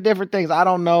other, and different things. I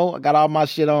don't know. I got all my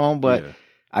shit on, but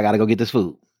I got to go get this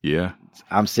food. Yeah.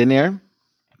 I'm sitting there,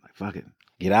 like, fuck it.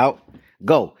 Get out,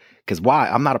 go. Because why?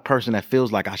 I'm not a person that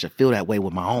feels like I should feel that way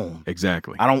with my own.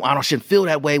 Exactly. I shouldn't feel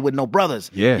that way with no brothers.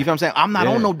 Yeah. You feel what I'm saying? I'm not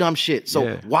on no dumb shit.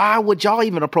 So why would y'all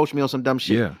even approach me on some dumb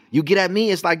shit? Yeah. You get at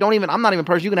me, it's like, I'm not even a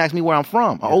person. You can ask me where I'm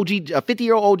from. A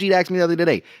 50-year-old OG asked me the other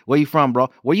day, where you from, bro?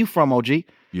 Where you from, OG?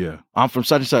 Yeah. I'm from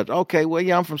such and such. Okay, well,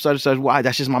 yeah, I'm from such and such. Why?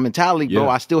 That's just my mentality, bro. Yeah.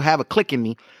 I still have a click in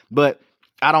me, but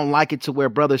I don't like it to where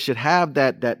brothers should have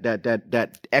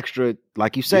that extra,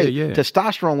 like you say,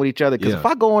 testosterone with each other. Because if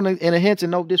I go in a hint and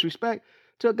no disrespect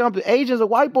to a couple of Asians or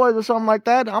white boys or something like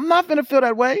that, I'm not finna feel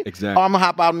that way. Exactly. Or I'm gonna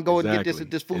hop out and go and get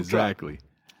this food truck. Exactly.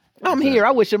 I'm here. I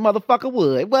wish a motherfucker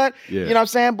would. But you know what I'm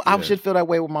saying? I should feel that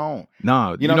way with my own.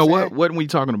 No, you know what? What we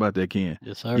talking about that, Ken?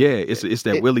 Yes, sir. Yeah, it's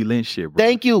that Willie Lynch shit, bro.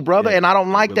 Thank you, brother. Yeah, and I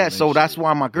don't like that. So that's shit.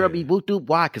 why my girl be boot doop.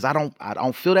 Why? Because I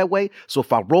don't feel that way. So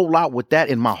if I roll out with that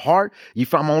in my heart,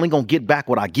 I'm only gonna get back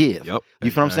what I give. Yep.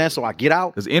 You feel what I'm saying? So I get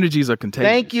out. Because energies are contagious.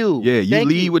 Thank you. Yeah, you Thank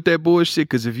lead you. with that bullshit.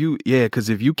 Because if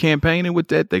you campaigning with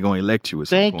that, they're gonna elect you at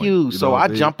some Thank point. you. So know what I I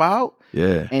mean? jump out.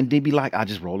 Yeah. And they be like, I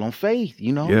just roll on faith,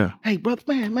 you know? Yeah. Hey, brother,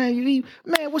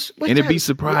 what's And it'd be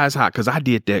surprised how, because I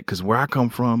did that, because where I come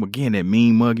from, again, that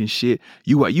mean mugging shit,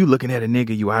 you looking at a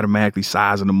nigga, you automatically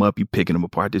sizing them up, you picking them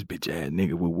apart, this bitch ass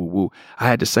nigga, woo, woo, woo. I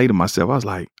had to say to myself, I was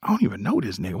like, I don't even know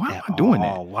this nigga. Why am I doing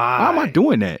that? Why am I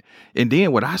doing that? And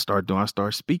then what I start doing, I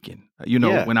start speaking. You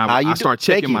know, when I start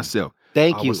checking myself.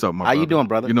 Thank you. What's up, my How brother? you doing,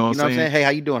 brother? You know what I'm saying? Hey,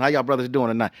 how you doing? How y'all brothers doing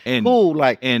tonight? And, cool,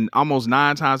 like, and almost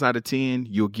 9 times out of 10,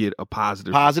 you'll get a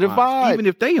positive response. vibe. Even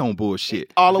if they on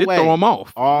bullshit. All the way. It'll throw them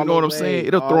off. All you know what I'm way, saying?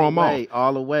 It'll throw them off.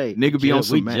 All the way. Nigga be on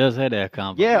some We just had that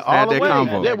convo. Yeah, all the way.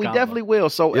 Yeah, we convo. definitely will.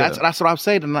 So that's what I'm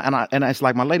saying. And it's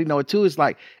like my lady know it too. It's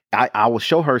like I will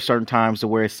show her certain times to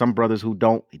where it's some brothers who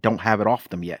don't have it off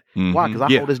them yet. Mm-hmm. Why? Because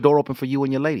I hold this door open for you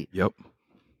and your lady. Yep.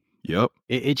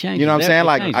 It changes. You know what I'm saying?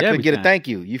 Like, I could get a everything. thank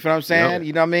you. You feel what I'm saying? Yep.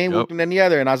 You know what I mean? Yep. One than the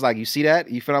other. And I was like, you see that?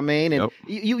 You feel what I mean? And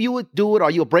you would do it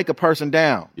or you'll break a person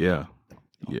down. Yeah.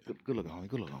 Yeah. Good looking, homie.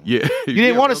 Good looking, homie. Yeah. You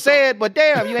didn't want to say it, but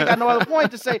damn, you ain't got no other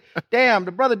point to say. Damn,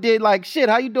 the brother did like shit.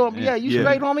 How you doing? Yeah, you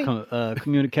straight, homie?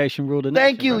 Communication rule.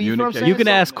 Thank you. You feel what I'm saying? You can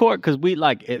ask Court because we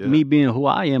me being who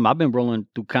I am. I've been rolling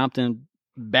through Compton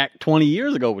back 20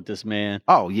 years ago with this man.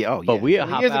 Oh yeah. But we'll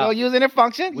hop years out. ago, using it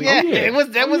function. It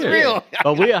was real.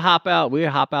 But we'll hop out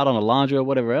on the laundry or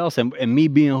whatever else. And me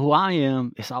being who I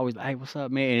am, it's always like, hey, what's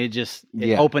up, man? And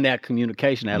it opened that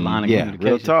communication, that line of communication.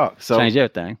 Real talk. So change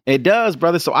everything. It does,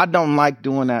 brother. So I don't like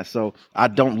doing that. So I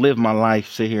don't live my life,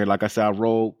 sit here. Like I said, I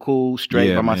roll cool,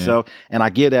 straight by myself. And I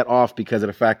give that off because of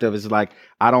the fact of it's like,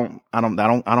 I don't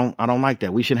like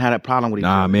that. We shouldn't have that problem with each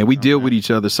other. Nah, man, we deal with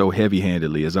each other so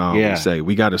heavy-handedly, as I always say.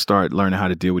 We got to start learning how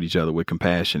to deal with each other with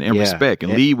compassion and respect,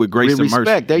 and lead with grace and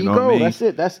mercy. There you know go. what I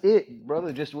mean? That's it,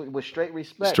 brother. Just with straight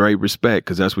respect. Straight respect,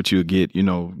 because that's what you'll get,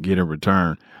 get in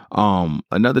return.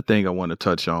 Another thing I want to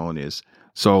touch on is,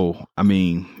 so, I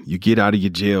mean, you get out of your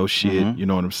jail shit, you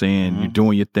know what I'm saying? You're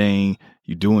doing your thing,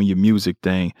 you're doing your music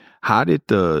thing. How did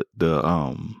the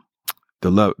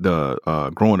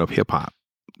growing up hip hop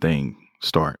thing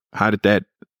start? How did that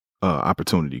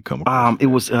opportunity come across? It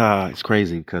was it's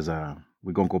crazy because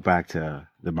we're gonna go back to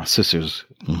my sisters.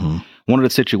 One of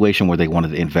the situation where they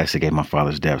wanted to investigate my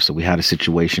father's death. So we had a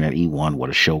situation at E1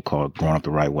 with a show called Growing Up the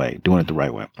Right Way, Doing It the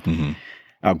Right Way.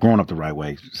 Growing Up the Right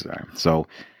Way. Sorry. So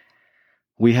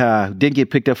we didn't get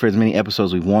picked up for as many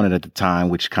episodes we wanted at the time,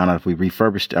 which kind of we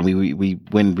refurbished. I mean, we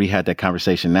when we had that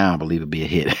conversation now, I believe it'd be a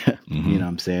hit. You know what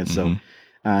I'm saying? So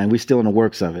and we're still in the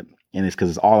works of it. And it's because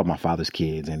it's all of my father's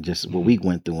kids and just what we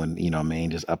went through and, you know what I mean,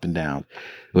 just up and down,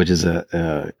 which is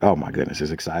oh my goodness,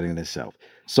 it's exciting in itself.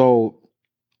 So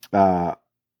E1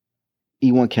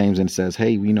 came and says,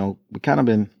 hey, we kind of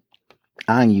been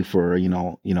eyeing you for,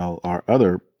 our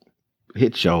other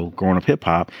hit show, Growing Up Hip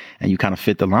Hop, and you kind of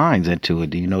fit the lines into it.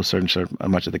 Do you know certain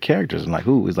much of the characters? And like,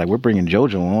 who? It's like, we're bringing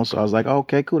JoJo on. So I was like, oh,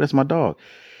 okay, cool. That's my dog.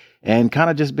 And kind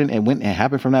of just went and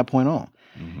happened from that point on.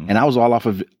 And that was all off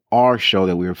of our show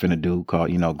that we were finna do called,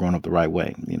 Growing Up the Right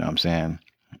Way. You know what I'm saying?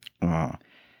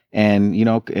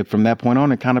 And, from that point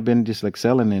on, it kind of been just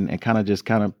excelling and kind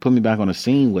of put me back on the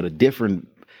scene with a different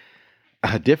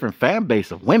fan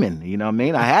base of women. You know what I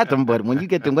mean? I had them, but when you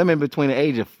get the women between the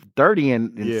age of 30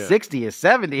 and 60 and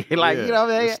 70, like, you know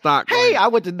what I mean? Hey, I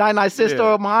went to 99 Cent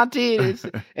store with my auntie,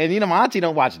 and my auntie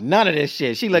don't watch none of this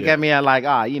shit. She look at me and like,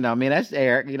 that's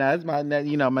Eric, that's my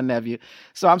nephew.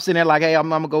 So I'm sitting there like, hey, I'm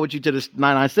gonna go with you to the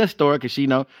 99 Cent store because she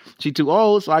too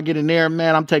old. So I get in there,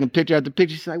 man, I'm taking picture after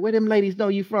picture. She's like, where them ladies know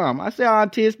you from? I say,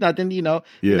 auntie, it's nothing, your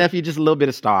nephew just a little bit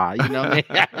of star, you know what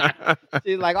I mean?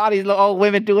 She's like, all these little old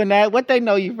women doing that, what they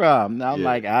know you from? And I'm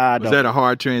like, Was that a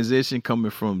hard transition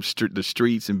coming from the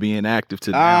streets and being active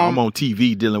to now? I'm on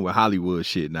TV dealing with Hollywood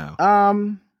shit now.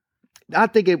 I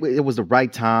think it was the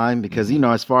right time because,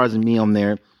 as far as me on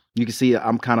there, you can see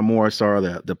I'm kind of more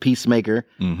the peacemaker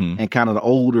and kind of the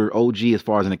older OG as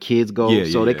far as the kids go.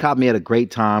 So they caught me at a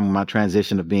great time with my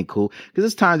transition of being cool. Because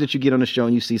there's times that you get on the show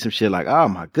and you see some shit like, oh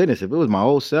my goodness, if it was my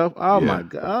old self, my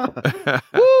God.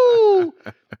 Woo!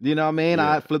 You know what I mean?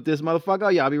 I flip this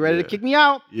motherfucker. Y'all be ready to kick me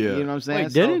out. You know what I'm saying?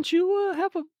 Wait, didn't you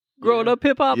have a growing up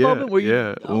hip hop moment? Where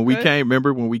you, when we came,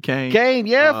 remember when we came? For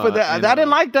that. I didn't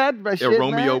like that shit,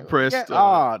 Romeo man. pressed.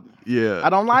 I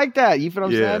don't like that. You feel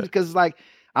what I'm saying? Because like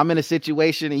I'm in a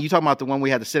situation, and you talking about the one we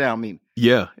had to sit down meeting.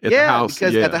 At the house.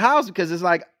 Because at the house, because it's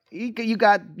like you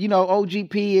got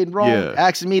OGP and Rome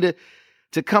asking me to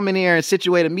come in here and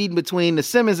situate a meeting between the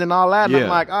Simmons and all that. And I'm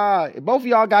like, both of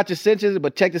y'all got your senses,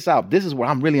 but check this out. This is where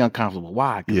I'm really uncomfortable.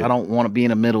 Why? Because I don't want to be in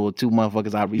the middle of two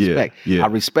motherfuckers I respect. I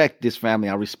respect this family.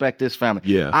 I respect this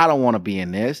family. I don't want to be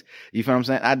in this. You feel what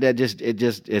I'm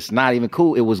saying? It's not even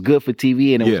cool. It was good for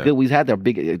TV and it was good. We had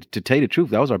to tell you the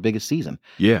truth, that was our biggest season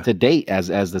to date as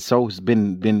the show has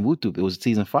been whooped. It was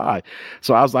season 5.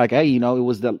 So I was like, hey, it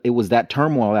was that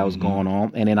turmoil that was going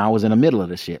on. And then I was in the middle of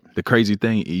the shit. The crazy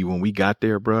thing, E, when we got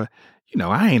there, bro,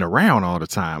 I ain't around all the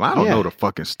time. I don't know the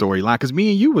fucking storyline because me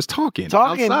and you was talking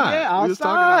outside. Yeah, we was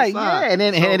talking outside. Yeah,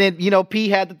 and then P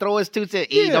had to throw his 2 cents.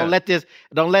 E, don't let this,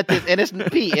 and it's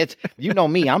P. It's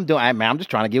me. I'm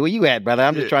just trying to get where you at, brother.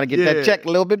 I'm just trying to get that check a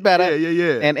little bit better.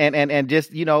 And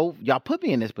just y'all put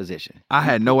me in this position. I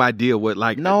had no idea what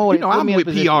I'm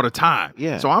with P all the time.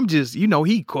 Yeah, so I'm just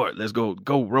he caught. Let's go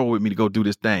roll with me to go do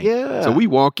this thing. Yeah. So we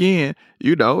walk in.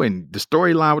 And the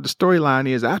storyline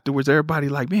is afterwards, everybody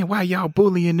like, man, why y'all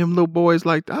bullying them little boys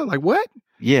like that? I was like, what?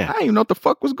 Yeah. I didn't even know what the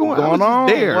fuck was going on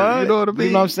there. What? You know what I mean?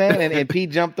 You know what I'm saying? And Pete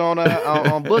jumped on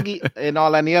Boogie and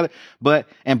all that and the other.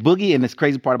 And Boogie, and this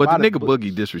crazy part about it. But the nigga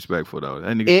Boogie disrespectful though.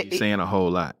 That nigga keep saying a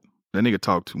whole lot. That nigga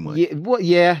talk too much. He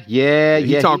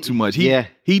talk too much.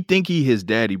 He think he his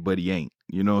daddy, but he ain't.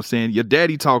 You know what I'm saying? Your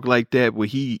daddy talk like that, but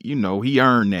he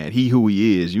earned that. He who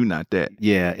he is. You not that.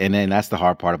 Yeah, and then that's the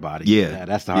hard part about it. Yeah,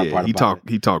 that's the hard part about it.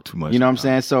 He talked too much. You know what I'm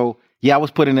saying? So, I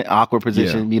was put in an awkward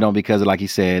position, because like he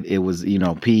said, it was,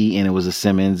 P and it was a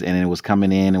Simmons and it was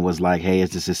coming in. It was like, hey, is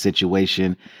this a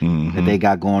situation that they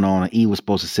got going on? And E was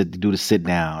supposed to do the sit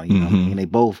down. You know what I mean? They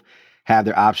both have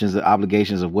their options, the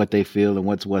obligations of what they feel and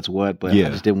what's what. But I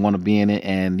just didn't want to be in it.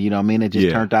 And, you know what I mean? It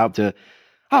just turned out to,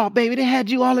 oh, baby, they had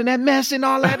you all in that mess and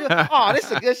all that. Oh,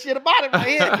 this is good shit about it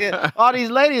right here. All these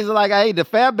ladies are like, hey, the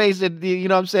fan base, you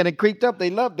know what I'm saying, it creeped up. They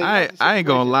loved it. I ain't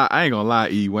gonna lie,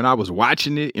 E. When I was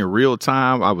watching it in real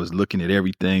time, I was looking at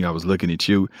everything. I was looking at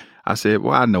you. I said,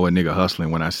 well, I know a nigga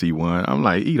hustling when I see one. I'm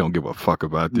like, he don't give a fuck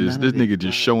about this. This nigga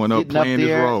just showing up, playing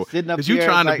his role. Because you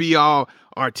trying to be all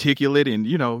articulate and,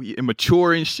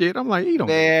 immature and shit. I'm like, he don't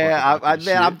give a fuck about this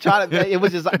shit. I'm trying to, it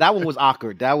was just, that one was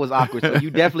awkward. That was awkward. So you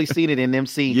definitely seen it in them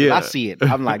scenes. Yeah. I see it.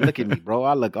 I'm like, look at me, bro.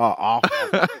 I look all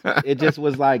awful. It just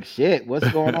was like, shit, what's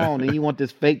going on? And you want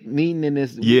this fake meeting in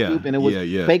this group, and it was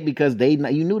fake because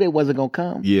you knew they wasn't going to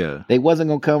come. Yeah. They wasn't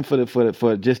going to come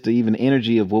for just the even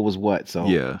energy of what was what. So,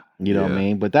 you know what I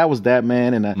mean? But that was that,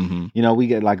 man. And, we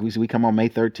get we come on May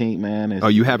 13th, man. Are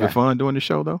you having fun doing the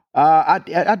show, though? I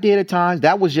did at times.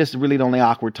 That was just really the only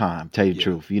awkward time, tell you the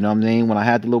truth. You know what I mean? When I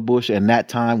had the little bullshit, and that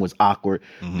time was awkward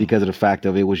because of the fact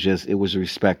of it was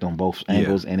respect on both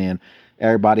angles. And then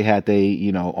everybody had their,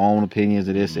 own opinions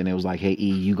of this. And it was like, hey,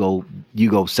 E, you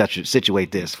go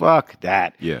situate this. Fuck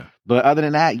that. Yeah. But other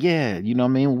than that, you know what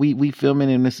I mean? We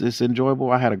filming and it's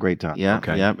enjoyable. I had a great time. Yeah.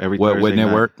 Okay. Yeah. Every Thursday what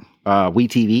network?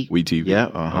 WeTV. WeTV. Yeah.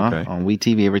 Okay. On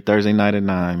WeTV every Thursday night at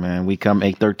 9, man. We come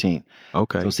 8/13.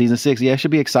 Okay. So season 6, it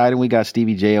should be exciting. We got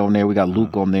Stevie J on there. We got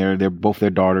Luke on there. They're both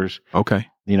their daughters. Okay.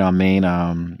 You know what I mean?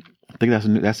 I think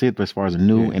that's it as far as a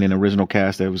new and an original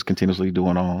cast that was continuously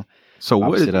doing on. So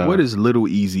what does Lil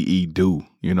Eazy E do?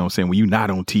 You know what I'm saying? When you're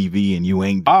not on TV and you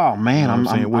ain't. Oh man,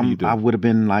 what do you do? I would have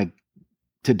been like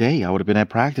today I would have been at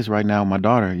practice right now with my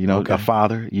daughter, you know, a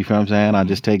father, you feel what I'm saying? I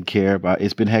just take care of,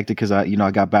 it's been hectic because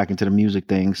I got back into the music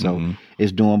thing. So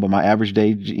it's doing, but my average day,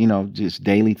 you know, just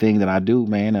daily thing that I do,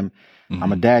 man,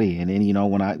 I'm a daddy. And then, you know,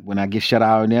 when I get shut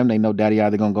out of them, they know daddy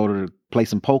either going to go to play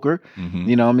some poker,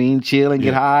 you know what I mean? Chill and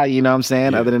get high, you know what I'm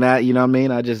saying? Other than that, you know what I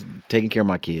mean? I just taking care of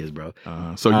my kids, bro.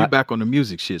 So you back on the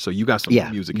music shit. So you got some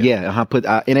music out.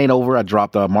 Yeah, it ain't over. I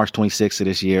dropped March 26th of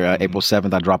this year. April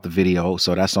 7th, I dropped the video.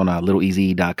 So that's on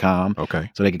lileeazyE.com.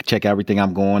 Okay. So they can check everything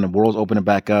I'm going. The world's opening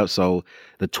back up. So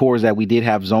the tours that we did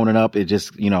have zoning up, it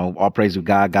just, you know, all praise to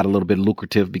God, got a little bit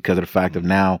lucrative because of the fact of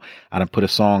now I done put a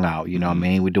song out. You know what I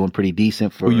mean? We're doing pretty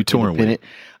decent for Who you touring with?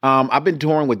 I've been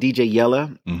touring with DJ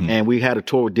Yella, and we had a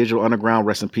tour with Digital Underground.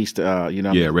 Rest in peace to you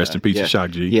know. Yeah, rest in peace to Shock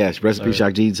G. Yes, rest in peace,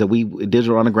 Shock G. So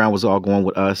Digital Underground was all going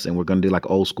with us, and we're going to do like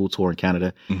an old school tour in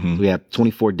Canada. So we have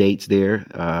 24 dates there,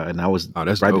 and that was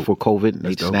right dope. before COVID. And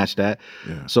they snatched that.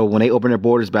 Yeah. So when they open their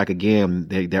borders back again,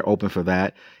 they're open for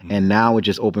that. And now it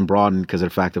just open broadened because of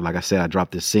the fact of, like I said, I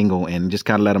dropped this single and just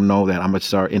kind of let them know that I'm going to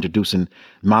start introducing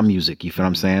my music. You feel what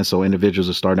I'm saying? So individuals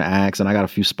are starting to ask, and I got a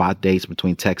few spot dates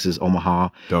between Texas, Omaha,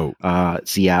 dope.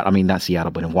 Seattle. I mean, not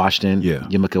Seattle, but in Washington,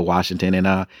 Utica, Washington,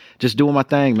 and just doing my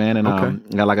thing, man. And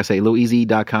like I say,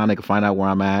 lileeazyE.com. They can find out where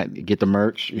I'm at, get the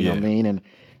merch. You know what I mean?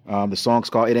 And the song's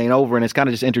called "It Ain't Over," and it's kind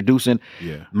of just introducing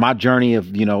my journey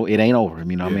of, you know, it ain't over.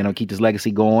 You know what I mean? I'll keep this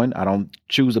legacy going. I don't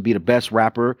choose to be the best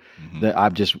rapper. That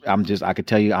I could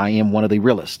tell you, I am one of the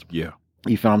realest. Yeah.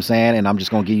 You feel what I'm saying? And I'm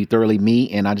just going to give you thoroughly me,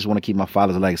 and I just want to keep my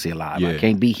father's legacy alive. I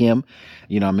can't be him.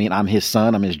 You know what I mean? I'm his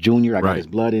son. I'm his junior. I got his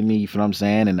blood in me. You feel what I'm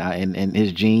saying? And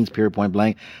his genes, period, point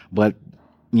blank. But,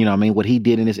 you know what I mean? What he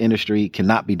did in this industry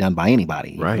cannot be done by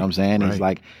anybody. You know what I'm saying? It's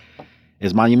like,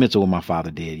 it's monumental what my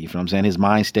father did. You feel what I'm saying? His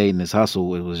mind state and his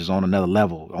hustle, it was just on another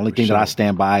level. The only thing that I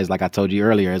stand by is, like I told you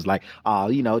earlier, is like,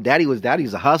 you know,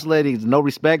 daddy's a hustler. He's no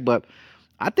respect, but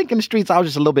I think in the streets I was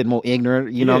just a little bit more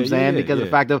ignorant, you know what I'm saying? Because of the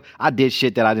fact of I did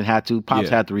shit that I didn't have to. Pops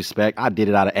had to respect. I did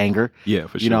it out of anger. Yeah,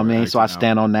 for sure. You know what I mean? So I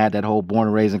stand on that whole born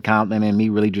and raised in Compton and me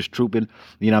really just trooping.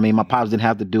 You know what I mean? My pops didn't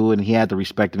have to do it and he had the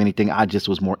respect of anything. I just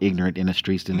was more ignorant in the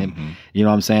streets than him. You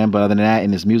know what I'm saying? But other than that, in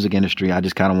this music industry, I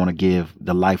just kind of want to give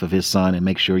the life of his son and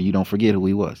make sure you don't forget who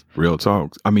he was. Real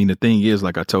talk. I mean, the thing is,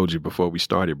 like I told you before we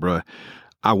started, bruh,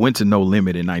 I went to No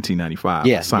Limit in 1995.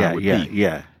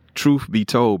 Yeah. Truth be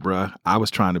told, bruh,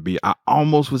 I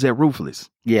almost was at Ruthless.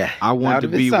 Yeah. I wanted to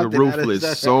be with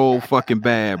Ruthless so fucking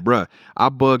bad, bruh. I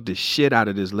bugged the shit out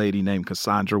of this lady named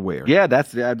Cassandra Ware. Yeah,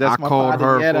 that's I called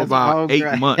her for about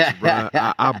 8 months, bruh.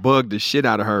 I bugged the shit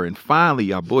out of her. And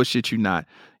finally, I bullshit you not,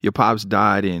 your pops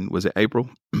died in, was it April?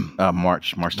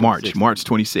 March 26th. March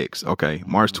 26th. Okay,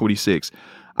 March 26th.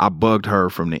 I bugged her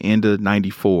from the end of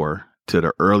 94 to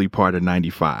the early part of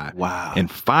 95. Wow. And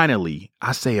finally,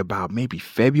 I say about maybe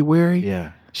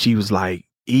February, she was like,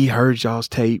 he heard y'all's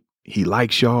tape. He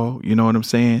likes y'all. You know what I'm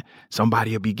saying?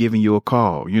 Somebody will be giving you a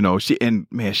call. You know,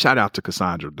 man, shout out to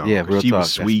Cassandra, dog. Yeah, real she talk.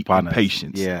 was sweet and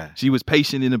patient. Yeah. She was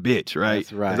patient in a bitch, right?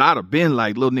 That's right. Because I'd have been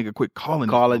like, little nigga, quit calling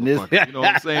this. You know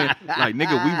what I'm saying? Like,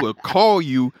 nigga, we will call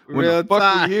you when the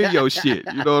fuck we hear your shit.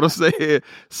 You know what I'm saying?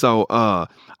 So,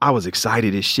 I was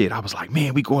excited as shit. I was like,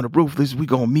 man, we going to Ruthless. We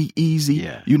going to meet Easy.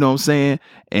 Yeah. You know what I'm saying?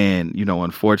 And, you know,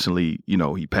 unfortunately, you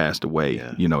know, he passed away,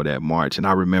 you know, that March. And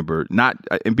I remember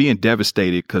being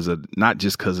devastated not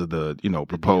just because of the, you know,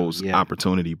 proposed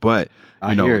opportunity, but,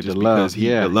 you know, just because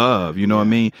the love, you know what I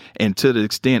mean? And to the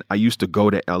extent I used to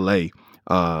go to LA,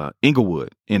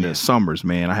 Inglewood in the summers,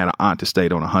 man. I had an aunt that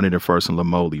stayed on 101st and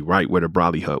Lamoli, right where the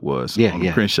Brawley Hut was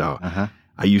on Crenshaw.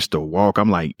 I used to walk, I'm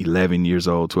like 11 years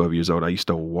old, 12 years old. I used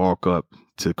to walk up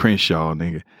to Crenshaw,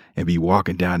 nigga, and be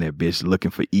walking down that bitch looking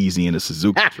for Easy in a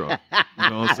Suzuki truck. You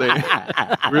know what I'm saying?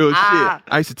 Real shit.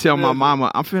 I used to tell my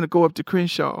mama, I'm finna go up to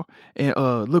Crenshaw and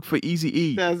look for Eazy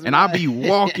E. And I'll be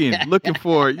walking looking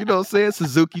for, you know what I'm saying,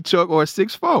 Suzuki truck or a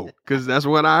 6'4", because that's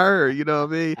what I heard, you know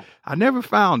what I mean? I never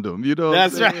found him, you know what I'm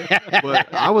saying? Right.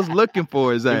 But I was looking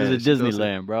for his ass. He was in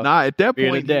Disneyland, bro. Nah, at that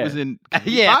point, he was in,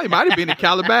 he might have been in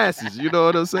Calabasas, you know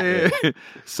what I'm saying?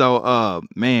 So,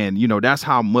 man, you know, that's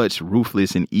how much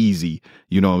Ruthless and Easy,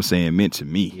 you know what I'm saying, meant to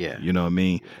me. Yeah. You know what I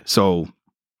mean? So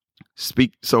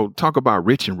talk about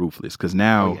Rich and Ruthless, because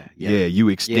now, you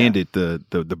extended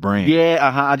the brand. Yeah,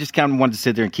 I just kind of wanted to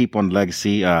sit there and keep on the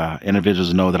legacy.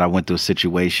 Individuals know that I went through a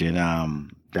situation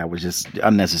that was just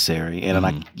unnecessary. And then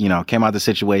I, you know, came out of the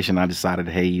situation. I decided,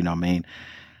 hey, you know what I mean?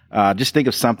 Just think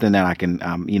of something that I can,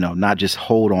 you know, not just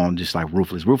hold on, just like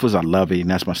Ruthless. Ruthless, I love it, and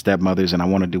that's my stepmother's,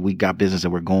 and we got business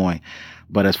that we're going.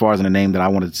 But as far as in the name that I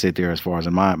wanted to sit there, as far as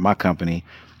in my company,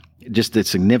 just the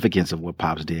significance of what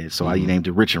Pops did. So I named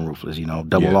it Rich and Ruthless,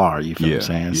 double R, you feel what I'm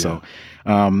saying? So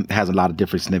it has a lot of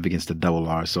different significance to double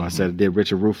R. So I said I did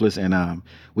Rich and Ruthless, and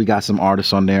we got some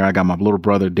artists on there. I got my little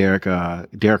brother Derek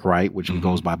Wright, which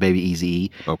goes by Baby Eazy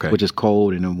E, which is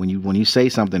cold. And then when you say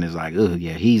something, it's like, oh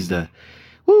yeah, he's the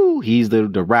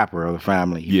rapper of the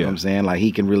family. You know what I'm saying? Like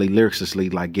he can really lyrically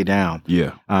like get down.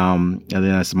 Yeah. And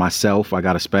then it's myself. I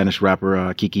got a Spanish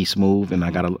rapper, Kiki Smooth, and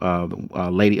I got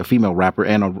a female rapper,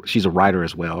 and she's a writer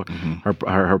as well.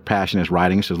 Her passion is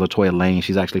writing. She's LaToya Lane.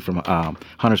 She's actually from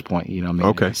Hunters Point. You know what I mean?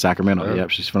 Okay. Sacramento. Yep.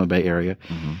 She's from the Bay Area.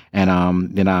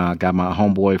 And then I got my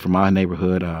homeboy from my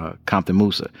neighborhood, Compton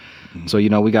Musa. So,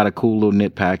 we got a cool little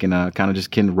knit pack and kind of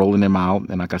just rolling them out.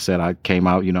 And like I said, I came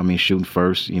out, shooting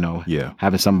first,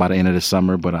 having something by the end of the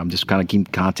summer, but I'm just kind of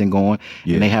keep content going.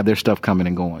 Yeah. And they have their stuff coming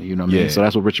and going, you know what I mean? So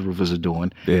that's what Richard Rufus is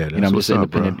doing. Yeah, that's I'm just an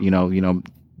independent,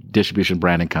 distribution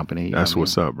branding company. That's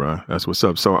what's up, bro. That's what's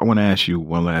up. So I want to ask you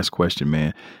one last question,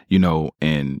 man.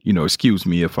 Excuse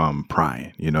me if I'm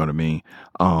prying, you know what I mean?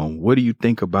 What do you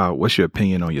think about, what's your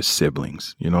opinion on your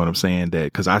siblings? You know what I'm saying? That,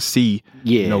 because I see,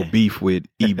 beef with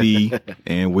EB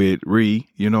and with Ree,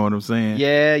 you know what I'm saying?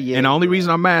 Yeah. And the only reason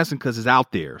I'm asking, because it's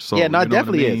out there. So, it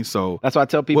definitely is. So that's why I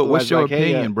tell people, what's your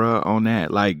opinion, bro, on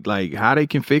that? Like how they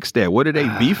can fix that? What are they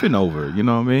beefing over? You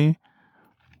know what I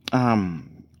mean?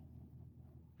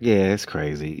 Yeah, it's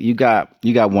crazy. You got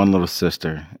one little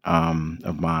sister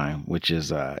of mine, which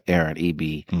is Erin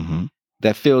EB.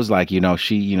 That feels like she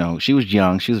was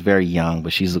young. She was very young,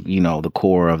 but she's the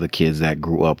core of the kids that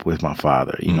grew up with my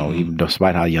father. Even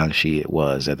despite how young she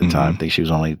was at the time, I think she was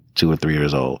only 2 or 3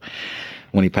 years old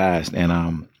when he passed.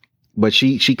 And but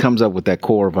she comes up with that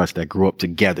core of us that grew up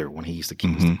together when he used to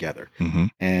keep us together.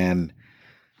 And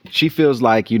she feels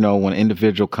like when an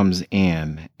individual comes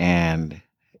in and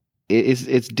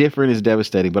it's different, it's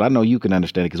devastating, but I know you can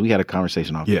understand it because we had a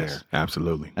conversation off there. Yes,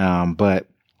 absolutely. But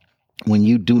when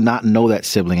you do not know that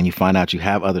sibling and you find out you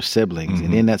have other siblings,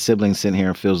 and then that sibling sitting here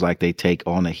and feels like they take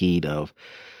on the heat of,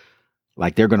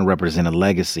 like they're going to represent a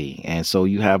legacy. And so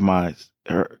you have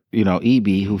EB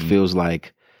who feels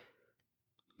like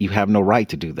you have no right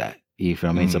to do that. You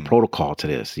feel me? It's a protocol to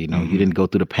this. You didn't go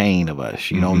through the pain of us.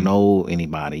 You don't know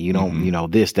anybody. You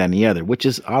don't, this, that, and the other, which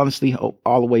is honestly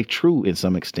all the way true in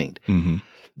some extent. You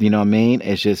know what I mean?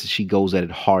 It's just she goes at it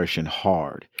harsh and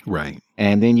hard. Right.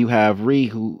 And then you have Ree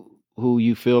who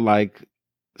you feel like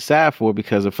sad for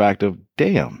because of the fact of,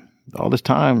 damn, all this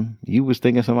time you was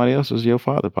thinking somebody else was your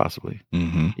father possibly.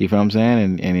 You feel what I'm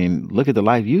saying? And look at the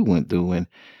life you went through and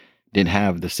didn't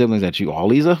have the siblings that all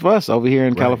these of us over here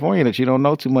in California that you don't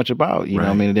know too much about, you know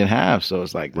what I mean? It didn't have. So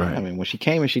it's like, I mean, when she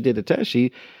came and she did the test,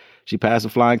 she passed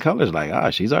with flying colors,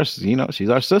 like, she's our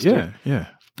sister. Yeah.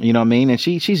 You know what I mean? And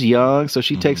she's young, so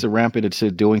she takes a rampant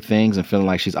into doing things and feeling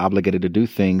like she's obligated to do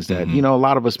things that, a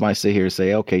lot of us might sit here and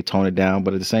say, okay, tone it down.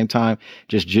 But at the same time,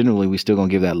 just generally, we still gonna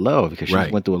give that love because she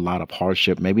went through a lot of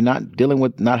hardship, maybe not dealing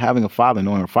with not having a father,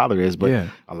 knowing her father is, but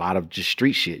a lot of just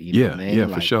street shit, you know what I mean? Yeah,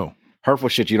 like, for sure. Hurtful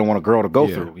shit you don't want a girl to go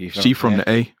through. You she from the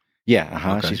A?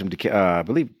 Yeah, okay. She's from I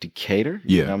believe Decatur.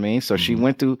 Yeah. You know what I mean? So she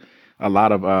went through a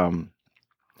lot of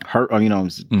hurt,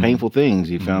 painful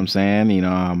things, you feel what I'm saying?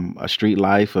 A street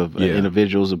life of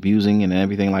individuals abusing and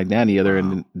everything like that. The other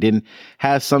and didn't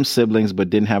have some siblings, but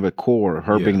didn't have a core.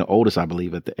 Her being the oldest, I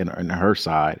believe, in her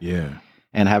side. Yeah.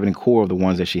 And having a core of the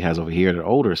ones that she has over here that are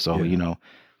older. So,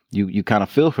 you kind of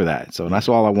feel for that. So that's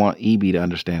all I want EB to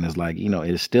understand is like,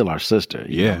 it's still our sister.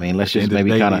 You know what I mean? Let's just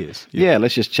maybe kind of,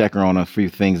 let's just check her on a few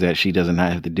things that she doesn't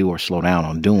have to do or slow down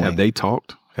on doing. Have they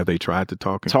talked? Have they tried to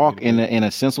talk? In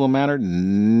a sensible manner?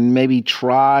 Maybe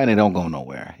try and it don't go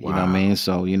nowhere. You know what I mean?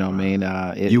 So, you know what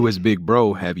I mean? You as big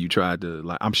bro, have you tried to,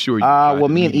 like, I'm sure you well,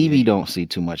 me and Evie don't see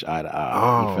too much eye to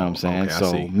eye. You feel what I'm saying? Okay,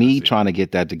 so trying to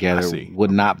get that together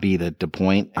would not be the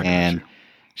point. And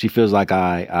she feels like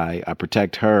I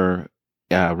protect her,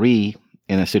 Ree,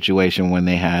 in a situation when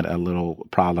they had a little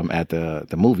problem at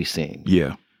the movie scene.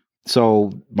 Yeah.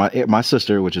 So my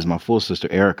sister, which is my full sister,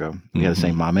 Erica, we had the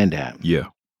same mom and dad. Yeah.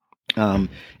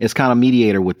 It's kind of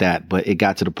mediator with that, but it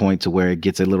got to the point to where it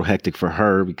gets a little hectic for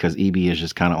her because EB is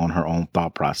just kind of on her own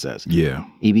thought process. Yeah.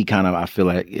 EB kind of, I feel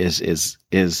like is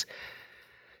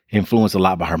influenced a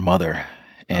lot by her mother.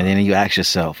 And then you ask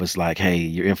yourself, it's like, hey,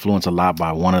 you're influenced a lot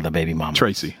by one of the baby mamas.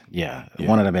 Tracy. Yeah.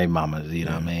 One of the baby mamas, you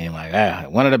know what I mean?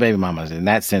 Like, one of the baby mamas. In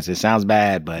that sense, it sounds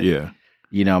bad, but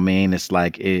you know what I mean? It's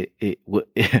like, if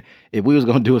we was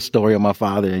going to do a story on my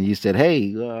father and you said,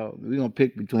 hey, we're going to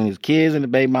pick between his kids and the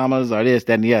baby mamas or this,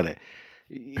 that, and the other.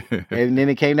 And then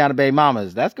it came down to baby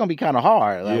mamas. That's gonna be kind of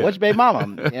hard. Like, what's baby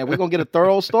mama? And we're gonna get a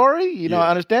thorough story. You know,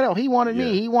 understand? Oh, he wanted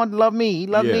me. He wanted to love me. He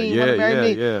loved me. He wanted to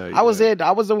marry me. I was it.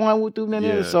 I was the one who threw them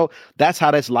in. So that's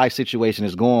how this life situation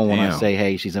is going. When I say,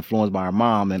 hey, she's influenced by her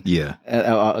mom, and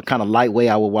a kind of light way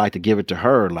I would like to give it to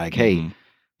her, like, hey.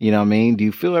 You know what I mean? Do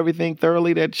you feel everything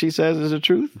thoroughly that she says is the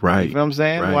truth? Right. You know what I'm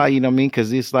saying? Right. Why, you know what I mean?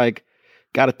 Because it's like,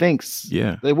 got to think.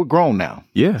 We're grown now.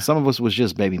 Yeah. Some of us was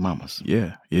just baby mamas.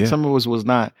 Yeah. Yeah. Some of us was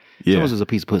not. Some of us was a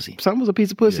piece of pussy. Some was a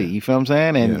piece of pussy. You feel what I'm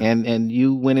saying? And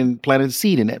you went and planted a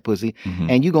seed in that pussy.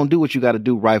 And you going to do what you got to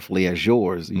do rightfully as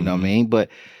yours. You know what I mean? But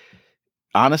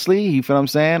honestly, you feel what I'm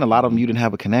saying? A lot of them you didn't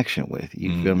have a connection with. You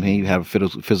feel what I mean? You have a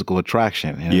physical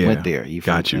attraction and it went there. You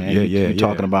feel got you. Yeah. You're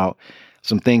talking about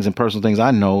some things and personal things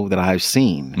I know that I've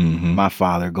seen my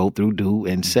father go through, do,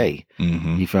 and say.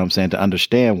 You feel what I'm saying? To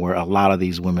understand where a lot of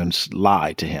these women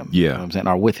lie to him. You know what I'm saying?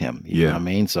 Are with him. You know what I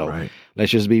mean? So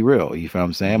let's just be real. You feel what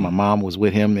I'm saying? My mom was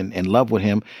with him and in love with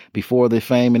him before the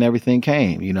fame and everything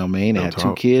came. You know what I mean? They had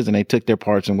 2 kids and they took their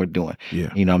parts and were doing. You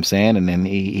know what I'm saying? And then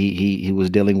he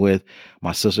was dealing with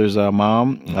my sister's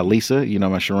mom, Lisa, you know,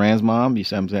 my Sharon's mom, you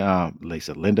see what I'm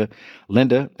saying?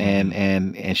 Linda,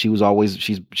 and she was always,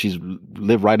 she's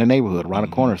lived right in the neighborhood, around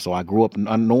the corner. So I grew up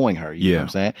unknowing her, you know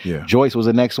what I'm saying? Joyce was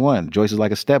the next one. Joyce is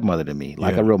like a stepmother to me,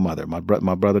 like a real mother. My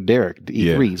brother Derek,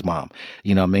 E3's mom,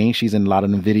 you know what I mean? She's in a lot of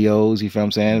them videos, you feel what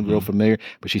I'm saying? Real familiar,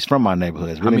 but she's from my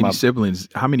neighborhood. How many siblings,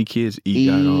 how many kids E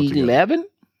got all together? 11.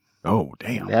 Oh,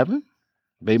 damn. 11.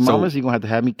 Baby mamas, you're going to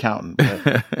have me counting.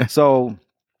 So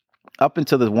up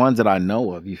until the ones that I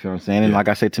know of, you feel what I'm saying? And like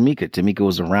I said, Tamika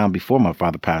was around before my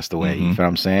father passed away, you feel what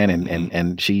I'm saying?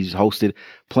 And she's hosted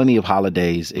plenty of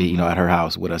holidays, you know, at her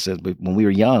house with us when we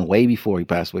were young, way before he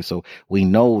passed away. So we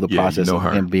know the process of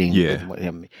him being with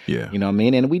him. You know what I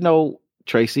mean? And we know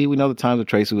Tracy, we know the times that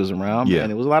Tracy was around, and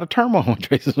there was a lot of turmoil when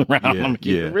Tracy was around. I'm going to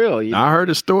keep it real. You know? I heard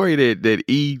a story that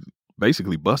E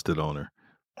basically busted on her.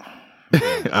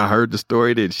 I heard the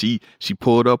story that she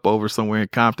pulled up over somewhere in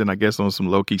Compton, I guess on some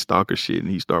low-key stalker shit, and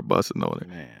he started busting on her.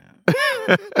 Man.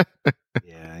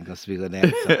 I ain't gonna speak on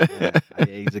that. So,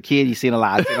 he's a kid, he's seen a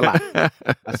lot.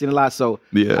 I've seen a lot. So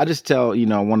I just tell, you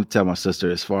know, I want to tell my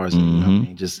sister as far as, you know, I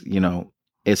mean, just, you know,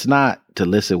 it's not to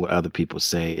listen what other people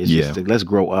say. It's just to, let's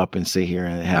grow up and sit here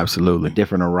and have a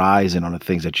different horizon on the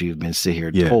things that you've been sit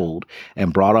here told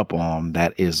and brought up on.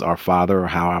 That is our father, or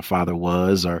how our father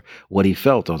was, or what he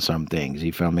felt on some things.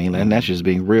 You feel what I mean? And that's just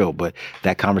being real. But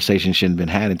that conversation shouldn't have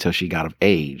been had until she got of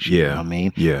age. You know what I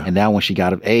mean? And now when she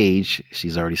got of age,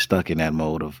 she's already stuck in that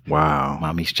mode of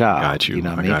mommy's child. Got you. You know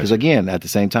what I mean? Because again, at the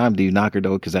same time, do you knock her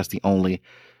though? Because that's the only,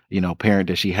 you know, parent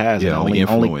that she has, and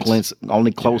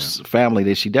only close family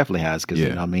that she definitely has. Because you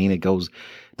know what I mean, it goes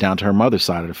down to her mother's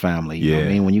side of the family. You know what I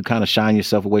mean? When you kind of shine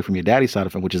yourself away from your daddy's side of the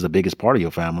family, which is the biggest part of your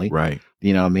family, right?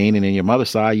 You know what I mean? And then your mother's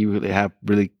side, you really have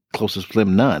really closest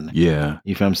slim none. You feel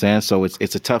what I'm saying? So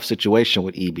it's a tough situation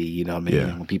with EB. You know what I mean?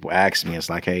 And when people ask me, it's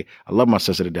like, hey, I love my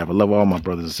sister to death. I love all my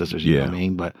brothers and sisters. You know what I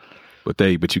mean? But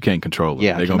you can't control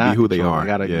them. They're gonna be who they are.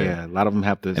 A lot of them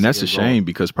have to. And that's a shame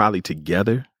because probably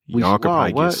together. Y'all could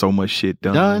probably get so much shit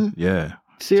done. Yeah.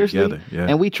 Seriously. Together. Yeah.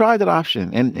 And we tried that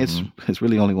option. And it's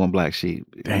really only one black sheep.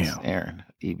 Damn. It's Aaron,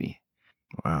 Evie.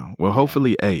 Wow. Well,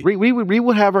 hopefully, we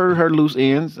would have her loose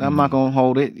ends. I'm not gonna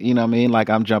hold it. You know what I mean? Like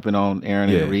I'm jumping on Aaron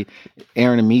and Ree.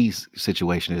 Aaron and me's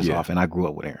situation is off, and I grew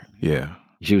up with Aaron. Yeah.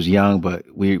 She was young, but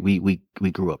we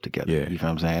grew up together. You know what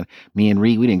I'm saying? Me and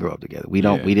Ree, we didn't grow up together. We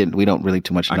don't really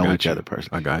too much know each other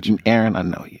personally. I got you. Aaron, I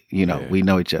know you. You know, we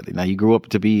know each other. Now you grew up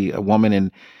to be a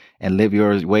woman and live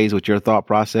your ways with your thought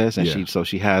process. And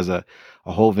she has a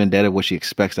whole vendetta of what she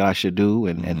expects that I should do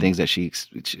and things that she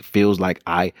feels like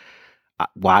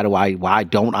why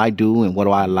don't I do and what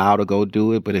do I allow to go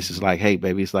do it? But it's just like, hey,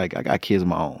 baby, it's like I got kids of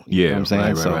my own. You know what I'm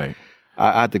saying? Right.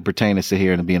 I have to pertain to sit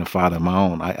here and being a father of my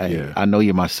own. I know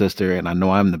you're my sister and I know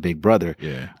I'm the big brother.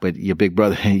 But your big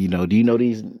brother, you know, do you know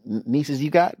these nieces you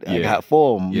got? I got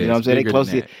 4 of them. You know what I'm saying? They close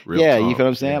to you. You feel what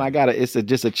I'm saying? It's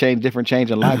just a different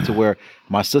change in life to where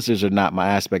my sisters are not my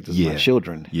aspect as my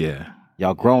children.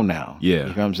 Y'all grown now. You feel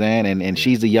what I'm saying? And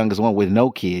she's the youngest one with no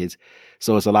kids.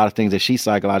 So it's a lot of things that she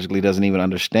psychologically doesn't even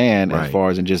understand as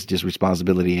far as in just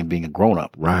responsibility and being a grown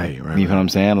up. Right. You feel what I'm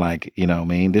saying? Like, you know what I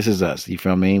mean? This is us. You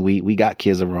feel what I mean? We got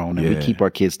kids of our own and we keep our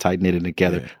kids tight knitted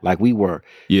together like we were.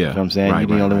 You know what I'm saying?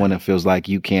 You're the only one that feels like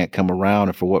you can't come around,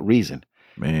 and for what reason?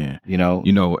 Man,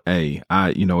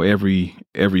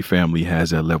 every family has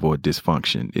that level of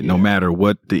dysfunction. No matter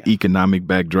what the economic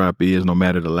backdrop is, no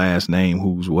matter the last name,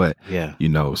 who's what.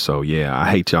 So I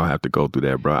hate y'all have to go through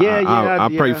that, bro. I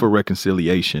pray for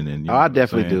reconciliation. And I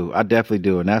definitely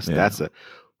do. And that's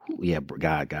yeah,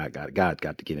 God got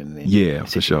to get in there. Yeah,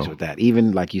 for sure. With that,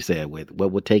 even like you said, with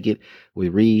what would take it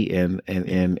with Ree and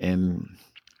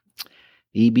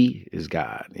EB is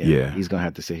God. Yeah. He's gonna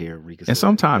have to sit here and reconsider. And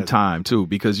sometimes time too,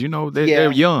 because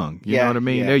they're young. You know what I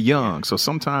mean? They're young. Yeah. So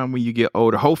sometimes when you get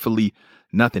older, hopefully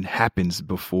nothing happens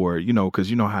before, because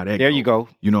you know how that there goes. You go.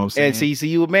 You know what I'm saying? And see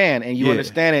you a man and you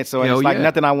understand it. So it's like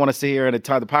nothing I want to sit here and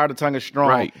the power of the tongue is strong.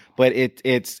 Right. But it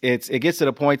gets to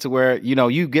the point to where,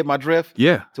 you get my drift.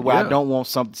 Yeah. To where I don't want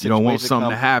something. You don't want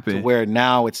something to happen. To where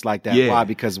now it's like that. Yeah. Why?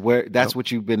 Because that's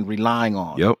what you've been relying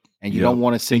on. Yep. And you don't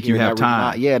want to sit here. You have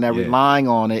time. Relying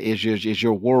on it is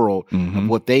your world of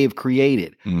what they've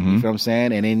created. You feel what I'm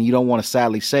saying? And then you don't want to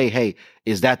sadly say, hey,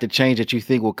 is that the change that you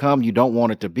think will come? You don't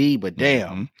want it to be, but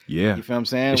damn. Yeah. You feel what I'm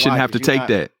saying? It shouldn't have to take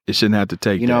that. It shouldn't have to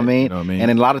take that. You know what I mean? You know what I mean? And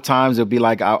then a lot of times it'll be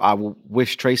like, I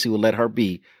wish Tracy would let her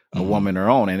be a woman her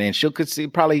own, and then she'll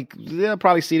probably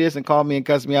see this and call me and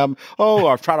cuss me out,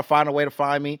 or try to find a way to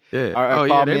find me. Yeah.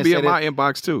 Or they'd be in my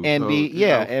inbox too. And so,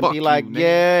 be like,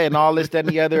 and all this, that, and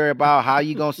the other about how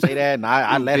you gonna say that, and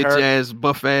I let her bitch ass,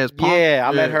 buff ass punk. Yeah,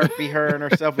 I let her be her and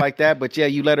herself like that. But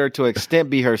you let her to an extent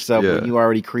be herself when you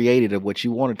already created of what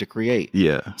you wanted to create.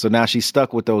 Yeah. So now she's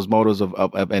stuck with those motives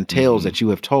of and tales that you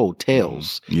have told.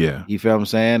 Tales. Yeah. You feel what I'm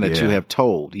saying? That you have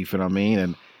told. You feel what I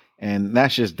mean? And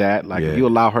that's just that. Like, if you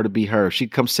allow her to be her, if she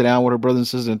comes sit down with her brothers and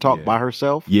sisters and talk by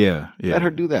herself. Yeah. Let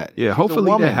her do that. Yeah. She's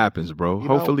hopefully that happens, bro.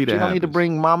 Hopefully that happens. You don't need to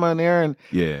bring mama in there and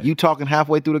you talking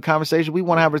halfway through the conversation. We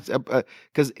want to have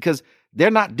because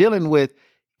they're not dealing with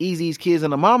Eazy's kids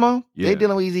and the mama. They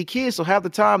dealing with Eazy kids. So half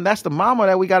the time, that's the mama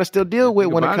that we got to still deal with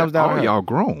when it comes down to her. Y'all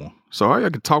grown. So all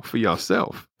y'all can talk for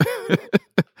yourself.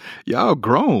 Y'all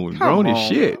grown as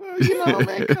shit.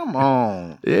 Man, come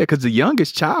on. Yeah, because the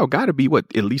youngest child got to be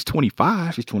at least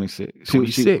 25. She's 26.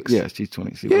 26. She's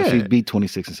 26. Yeah. Well, she'd be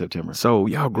 26 in September. So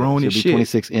y'all grown as shit.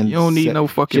 26 you don't need no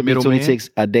fucking middleman. 26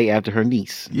 a day after her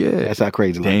niece. Yeah, that's how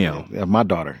crazy. Damn, my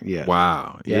daughter. Yeah.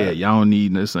 Wow. Yeah. Y'all don't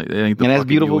need this. And that's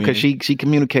beautiful because she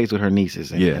communicates with her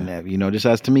nieces. And that, just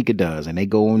as Tamika does, and they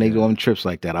go on trips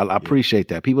like that. I appreciate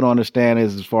that. People don't understand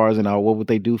as far as what would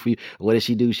they do for you? What does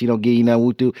she do? She don't give you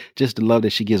nothing. Do just the love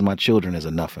that she gives my children is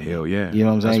enough. Hell yeah. You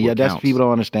know what I'm saying? That's people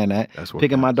don't understand that. That's what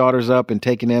picking my daughters up and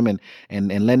taking them and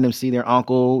letting them see their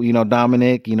uncle,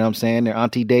 Dominic, you know what I'm saying, their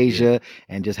auntie Deja,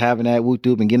 and just having that whoop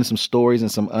doop and getting some stories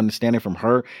and some understanding from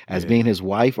her as being his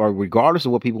wife, or regardless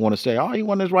of what people want to say. Oh, you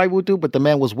want his right whoop doop, but the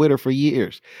man was with her for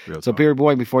years. Superior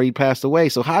Boy before he passed away.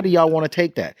 So how do y'all want to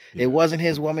take that? It wasn't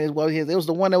his woman, it was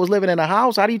the one that was living in the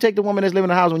house. How do you take the woman that's living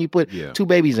in the house when you put two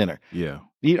babies in her? Yeah.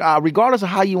 Regardless of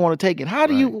how you want to take it, how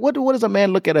do you? What does a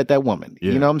man look at that woman?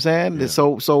 You know what I'm saying? Yeah.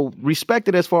 So respect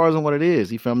it as far as what it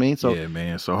is. You feel me? So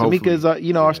man. So Tamika's,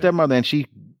 our stepmother, and she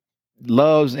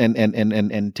loves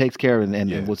and takes care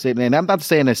and will sit. And I'm not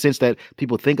saying in the sense that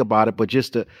people think about it, but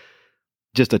just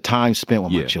a time spent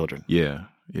with my children. Yeah.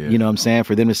 Yeah. You know what I'm saying?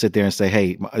 For them to sit there and say,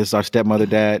 hey, this is our stepmother,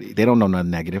 dad, they don't know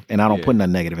nothing negative. And I don't put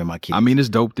nothing negative in my kids. I mean, it's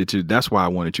dope that that's why I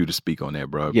wanted you to speak on that,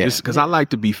 bro. Yeah. Because I like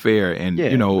to be fair and,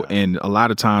 and a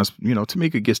lot of times,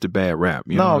 Tamika gets the bad rap.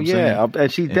 You know what I'm saying?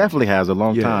 And she definitely has a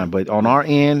long time. But on our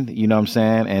end, you know what I'm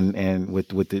saying? And with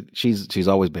the, she's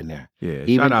always been there. Yeah.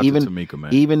 Shout out to Tamika,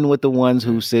 man. Even with the ones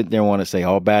who sit there and want to say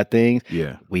all bad things,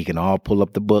 we can all pull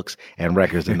up the books and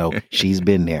records and know she's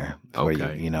been there for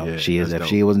you. She is. If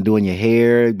she wasn't doing your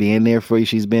hair, being there for you,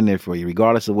 she's been there for you,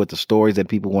 regardless of what the stories that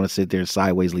people want to sit there and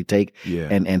sidewaysly take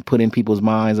and put in people's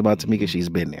minds about Tamika. She's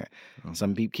been there.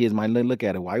 Some kids might look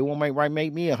at it. Why you won't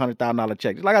make me $100,000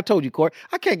 check? Like I told you, Court,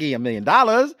 I can't give you $1 million.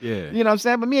 Yeah. You know what I'm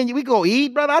saying? But me and you, we go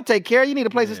eat, brother. I'll take care. You need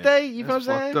a place to stay. You know what I'm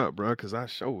saying? Fucked up, bro, because our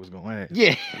show was going to ask.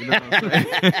 Yeah. You know what I'm saying?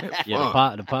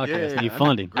 The podcast need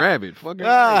funding. Grab it. Fucking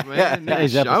right, man.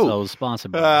 Today's episode is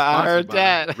sponsored by I heard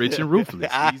that. Rich and Ruthless.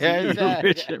 I heard that.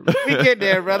 We get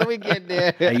there, brother. We get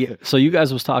there. So you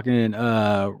guys was talking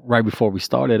right before we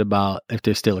started about if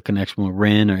there's still a connection with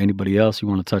Ren or anybody else. You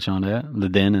want to touch on that? The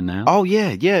then and now? Oh,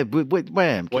 yeah. But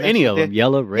man. Well, any of them.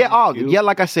 Yella, Ren. Yeah,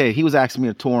 like I said, he was asking me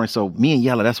to tour. And so me and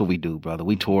Yella, that's what we do, brother.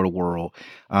 We tour the world.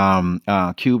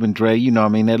 Cube and Dre, you know what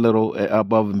I mean? They're a little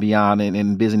above and beyond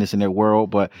in business in their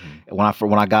world. But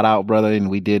when I got out, brother, and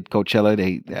we did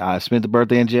Coachella, I spent the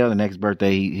birthday in jail. The next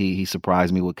birthday, he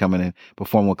surprised me with coming and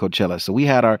performing with Coachella. So we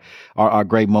had our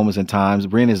great moments and times.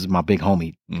 Ren is my big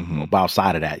homie.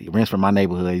 Outside of that, Ren's from my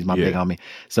neighborhood. He's my big homie.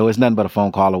 So it's nothing but a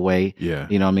phone call away. Yeah.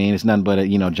 You know what I mean? It's nothing but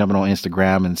jumping on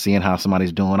Instagram and seeing how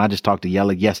somebody's doing. I just talked to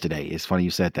Yella yesterday. It's funny you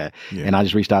said that. Yeah. And I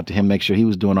just reached out to him, make sure he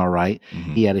was doing all right.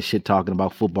 He had his shit talking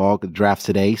about football, the draft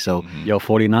today. So, Yo,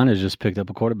 49ers just picked up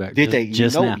a quarterback. did they?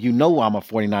 Just now. You know I'm a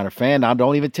 49er fan. Now,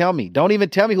 don't even tell me. Don't even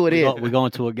tell me who it is. We're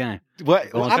going to a game. What?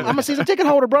 I'm a season ticket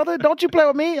holder, brother. Don't you play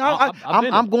with me.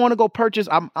 I'm going to go purchase.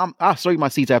 I'll show you my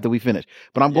seats after we finish.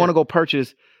 But I'm going to go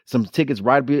purchase some tickets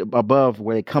right above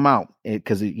where they come out,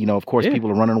 because of course people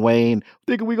are running away and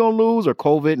thinking we gonna lose or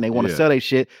COVID, and they want to sell their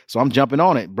shit. So I'm jumping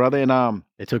on it, brother. And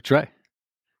they took Trey.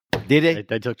 Did they?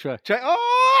 They took Trey. Look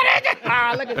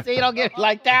at see, you don't get it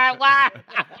like that. Why?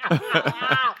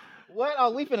 What?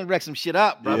 Oh, we finna wreck some shit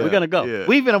up, bro. We're gonna go. Yeah.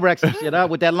 We finna wreck some shit up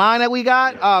with that line that we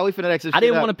got. Oh, we finna wreck some shit up. I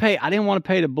didn't want to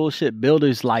pay the bullshit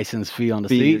builder's license fee on the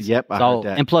seats. Yep, I heard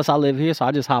that. And plus, I live here, so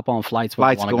I just hop on flights.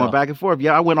 Flights going back and forth.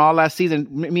 Yeah, I went all last season.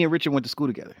 Me and Richard went to school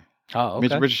together. Oh, okay.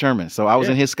 Richard Sherman. So I was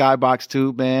in his skybox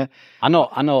too, man. I know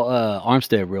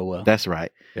Armstead real well. That's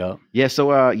right. Yeah. Yeah. So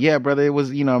brother, it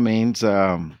was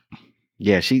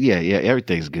it's,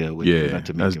 everything's good with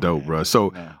that's dope, bro.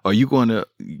 So are you going to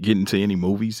get into any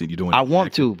movies and you doing? I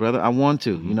want to, brother. I want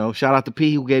to. Shout out to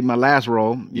P who gave me my last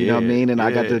role. You know what I mean? And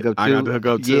I got to hook up too. I got to hook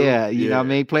up too. Yeah, you know what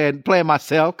I mean? Playing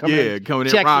myself. Coming in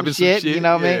robbing some shit. You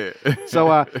know what I mean?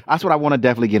 So that's what I want to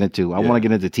definitely get into. I want to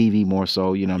get into TV more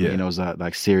so. You know what I mean? Those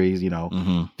like series.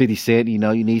 50 Cent. You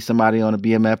need somebody on a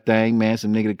BMF thing, man.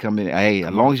 Some nigga to come in. Hey,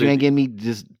 as long as you ain't getting me,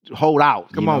 just hold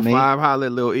out. Come on, 5 holler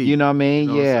at Lil E. You know what I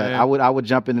mean? I would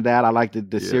jump into that. I like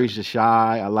the series of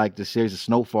Shy. I like the series of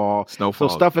Snowfall. So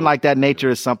stuff in like that nature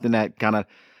is something that kind of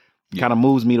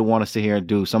moves me to want to sit here and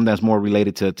do something that's more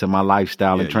related to my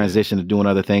lifestyle and transition to doing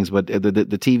other things. But the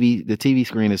TV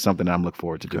screen is something that I'm looking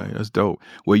forward to doing. That's dope.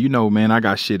 Well, man, I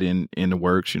got shit in the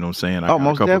works. You know what I'm saying? I got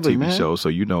most a couple TV man. shows, so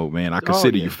man, I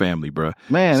consider you family, bro.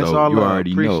 Man, so it's all you love.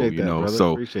 already Appreciate know. That, brother.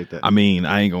 So appreciate that. I mean,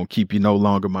 I ain't gonna keep you no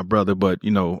longer, my brother. But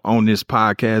on this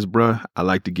podcast, bro, I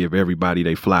like to give everybody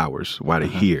their flowers while they're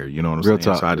here. You know what I'm saying?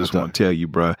 Talk, so I just want to tell you,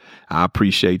 bro, I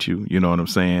appreciate you. You know what I'm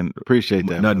saying? Appreciate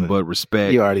that. Nothing brother. but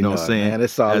respect. You already know what I'm saying? Man.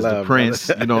 It's all as love, the Prince,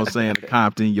 brother. you know what I'm saying?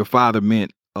 Compton, your father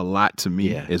meant a lot to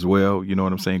me as well. You know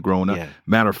what I'm saying? Growing up.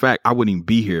 Matter of fact, I wouldn't even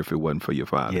be here if it wasn't for your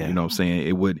father. You know what I'm saying?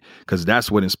 It would, because that's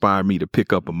what inspired me to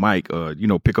pick up a mic,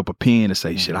 pick up a pen and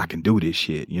say, shit, I can do this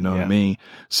shit. You know what I mean?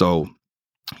 So,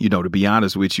 to be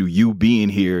honest with you being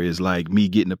here is like me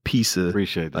getting a piece of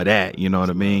that, you know what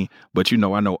I mean? But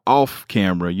I know off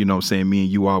camera, you know what I'm saying, me and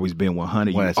you always been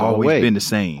 100. You've always been the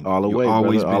same. All the way,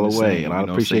 always brother, been all the the way. same. And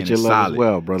I appreciate your love as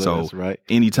well, brother. So that's right.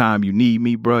 Anytime you need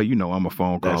me, bro, I'm a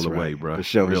phone call away, bro. For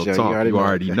sure, Real for sure. talk. You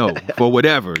already know. For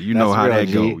whatever, you know how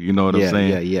that go. You know what I'm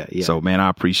saying? Yeah. So, man, I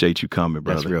appreciate you coming,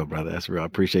 brother. That's real, brother. That's real. I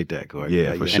appreciate that, Corey.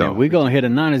 Yeah, for sure. And we're going to hit a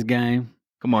Niners game.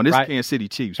 Come on, this is Kansas City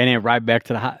Chiefs. And then right back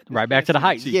to the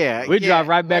Heights. Yeah. We drive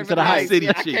right back to the Heights. I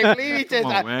can't believe he said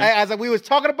that. As we was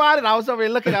talking about it, I was over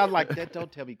here looking, I was like,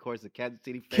 don't tell me Corey's a Kansas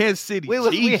City fan. Kansas City Chiefs.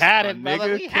 We had it,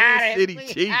 brother. We had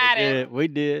it. We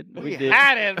did. We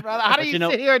had it, brother. How do you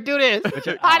sit here and do this?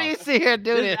 How do you sit here and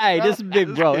do this? Hey, this is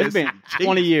big bro. It's been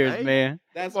 20 years, man.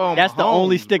 That's the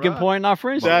only sticking point in our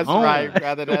friendship. That's right,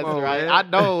 brother. That's right. I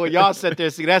know when y'all sit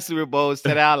there see that Super Bowl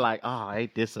sit out like, oh,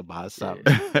 ain't this about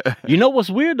something? You know what's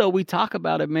weird though? We talk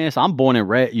about it, man. So I'm born and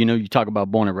raised. You talk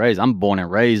about born and raised. I'm born and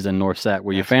raised in North Sac,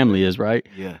 where your family is, right?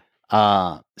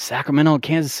 Yeah. Sacramento and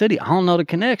Kansas City. I don't know the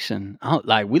connection.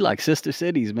 We like sister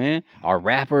cities, man. Our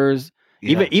rappers,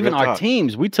 even our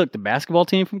teams. We took the basketball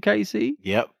team from KC.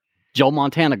 Yep. Joe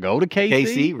Montana go to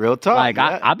KC. Real talk. Like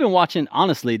I've been watching.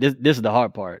 Honestly, this is the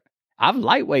hard part. I've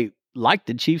lightweight liked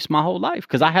the Chiefs my whole life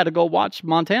because I had to go watch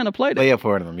Montana play them. Play up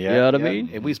for them. Yeah, you know what I mean.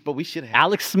 And we should have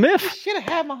Alex Smith. We should have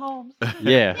had Mahomes.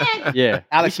 Yeah.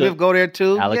 Alex Smith go there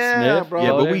too. Alex Smith, bro.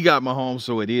 Yeah, but we got Mahomes,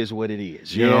 so it is what it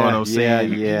is. You know what I'm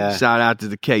saying? Yeah. Shout out to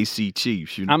the KC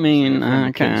Chiefs. You know I mean,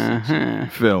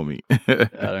 feel me.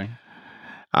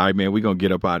 All right, man, we're going to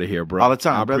get up out of here, bro. All the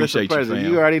time, I brother. appreciate you, fam.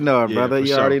 You already know it, brother.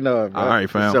 You already know it, bro. All right,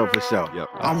 fam. For sure. Yep.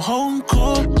 I'm home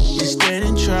court, you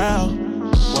standing trial.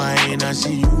 Why ain't I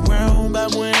see you round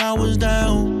back when I was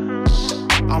down?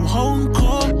 I'm home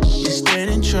court, you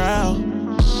standing trial.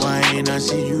 Why ain't I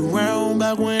see you round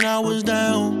back when I was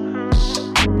down?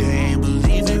 They ain't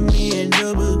believe in me in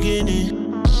the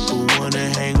beginning, but wanna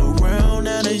hang around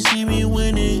now they see me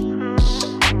winning.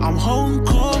 I'm home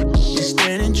court, you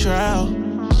standing trial.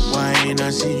 Why ain't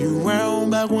I see you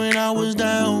round back when I was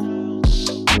down?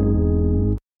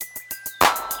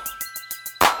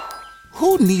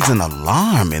 Who needs an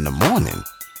alarm in the morning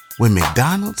when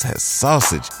McDonald's has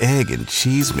sausage, egg, and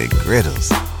cheese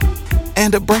McGriddles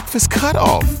and a breakfast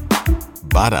cutoff?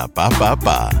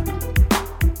 Ba-da-ba-ba-ba.